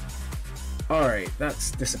 Alright,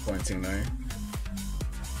 that's disappointing though.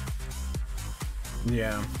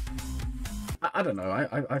 Yeah. I don't know,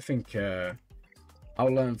 I think I'll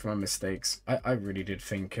learn from my mistakes. I really did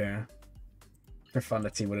think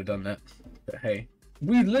Profundity would have done that. But hey,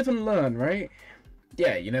 we live and learn, right?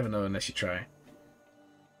 Yeah, you never know unless you try.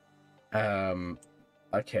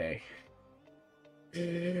 Okay.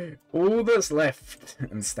 All that's left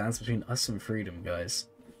and stands between us and freedom, guys.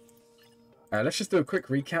 Let's just do a quick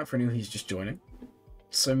recap for anyone who's just joining.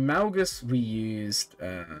 So Malgus, we used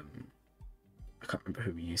I can't remember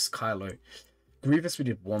who we used. Kylo. Grievous, we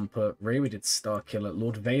did Wampa. Rey, we did Starkiller.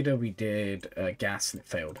 Lord Vader, we did Gas, and it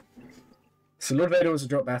failed. So Lord Vader was a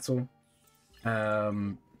drop battle.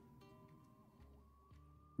 Raddus,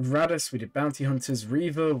 we did Bounty Hunters.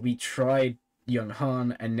 Reva, we tried Young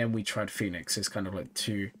Han, and then we tried Pheonix. So it's kind of like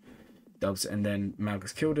 2 dubs, and then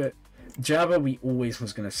Malgus killed it. Jabba, we always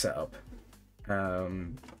was going to set up.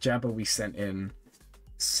 Jabba, we sent in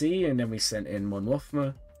C, and then we sent in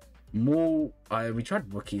Mothma. Maul, we tried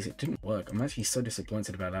Wookies, it didn't work. I'm actually so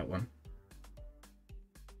disappointed about that one.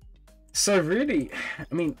 So really,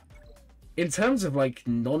 I mean, in terms of like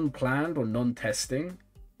non-planned or non-testing,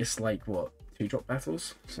 it's like what, 2 drop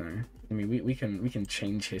battles? So I mean, we can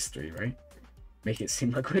change history, right? Make it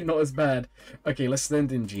seem like we're not as bad. Okay, let's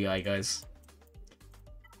send in GI, guys.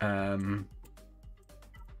 Come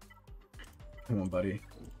on, buddy.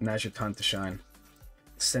 Now's your time to shine.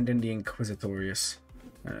 Send in the Inquisitorius.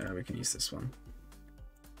 We can use this one.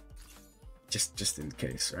 Just in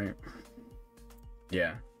case, right?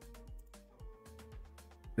 Yeah.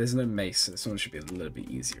 There's no mace, so this one should be a little bit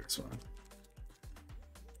easier as well.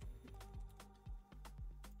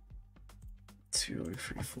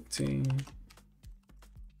 20314.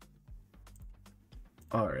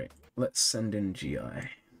 Alright, let's send in GI.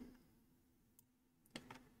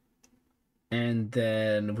 And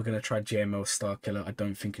then we're going to try JML Starkiller. I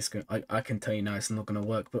don't think it's going to... I can tell you now it's not going to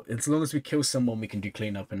work. But as long as we kill someone, we can do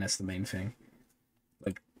cleanup, and that's the main thing.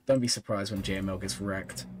 Like, don't be surprised when JML gets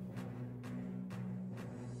wrecked.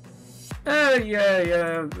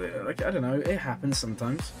 Yeah. Like, I don't know. It happens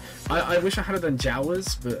sometimes. I wish I had done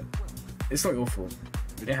Jawas, but it's not your fault.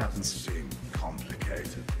 It happens.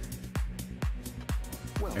 Complicated.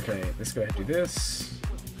 Okay, let's go ahead and do this.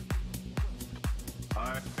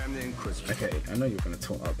 I am the Inquisitor. Okay, I know you're going to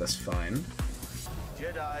talk up. That's fine.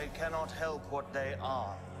 Jedi cannot help what they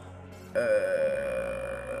are.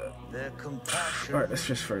 Their compassion Alright, let's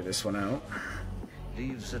just throw this one out.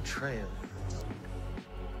 leaves a trail.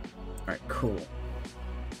 Alright, cool.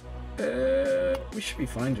 We should be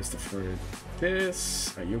fine just to throw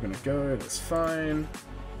this. Alright, you're gonna go, that's fine.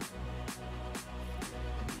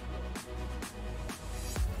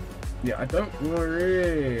 Yeah, I don't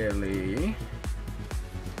really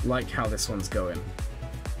like how this one's going.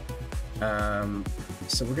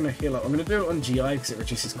 So we're gonna heal up. I'm gonna do it on GI because it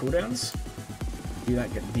reduces cooldowns. Do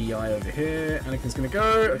that, get DI over here. Anakin's gonna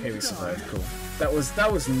go. Okay, we survived. Cool. That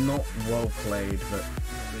was not well played, but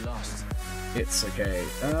We lost. it's okay.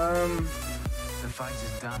 The fight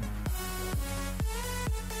is done.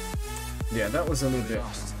 Yeah, that was a little bit.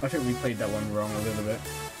 I think we played that one wrong a little bit.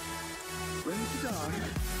 Ready to die?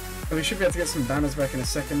 And we should be able to get some banners back in a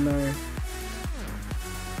second, though.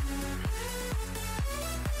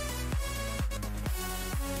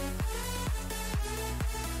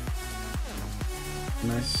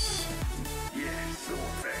 Nice. Yes, Lord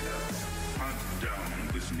Vader. Hunt down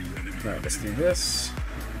this new enemy. Right, let's do this.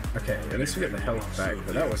 Okay, at least we get the health back,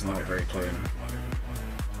 but that was not very clean.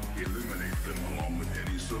 Eliminate them along with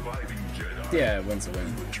any surviving Jedi. Yeah, win's a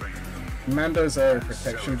win. Train them. Mando's a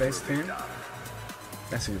protection-based team.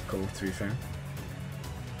 That's a good call, to be fair.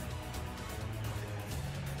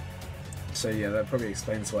 So yeah, that probably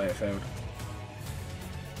explains why I failed.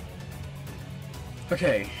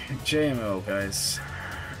 Okay, JML, guys.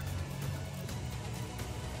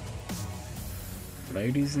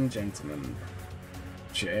 Ladies and gentlemen,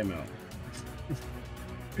 JML.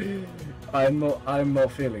 I'm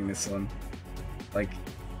not feeling this one. Like,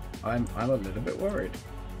 I'm a little bit worried.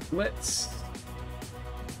 Let's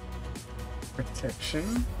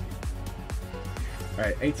protection.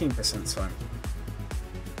 Alright, 18%'s fine.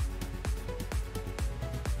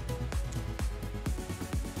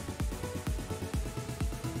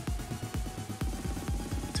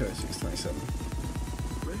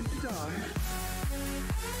 Ready to die?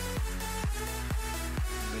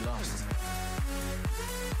 We lost.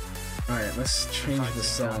 Alright, let's change the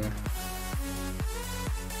song.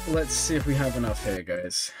 Let's see if we have enough here,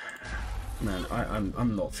 guys. Man,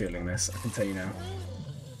 I'm not feeling this, I can tell you now.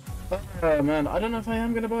 Oh man, I don't know if I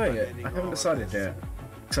am gonna buy it. I haven't decided yet.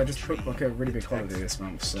 Because I just took like a really big holiday this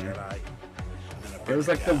month, so it was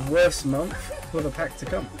like the worst month for the pack to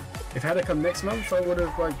come. If it had to come next month, I would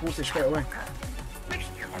have like bought it straight away.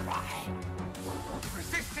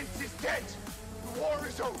 Resistance is dead. The war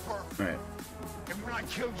is over. Right. And when I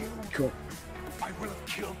kill you, Cool. I will have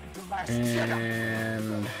killed the last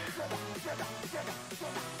And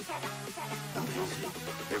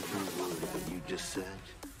Every word that you just said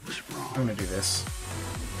was wrong. I'm gonna do this.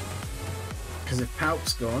 Because if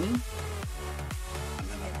Palp's gone,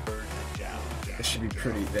 it should be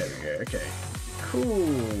pretty. There we go. Okay.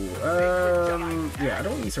 Cool. Yeah, I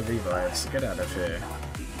don't want you to revive, so get out of here.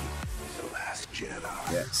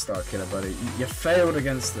 Yeah, Starkiller, buddy. You failed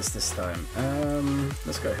against us this time.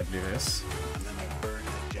 Let's go ahead and do this.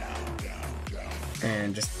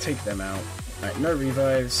 And just take them out. Alright, no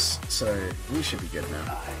revives, so we should be good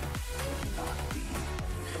now.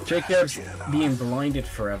 Jacob's being blinded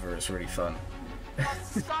forever is really fun.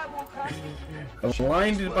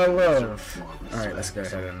 Blinded by love. Alright, let's go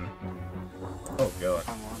ahead and... Oh god.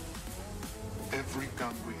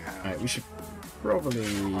 Alright, we should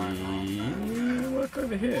probably work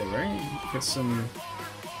over here, right? Get some...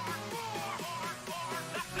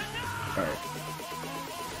 Alright.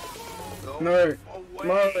 No!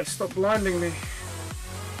 No, stop blinding me!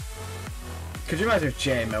 Could you imagine if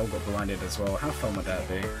JML got blinded as well? How fun would that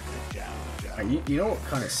be? Right, you know what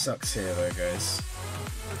kind of sucks here though, guys?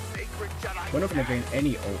 We're not going to gain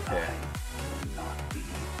any ult here.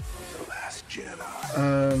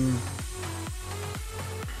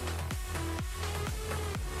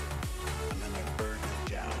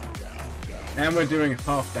 And we're doing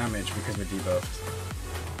half damage because we're debuffed.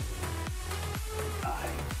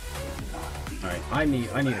 Alright, I need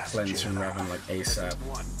a cleanse from Raven like ASAP.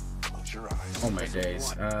 Oh my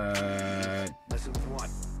days.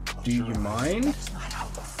 Do you mind?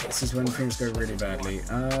 This is when things go really badly.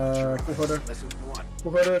 Cool Hodder.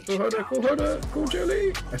 Cool Hodder, cool Hodder, cool Hodder, cool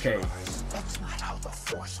Jelly. Okay.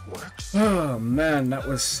 Oh man, that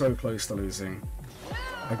was so close to losing.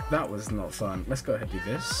 Like, that was not fun. Let's go ahead and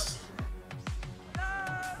do this.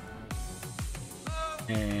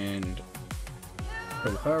 And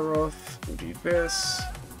pull her off. We'll do this.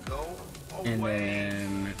 And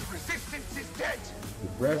then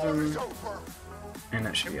Revan. And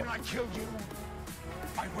that should be it.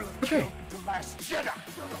 Okay.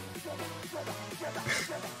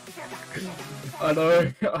 I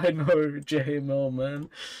know, JML, man.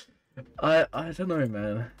 I don't know,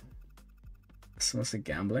 man. Someone said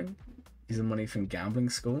gambling? Using money from gambling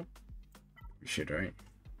school? We should, right?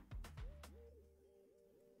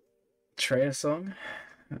 Treya song?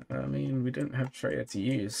 I mean, we don't have Treya to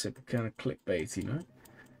use, so we're kind of clickbait, you know?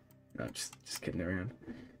 No, just kidding around.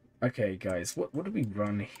 Okay, guys, what do we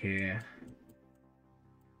run here?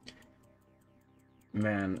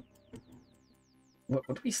 Man, what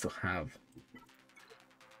do we still have?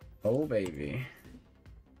 Oh, baby.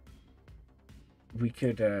 We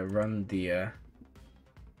could run the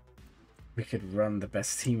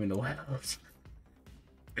best team in the world.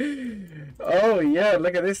 Oh yeah,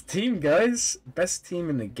 look at this team, guys. Best team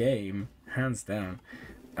in the game, hands down.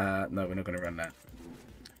 No, we're not gonna run that.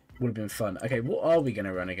 Would have been fun. Okay, what are we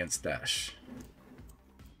gonna run against Dash?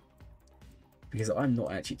 Because I'm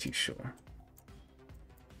not actually too sure.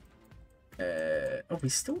 Oh, we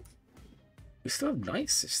still have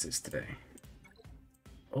Nightsisters today.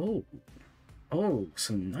 Oh,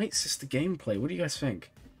 some Nightsister gameplay. What do you guys think?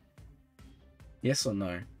 Yes or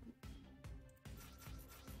no?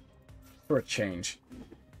 For a change.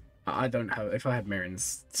 I don't have... If I had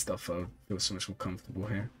Mirren's stuff, I would feel so much more comfortable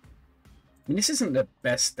here. I mean, this isn't the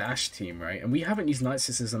best Dash team, right? And we haven't used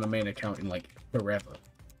Nightsisters on the main account in, like, forever.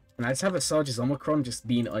 And I just have a Sarge's Omicron just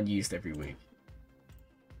being unused every week.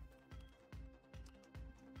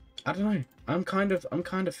 I don't know. I'm kind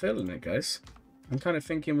of feeling it, guys. I'm kind of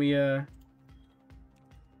thinking we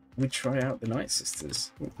try out the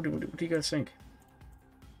Nightsisters. What do you guys think?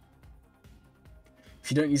 If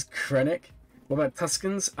you don't use Krennic, what about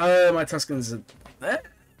Tuskens? Oh, my Tuskens are...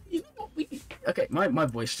 You know what, okay, my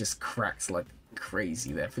voice just cracks like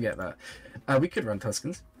crazy there. Forget that. We could run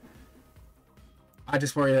Tuskens. I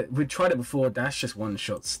just worry that... We tried it before. Dash just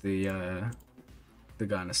one-shots the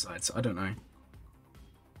guy on the side, so I don't know.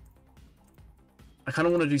 I kind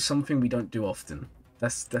of want to do something we don't do often.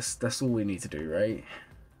 That's all we need to do, right?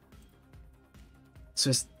 So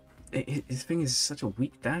his thing is such a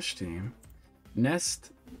weak Dash team.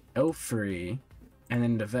 Nest, L3, and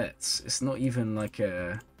then the vets. It's not even like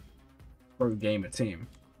a pro gamer team.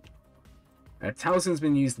 Talzin's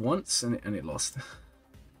been used once and it lost.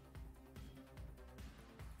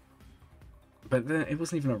 But then it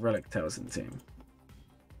wasn't even a relic Talzin team.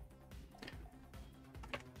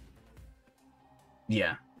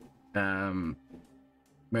 Yeah.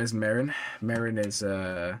 Where's Merrin? Merrin is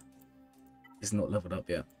not leveled up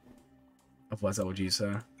yet. Otherwise I would use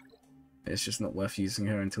her. It's just not worth using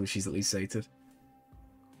her until she's at least sated.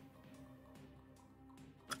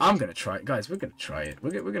 I'm gonna try it, guys. We're gonna try it.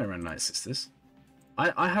 We're gonna run Nightsisters.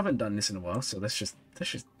 I haven't done this in a while, so let's just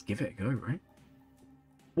give it a go, right?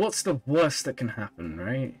 What's the worst that can happen,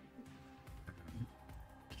 right?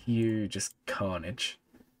 You just carnage.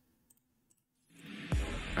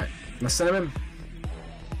 Alright, let's send him in.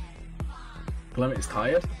 Glurmit is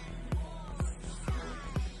tired.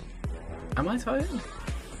 Am I tired?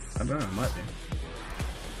 I don't know, I might be.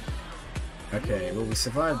 Okay, well we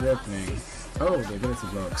survived the opening. Oh, the ability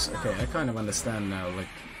blocks. Okay, I kind of understand now, like...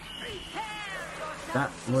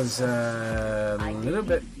 That was a little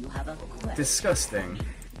bit disgusting.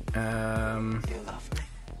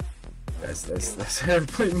 There's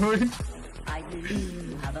airplane mode.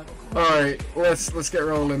 Alright, let's get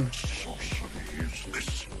rolling.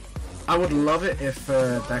 I would love it if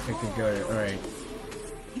Daka could go. Alright.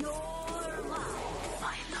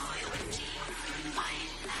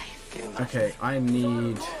 Okay, I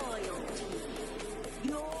need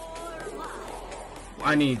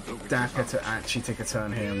Daka to actually take a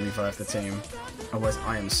turn here and revive the team. Otherwise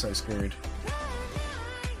I am so screwed.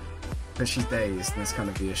 But she's dazed, and that's kind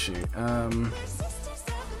of the issue.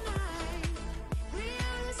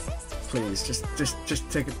 Please, just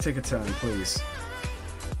take a turn, please.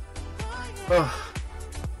 Oh,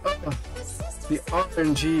 the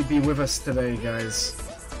RNG be with us today, guys.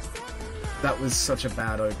 That was such a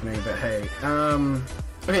bad opening, but hey.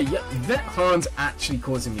 Okay, yeah, Vet Han's actually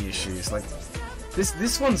causing me issues. Like,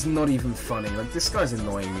 this one's not even funny. Like, this guy's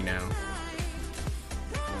annoying me now.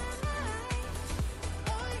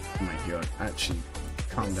 Oh my god, actually,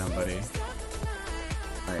 calm down, buddy.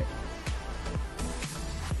 Alright.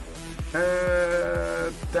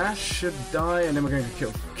 Dash should die, and then we're going to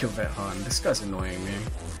kill Vet Han. This guy's annoying me.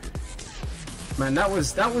 Man, that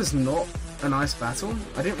was not a nice battle.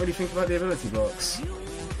 I didn't really think about the ability blocks.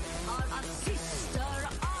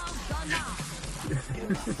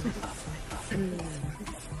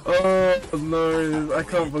 Oh no, I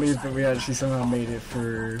can't believe that we actually somehow made it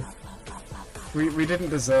through. We didn't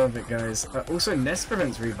deserve it, guys. Also, Nest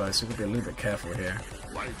prevents revive, so we've got to be a little bit careful here.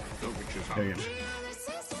 There we go.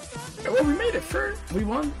 Well, we made it through. We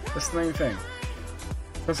won. That's the main thing.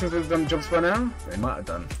 Persons would have done jobs by now? They might have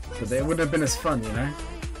done. But they wouldn't have been as fun, you know?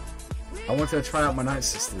 I wanted to try out my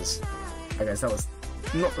Nightsisters. Okay, guys, that was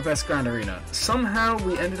not the best Grand Arena. Somehow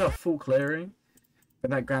we ended up full clearing, but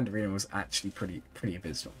that Grand Arena was actually pretty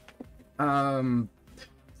abysmal.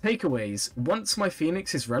 Takeaways. Once my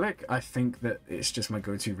Pheonix is Relic, I think that it's just my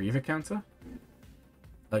go-to Reva counter.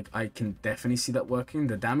 Like, I can definitely see that working.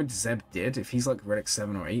 The damage Zeb did, if he's like Relic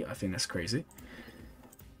 7 or 8, I think that's crazy.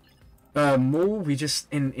 Maul, we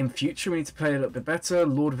just, in future, we need to play a little bit better.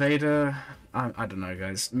 Lord Vader, I don't know,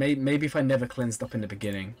 guys. Maybe if I never cleansed up in the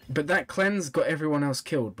beginning. But that cleanse got everyone else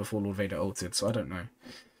killed before Lord Vader ulted, so I don't know.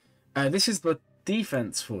 This is the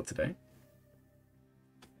defense for today.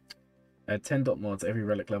 10 dot mods, every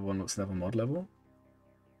relic level unlocks another mod level.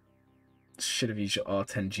 Should have used your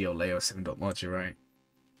R10 GL Leo 7 dot mod, you're right.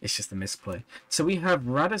 It's just a misplay. So we have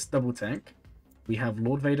Raddus double tank. We have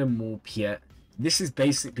Lord Vader, Maul, Piet. This is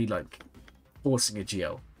basically like forcing a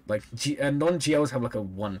GL. Like non-GLs have like a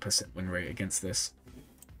 1% win rate against this.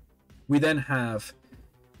 We then have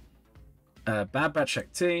Bad Batch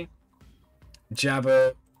T,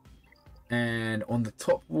 Jabba, and on the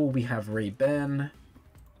top wall we have Ray Ben.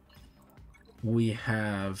 We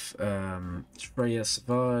have Traya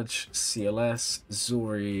Savage, CLS,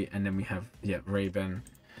 Zori, and then we have Ray-Ben.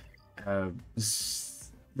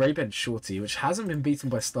 Ray-Ben Shorty, which hasn't been beaten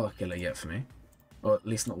by Starkiller yet for me. Or at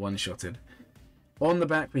least not one-shotted. On the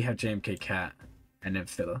back we have JMK Cat and then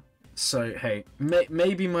Filler. So hey,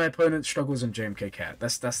 maybe my opponent struggles on JMK Cat.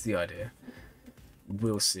 That's the idea.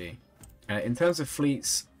 We'll see. In terms of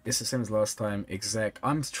fleets, it's the same as last time. Exec.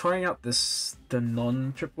 I'm trying out the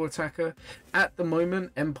non-triple attacker. At the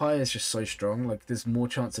moment, Empire is just so strong. Like, there's more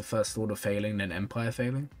chance of First Order failing than Empire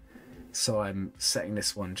failing. So I'm setting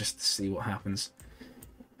this one just to see what happens.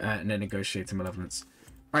 And then Negotiator Malevolence.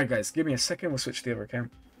 Alright guys, give me a second. We'll switch to the other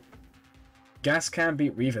account. Gas can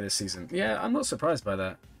beat Reva this season. Yeah, I'm not surprised by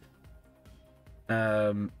that.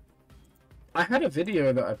 I had a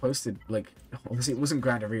video that I posted, like, obviously it wasn't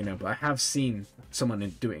Grand Arena, but I have seen someone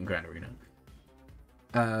do it in Grand Arena.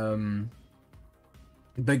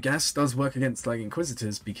 But Gas does work against, like,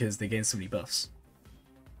 Inquisitors because they gain so many buffs.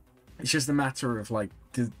 It's just a matter of, like,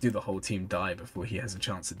 do the whole team die before he has a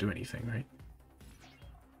chance to do anything, right?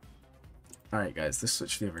 Alright guys, let's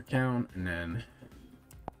switch to the other account, and then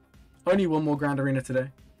only one more Grand Arena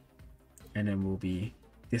today. And then we'll be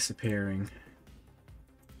disappearing.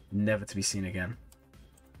 Never to be seen again.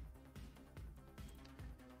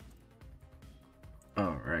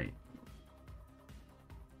 Alright.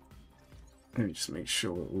 Let me just make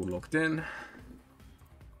sure we're all logged in.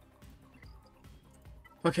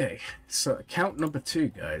 Okay, so account number 2,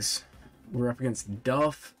 guys. We're up against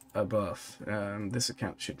Darth Above. This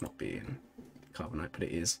account should not be in Carbonite, but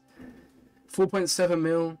it is. 4.7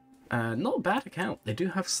 mil. Not a bad account. They do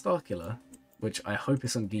have Starkiller, which I hope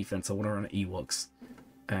is on defense. I want to run Ewoks.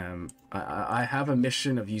 I have a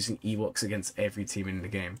mission of using Ewoks against every team in the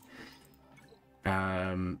game.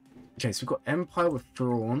 Okay, so we've got Empire with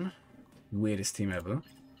Thrawn, weirdest team ever,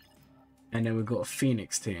 and then we've got a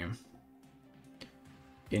Pheonix team.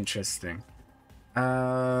 Interesting.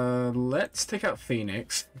 Let's take out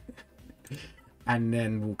Pheonix, and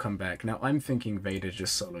then we'll come back. Now I'm thinking Vader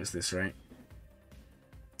just solos this, right?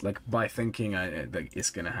 Like, by thinking, like, it's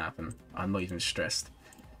gonna happen. I'm not even stressed.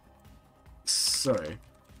 So,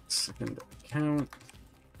 second account.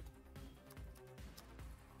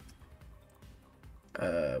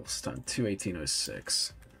 We'll start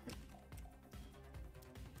 21806.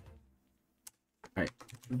 Alright,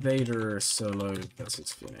 Vader solo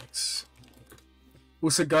versus Pheonix.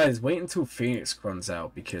 Also, guys, wait until Pheonix runs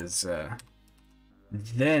out because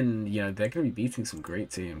then, you know, they're gonna be beating some great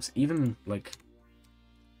teams. Even, like,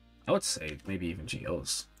 I would say maybe even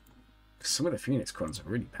GLs. Some of the Pheonix crons are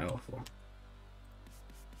really powerful.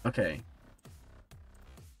 Okay.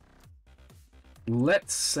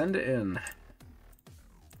 Let's send it in.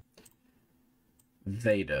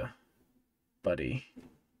 Vader, buddy.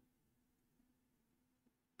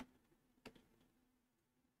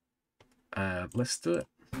 Let's do it.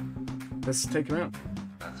 Let's take him out.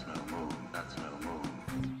 That's no move. That's no move.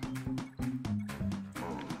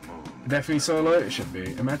 Definitely solo, it should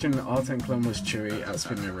be. Imagine R10 clone was Chewie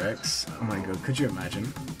outspeeding a Rex. Oh my god, could you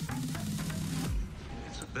imagine?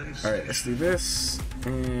 Alright, let's do this.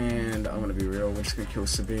 And I'm gonna be real, we're just gonna kill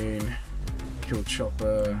Sabine, kill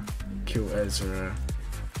Chopper, kill Ezra,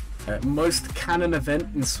 Most canon event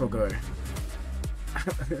in Swogo.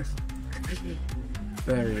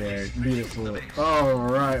 There we go, beautiful.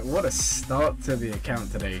 Alright, what a start to the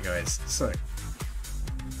account today, guys. So,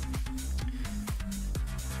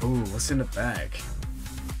 ooh, what's in the bag?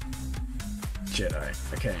 Jedi,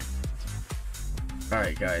 okay.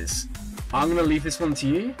 Alright, guys. I'm gonna leave this one to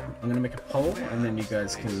you. I'm gonna make a poll, and then you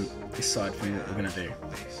guys can decide for me what we're gonna do.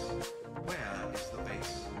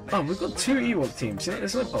 Oh, we've got 2 Ewok teams. Yeah,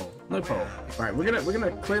 there's no poll. No poll. Alright, we're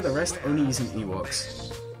gonna clear the rest only using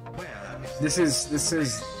Ewoks. This is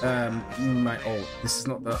my old. This is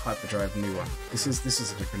not the hyperdrive new one. This is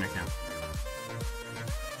a different account.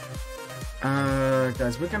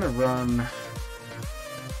 Guys, we're gonna run.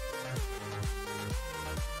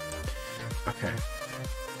 Okay,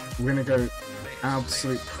 we're gonna go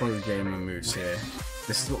absolute pro gamer moves here.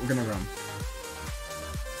 This is what we're gonna run.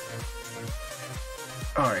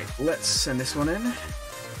 All right, let's send this one in.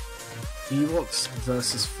 Ewoks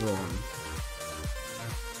versus Thrawn.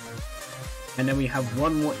 And then we have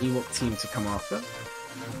one more Ewok team to come after,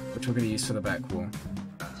 which we're going to use for the back wall.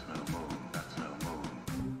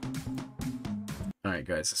 Alright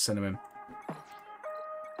guys, let's send him in.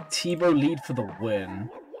 Tebow lead for the win.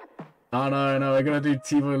 Oh no, we're going to do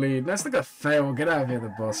Tebow lead. That's like a fail. Get out of here, the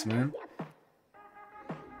boss, man.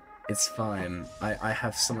 It's fine. I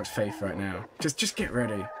have so much faith right now. Just get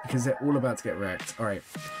ready, because they're all about to get wrecked. Alright.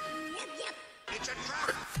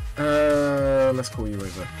 Let's call you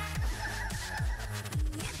over.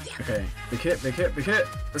 Okay, big hit, big hit, big hit.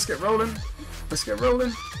 Let's get rolling. Let's get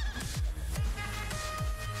rolling.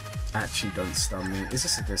 Actually, don't stun me. Is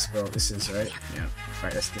this a dispel? This is, right? Yeah.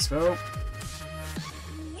 Right, let's dispel.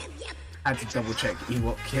 Had to double check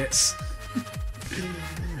Ewok kits.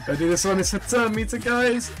 I do this one, it's a turn meter,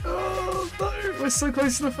 guys. Oh no, we're so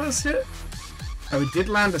close to the first hit. Oh, we did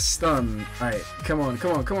land a stun. Alright, come on,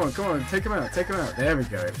 come on, come on, come on. Take him out, take him out. There we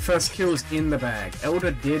go. First kill's in the bag.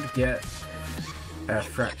 Elder did get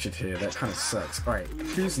fractured here. That kind of sucks. Alright,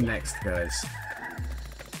 who's next, guys?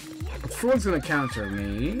 Thrawn's gonna counter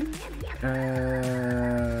me.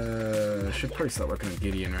 Should probably start working on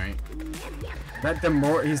Gideon, right?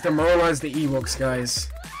 He's demoralized the Ewoks, guys.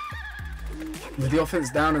 With the offense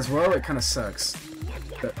down as well, it kind of sucks.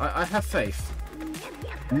 But I have faith.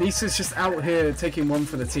 Nisa's just out here taking one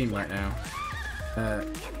for the team right now.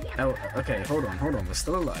 Okay, hold on. We're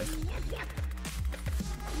still alive.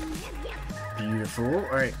 Beautiful.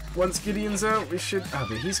 Alright, once Gideon's out, we should... Oh,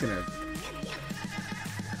 but he's gonna...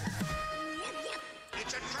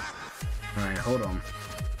 Alright, hold on.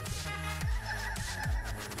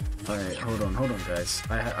 Alright, hold on, guys.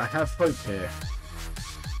 I have hope here.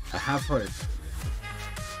 I have hope.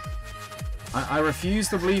 I refuse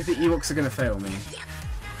to believe the Ewoks are gonna fail me.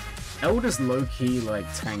 Elder's low-key, like,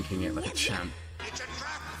 tanking it like a champ.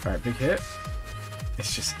 Alright, big hit.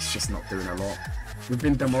 It's just not doing a lot. We've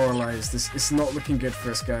been demoralized. It's not looking good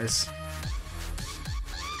for us, guys.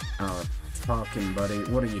 Oh, fucking buddy.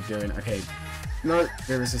 What are you doing? Okay. No,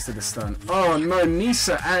 they resisted the stun. Oh no,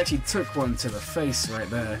 Nisa actually took one to the face right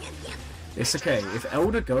there. It's okay. If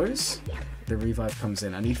Elder goes, the revive comes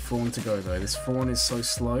in. I need Thrawn to go though. This Thrawn is so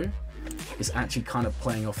slow. It's actually kind of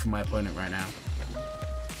playing off for my opponent right now.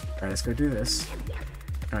 Alright, let's go do this.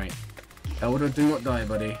 Alright. Elder, do not die,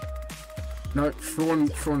 buddy. No,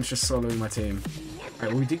 Thrawn's just soloing my team.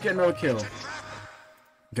 Alright, well, we did get another kill.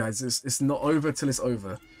 Guys, it's not over till it's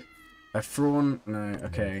over. Thrawn... No,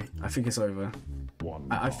 okay. I think it's over.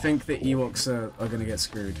 I think the Ewoks are gonna get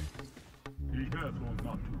screwed.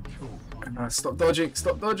 Stop dodging!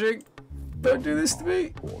 Stop dodging! Don't do this to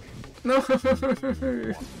me! No!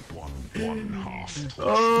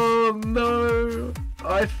 Oh no!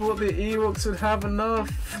 I thought the Ewoks would have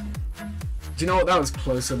enough! Do you know what? That was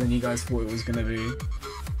closer than you guys thought it was gonna be.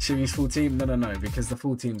 Shivi's full team? No, because the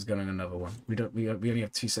full team's going another one. We only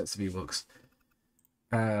have 2 sets of Ewoks.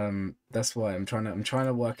 That's why I'm trying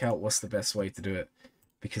to work out what's the best way to do it,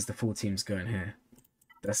 because the full team's going here.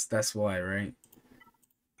 That's why, right?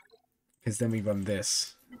 Because then we run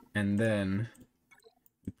this, and then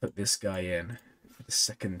we put this guy in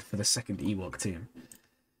for the second Ewok team.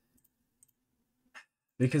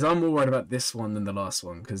 Because I'm more worried about this one than the last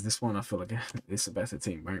one, because this one I feel like it's a better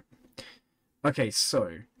team, right? Okay,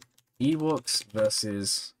 so Ewoks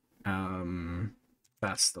versus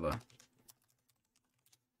Bastilla.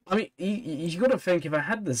 I mean, you gotta think, if I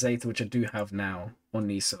had the Zeta, which I do have now on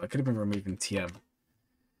Nisa, I could have been removing TM.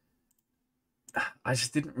 I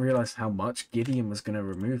just didn't realize how much Gideon was gonna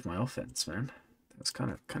remove my offense, man. That's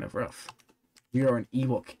kind of rough. We are an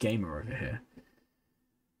Ewok gamer over here.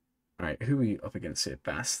 Alright, who are we up against here?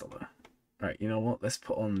 Bastilla. Alright, you know what? Let's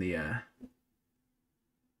put on the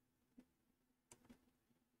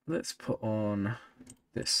let's put on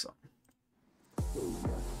this song.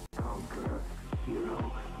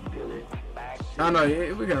 Oh no,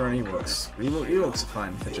 we're gonna run Ewoks. Ewoks are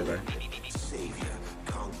fine for Jabba.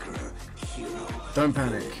 Don't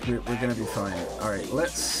panic, we're gonna be fine. Alright,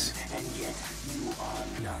 let's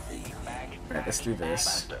do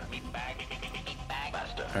this.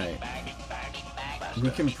 Alright. We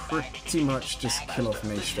can pretty much just kill off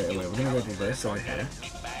Mage straight away. We're gonna go do this over here.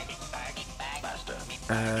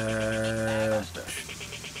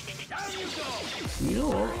 You know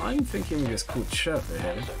what? I'm thinking we just call Chirper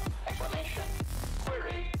here.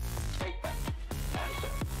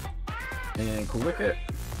 And call Wicket.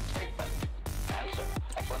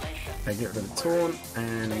 I get rid of the Taunt,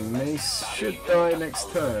 and Mace should die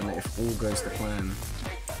next turn if all goes to plan.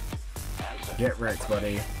 Get wrecked,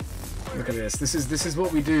 buddy. Look at this. This is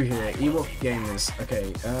what we do here. Ewok gamers.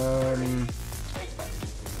 Okay.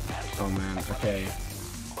 Oh man. Okay.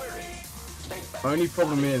 Only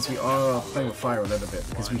problem is we are playing with fire a little bit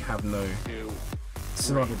because we have no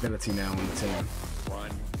survivability now on the team.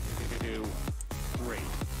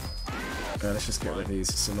 Let's just get rid of these.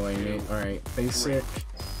 It's annoying me. Alright, basic.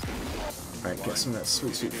 Alright, get some of that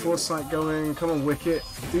sweet foresight going. Come on, Wicket.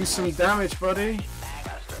 Do some damage, buddy.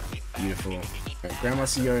 Beautiful. Alright,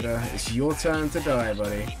 Grandmaster Yoda, it's your turn to die,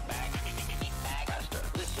 buddy.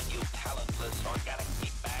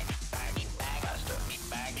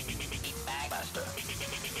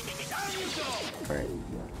 Alright,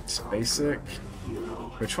 it's basic.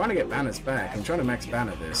 We're trying to get banners back. I'm trying to max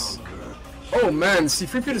banner this. Oh man,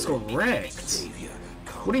 C3PO just got wrecked.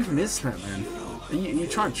 What even is that, man? Are you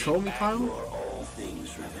trying to troll me, Kyle?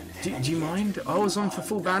 Do you mind? I was on for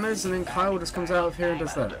full banners and then Kyle just comes out of here and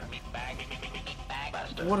does that.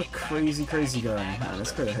 What a crazy guy. Man,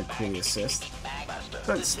 let's go ahead and clear the assist.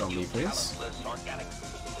 Don't stun me, please.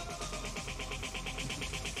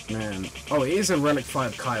 Man. Oh, it is a Relic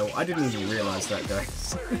 5 Kyle. I didn't even realize that,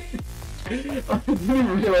 guys. I didn't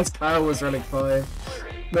even realize Kyle was Relic 5.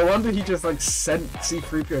 No wonder he just like sent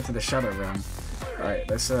C3PO to the Shadow Realm. Alright,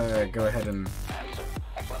 let's go ahead and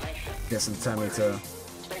get some Terminator.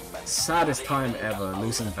 Saddest time ever,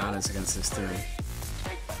 losing banners against this team.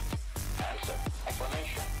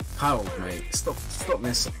 Kyle, mate, stop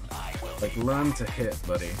missing. Like, learn to hit,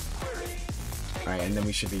 buddy. Alright, and then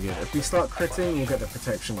we should be good. If we start critting, we'll get the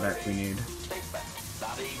protection back we need.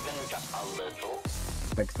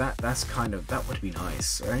 Like, that's kind of, that would be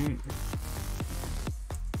nice, right?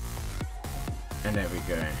 And there we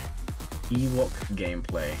go. Ewok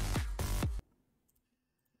gameplay.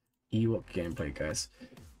 Ewok gameplay, guys.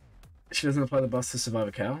 She doesn't apply the bus to survive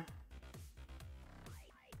a cow.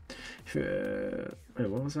 Wait,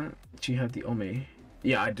 what was that? Do you have the Omi?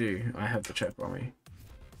 Yeah, I do. I have the Chep Omi.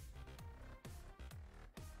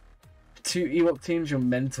 2 Ewok teams, you're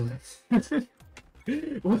mental.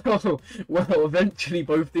 well, eventually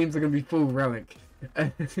both teams are going to be full Relic.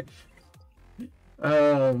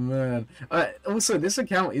 Oh man. Also, this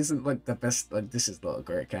account isn't like the best. Like, this is not a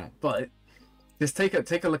great account, but just take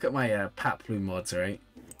a look at my Paplu mods, right?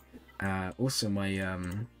 Also my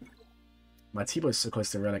my T-Bow's so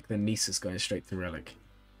close to Relic, then Nisa's going straight to Relic.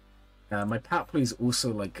 My Paplu is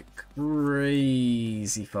also like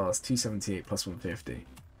crazy fast, 278 plus 150.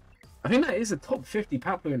 I think that is a top 50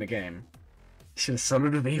 Paplu in the game. Should have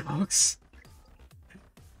summoned of Ewoks.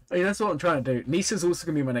 I mean, that's what I'm trying to do. Nisa's also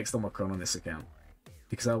gonna be my next Omicron on this account.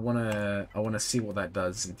 Because I wanna see what that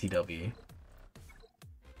does in TW.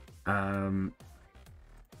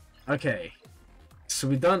 Okay, so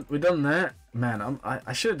we've done that. Man,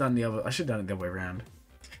 I should have done the other. I should have done it the other way around.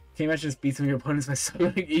 Can you imagine just beating your opponents by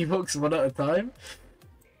soloing Ewoks one at a time?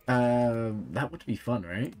 That would be fun,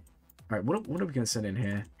 right? All right, what are we gonna send in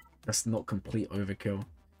here? That's not complete overkill.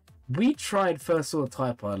 We tried First Order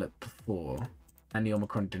TIE Pilot before, and the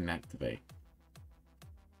Omicron didn't activate.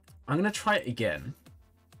 I'm gonna try it again.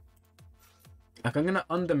 Like, I'm gonna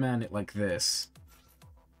underman it like this.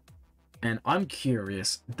 And I'm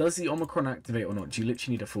curious, does the Omicron activate or not? Do you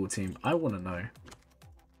literally need a full team? I want to know.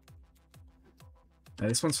 Now,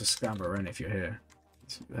 this one's for Scamber Ren if you're here.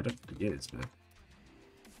 I don't think it is, but...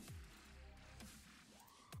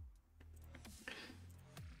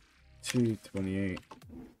 228.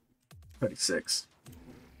 36.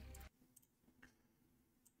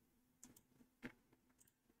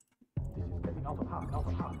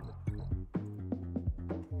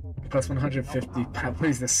 Plus 150.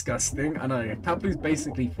 Paplu's disgusting. I know. Paplu's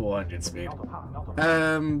basically 400 speed.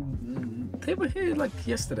 They were here like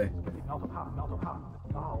yesterday.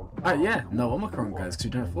 Yeah. No Omicron guys, because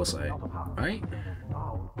you don't have foresight, right?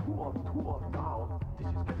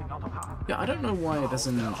 Yeah, I don't know why it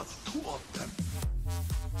doesn't.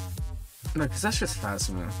 No, because that's just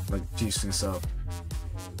Phasma, like, juicing us up.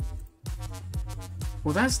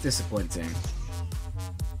 Well, that's disappointing.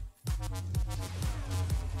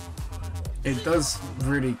 It does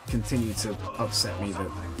really continue to upset me that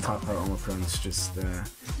Typo Omicron's just,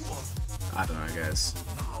 I don't know, guys.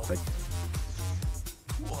 Like,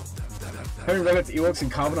 having run into Ewoks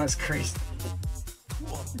and Carbonite's crazy.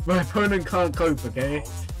 My opponent can't cope, okay?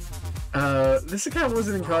 This account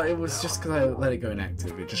wasn't in it was just because I let it go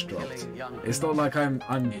inactive, it just dropped. It's not like I'm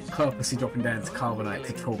purposely dropping down to Carbonite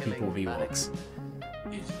to troll people with Ewoks.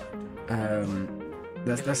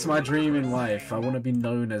 That's my dream in life. I want to be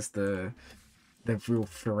known as the real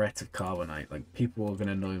threat of Carbonite. Like, people are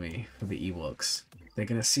gonna know me for the Ewoks. They're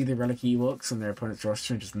gonna see the relic Ewoks on their opponent's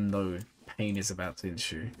roster and just know pain is about to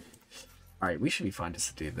ensue. Alright, we should be fine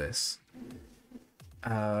just to do this.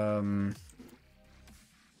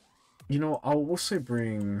 You know, I'll also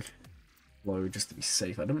bring Low just to be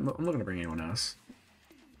safe. I'm not going to bring anyone else.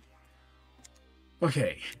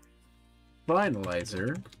 Okay.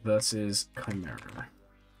 Finalizer versus Chimera.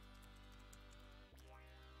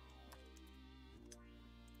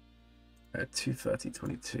 At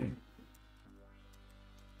 2:30:22.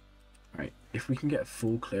 Alright, if we can get a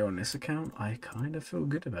full clear on this account, I kind of feel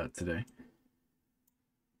good about today.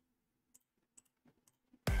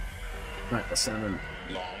 Right, let's send him.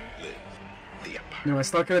 No, my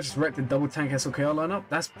Starkiller just wrecked the double tank SLKR lineup.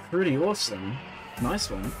 That's pretty awesome.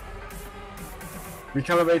 Nice one.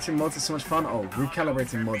 Recalibrating mods is so much fun. Oh,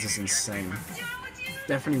 recalibrating mods is insane.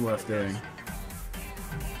 Definitely worth doing.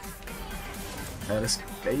 That's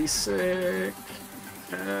basic.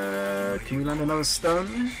 Can we land another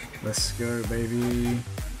stun? Let's go, baby.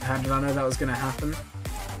 How did I know that was going to happen?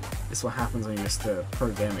 This is what happens when you're just a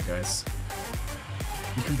pro gamer, guys.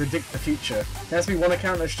 You can predict the future. There has to be one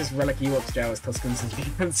account that's just Relic Ewoks, Jawas, Tuskens,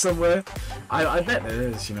 and Demons somewhere. I bet there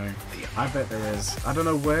is, you know. I bet there is. I don't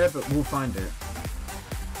know where, but we'll find it.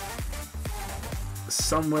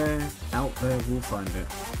 Somewhere out there, we'll find it.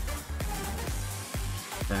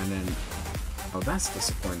 And then... Oh, that's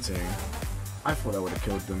disappointing. I thought I would have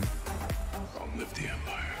killed them. I'll live the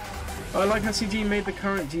Empire. I like how CG made the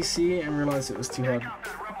current GC and realized it was too hard.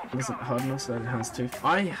 It wasn't hard enough, so it has to.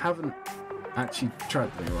 I haven't actually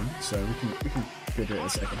tried the new one, so we can go do it in a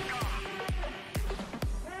second.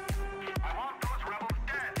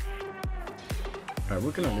 Alright,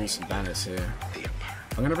 we're gonna lose some banners here.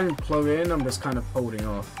 I'm gonna bring Plo in, I'm just kind of holding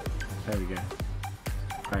off. There we go.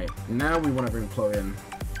 Alright, now we want to bring Plo in.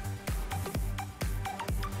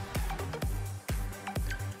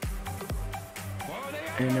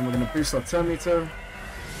 And then we're gonna boost our turn meter.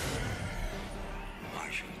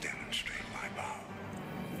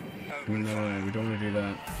 No, we don't want to do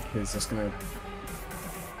that because that's gonna.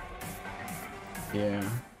 Yeah,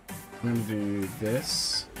 I'm gonna do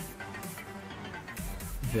this.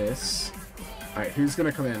 This. Alright, who's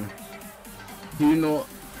gonna come in? Do not.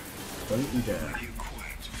 Don't you dare.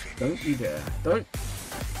 Don't you dare. Don't.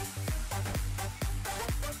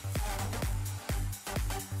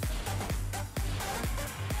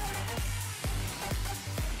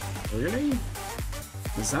 Really?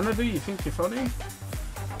 Xanadu, you think you're funny?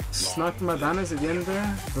 Sniping my banners at the end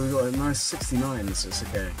there, but we got a nice 69, so it's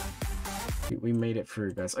okay. We made it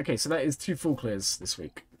through, guys. Okay, so that is 2 full clears this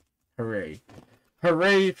week. Hooray.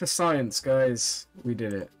 Hooray for science, guys. We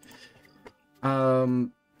did it.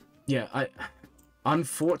 Yeah,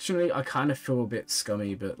 unfortunately, I kind of feel a bit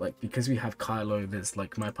scummy, but, like, because we have Kylo, there's,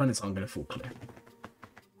 like, my opponents aren't going to full clear.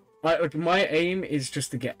 Like, my aim is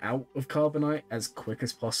just to get out of Carbonite as quick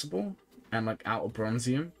as possible, and, like, out of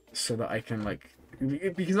Bronzium, so that I can, like...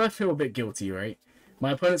 Because I feel a bit guilty, right?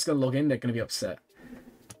 My opponent's going to log in, they're going to be upset.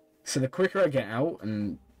 So the quicker I get out,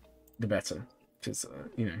 and the better. Because,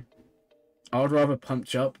 you know, I would rather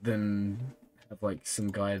punch up than have, like,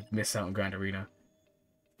 some guy miss out on Grand Arena.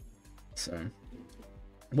 So,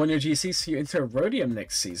 won your GC, so you enter Rhodium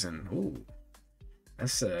next season. Ooh.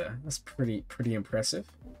 That's pretty impressive.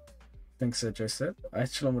 Thanks, Joseph.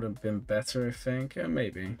 Echelon would have been better, I think.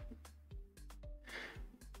 Maybe.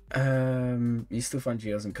 You still find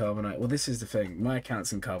Geos in Carbonite. Well, this is the thing. My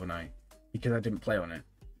account's in Carbonite because I didn't play on it.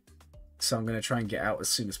 So I'm going to try and get out as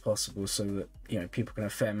soon as possible so that, you know, people can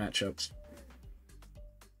have fair matchups.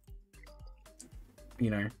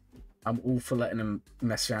 You know, I'm all for letting them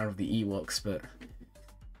mess around with the Ewoks, but...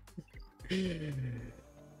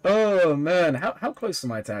 Oh, man. How close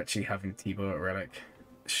am I to actually having T-Bow at Relic?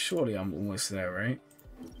 Surely I'm almost there, right?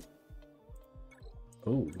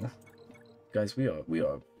 Oh. Guys, we are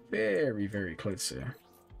very, very close here.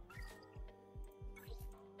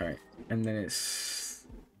 Alright, and then it's...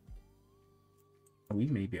 We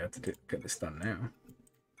may be able to get this done now.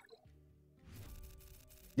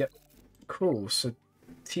 Yep. Cool. So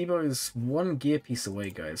Tebow is one gear piece away,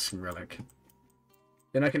 guys, from Relic.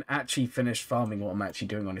 Then I can actually finish farming what I'm actually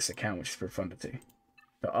doing on this account, which is Profundity.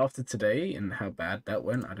 But after today and how bad that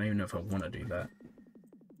went, I don't even know if I want to do that.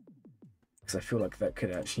 Because I feel like that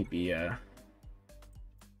could actually be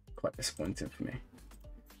quite disappointing for me.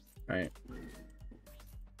 Right.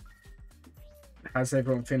 How's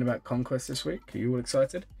everyone feeling about Conquest this week? Are you all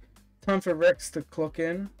excited? Time for Rex to clock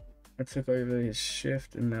in. I took over his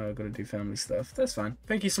shift and now I've got to do family stuff. That's fine.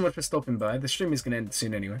 Thank you so much for stopping by. The stream is going to end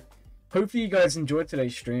soon anyway. Hopefully you guys enjoyed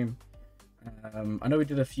today's stream. I know we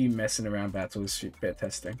did a few messing around battles, bit of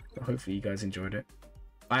testing, but hopefully you guys enjoyed it.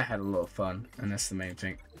 I had a lot of fun, and that's the main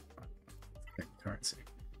thing. Currency.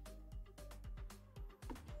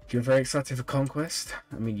 You're very excited for Conquest?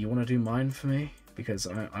 I mean, you want to do mine for me? Because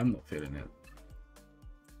I'm not feeling it.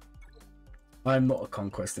 I'm not a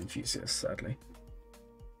Conquest enthusiast, sadly.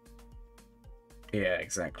 Yeah,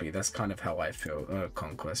 exactly. That's kind of how I feel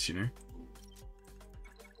Conquest, you know?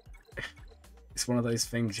 It's one of those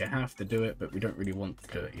things, you have to do it, but we don't really want to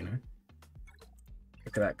do it, you know?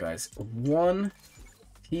 Look at that, guys. One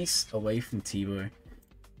piece away from Tebow.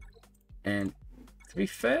 And to be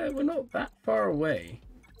fair, we're not that far away.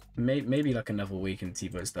 Maybe like another week and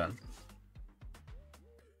Tebow's done.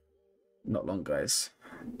 Not long, guys.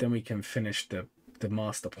 Then we can finish the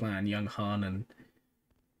master plan, Young Han and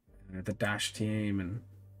the Dash team and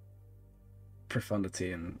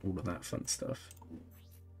Profundity and all of that fun stuff.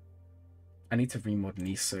 I need to remod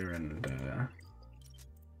Nisa and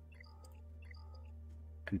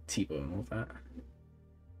Tebow and all that.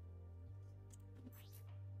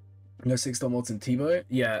 No 6-star mods in Tebow?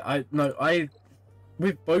 Yeah,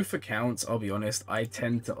 with both accounts, I'll be honest, I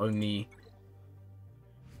tend to only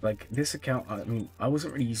like this account. I mean, I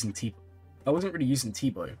wasn't really using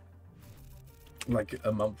Tebow like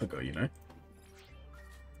a month ago, you know.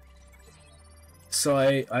 So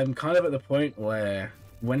I'm kind of at the point where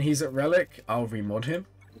when he's at Relic, I'll remod him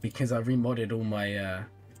because I remodded all my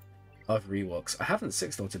other Ewoks. I haven't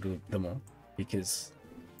 6-starred them all because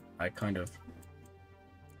I'm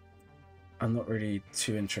not really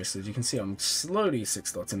too interested. You can see I'm slowly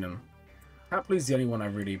 6-starring them. Happily is the only one I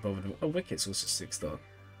really bothered with. Oh, Wicket's also 6-star.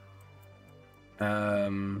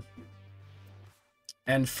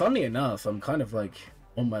 And funny enough, I'm kind of like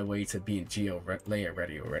on my way to being Geo layer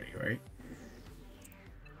ready already, right?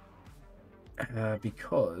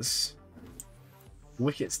 Because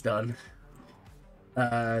Wicket's done.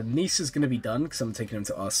 Nisa's gonna be done because I'm taking him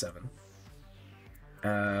to R7.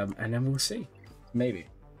 And then we'll see. Maybe.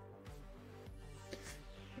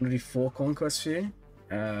 I'm gonna do 4 conquests for you.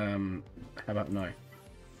 How about no?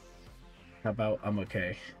 How about I'm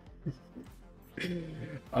okay?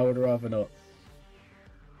 I would rather not.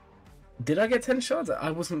 Did I get 10 shards?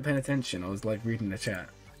 I wasn't paying attention. I was like reading the chat.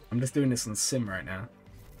 I'm just doing this on Sim right now.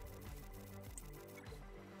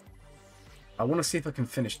 I want to see if I can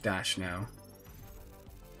finish Dash now.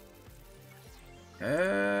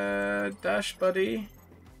 Dash, buddy.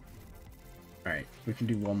 Alright, we can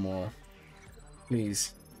do one more.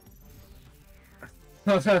 Please.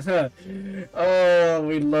 Oh,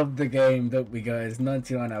 we love the game, don't we, guys?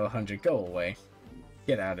 99 out of 100. Go away.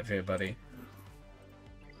 Get out of here, buddy.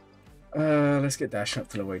 Let's get Dash up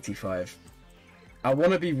to level 85. I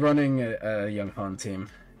want to be running a Young Han team.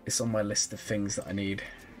 It's on my list of things that I need.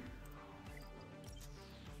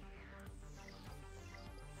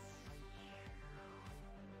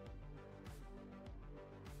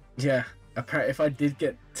 Yeah, apparently if I did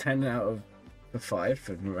get 10 out of the 5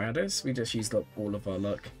 for Raddus, we just used up all of our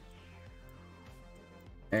luck.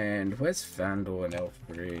 And where's Vandal and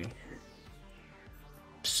L3?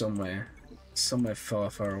 Somewhere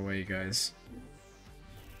far, far away, guys.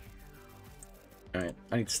 Alright,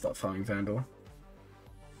 I need to start farming Vandal.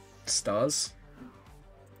 Stars?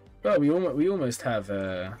 Oh, we almost have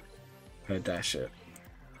her dash at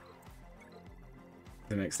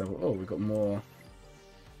the next level. Oh, we got more.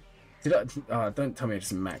 Did I? Don't tell me I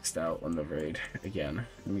just maxed out on the raid again.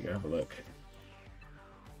 Let me go have a look.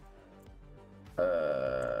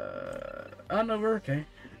 Oh no, we're okay.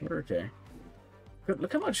 We're okay.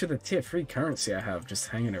 Look how much of the tier 3 currency I have just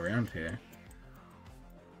hanging around here.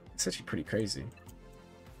 It's actually pretty crazy.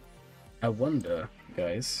 I wonder,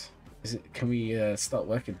 guys, can we start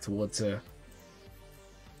working towards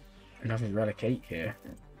another Relic 8 here?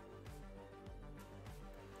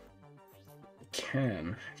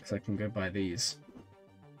 Can, because I can go buy these.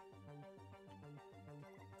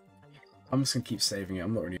 I'm just gonna keep saving it.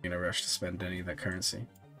 I'm not really in a rush to spend any of that currency.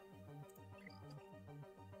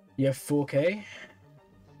 You have 4K?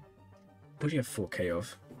 What do you have 4K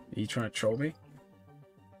of? Are you trying to troll me?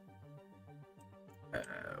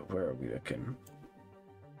 where are we looking?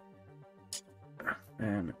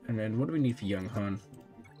 And then what do we need for Young Han?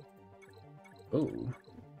 Oh,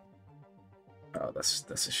 that's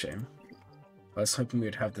a shame. I was hoping we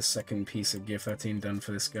would have the second piece of Gear 13 done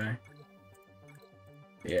for this guy.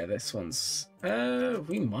 Yeah, this one's...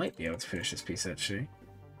 we might be able to finish this piece, actually.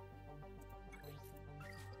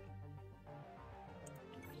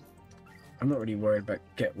 I'm not really worried about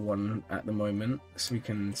get one at the moment, so we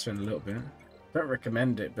can spend a little bit. Don't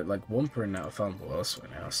recommend it, but like Wampa and that are farmable elsewhere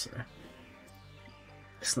now, so...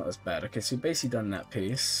 it's not as bad. Okay, so we've basically done that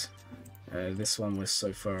piece. This one was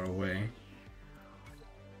so far away.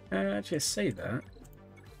 Actually, I say that.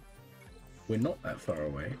 We're not that far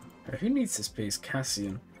away. Who needs this piece?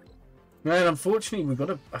 Cassian. Man, unfortunately, we've got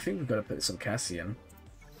to... I think we've got to put this on Cassian.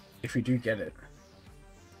 If we do get it.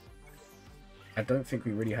 I don't think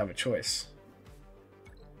we really have a choice.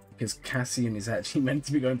 Because Cassian is actually meant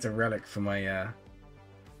to be going to Relic for my...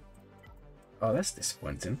 Oh, that's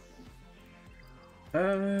disappointing.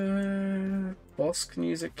 Boss can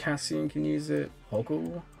use it, Cassian can use it,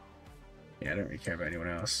 Hoggle. Yeah, I don't really care about anyone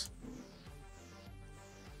else.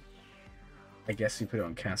 I guess we put it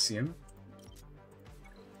on Cassian.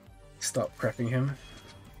 Start prepping him.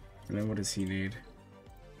 And then what does he need?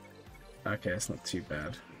 Okay, it's not too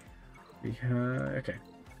bad. Okay.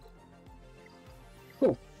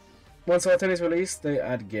 Cool. Once R10 is released, they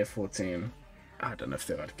add Gear 14. I don't know if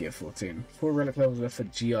they'll add Gear 14. 4 relic levels left for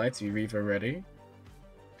GI to be Reva ready.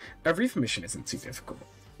 A Reva mission isn't too difficult.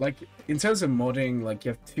 Like, in terms of modding, like, you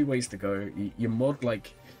have 2 ways to go. You mod,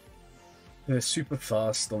 like, the super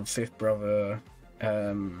fast on 5th Brother,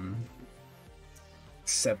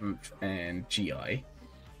 7th, and GI.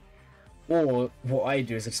 Or, what I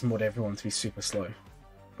do is I just mod everyone to be super slow.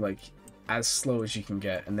 Like, as slow as you can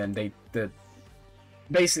get, and then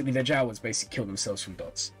basically the Jawas basically kill themselves from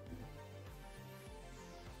dots.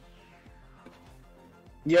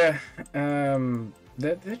 Yeah,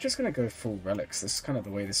 they're just gonna go full relics. This is kind of the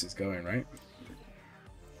way this is going, right?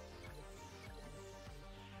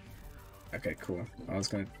 Okay, cool. I was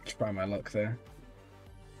gonna try my luck there.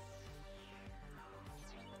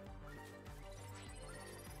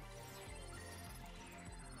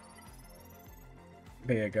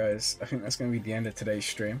 But yeah, guys, I think that's gonna be the end of today's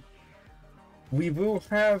stream. We will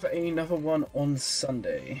have another one on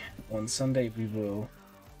Sunday. On Sunday, we will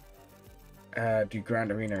do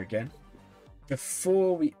Grand Arena again.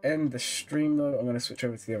 Before we end the stream, though, I'm going to switch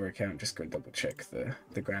over to the other account, just go double check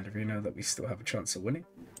the Grand Arena that we still have a chance of winning.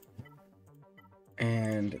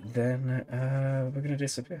 And then we're going to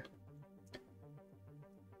disappear.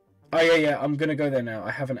 Oh, yeah, I'm going to go there now.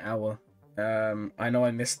 I have an hour. I know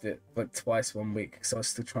I missed it like twice 1 week, because I was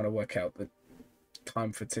still trying to work out the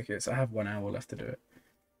time for tickets. I have 1 hour left to do it.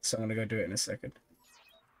 So I'm going to go do it in a second.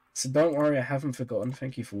 So don't worry, I haven't forgotten.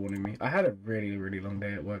 Thank you for warning me. I had a really, really long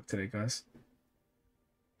day at work today, guys.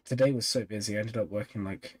 Today was so busy, I ended up working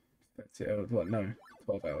like 12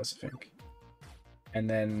 hours, I think. And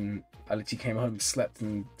then I literally came home, slept,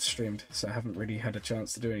 and streamed, so I haven't really had a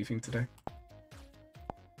chance to do anything today.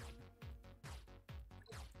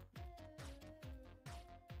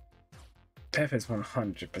 Pep is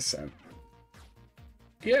 100%.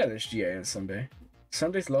 Yeah, there's GA on Sunday.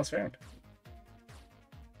 Sunday's the last round.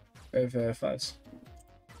 Of 5s.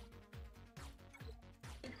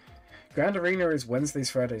 Grand Arena is Wednesdays,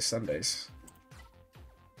 Fridays, Sundays.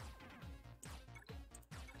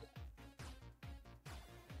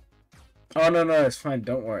 Oh, no, it's fine.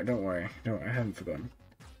 Don't worry. I haven't forgotten.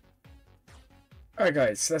 Alright,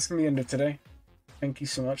 guys, so that's going to be the end of today. Thank you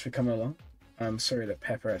so much for coming along. I'm sorry that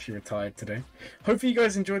Pepper actually retired today. Hopefully you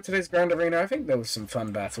guys enjoyed today's Grand Arena. I think there was some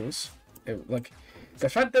fun battles. The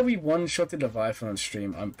fact that we one-shotted Leviathan on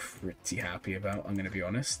stream, I'm pretty happy about, I'm going to be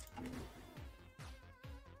honest.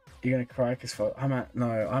 You're going to cry because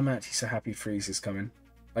I'm actually so happy Freeze is coming.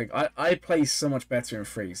 Like, I play so much better in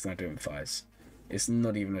Freeze than I do in 5s. It's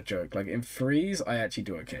not even a joke. Like, in 3s, I actually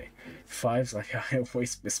do okay. 5s, like, I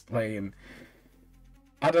always misplay, and...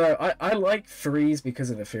 I don't know, I like 3s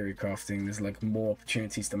because of the theory crafting. There's, like, more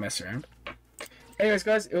opportunities to mess around. Anyways,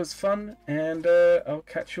 guys, it was fun, and I'll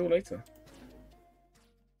catch you all later.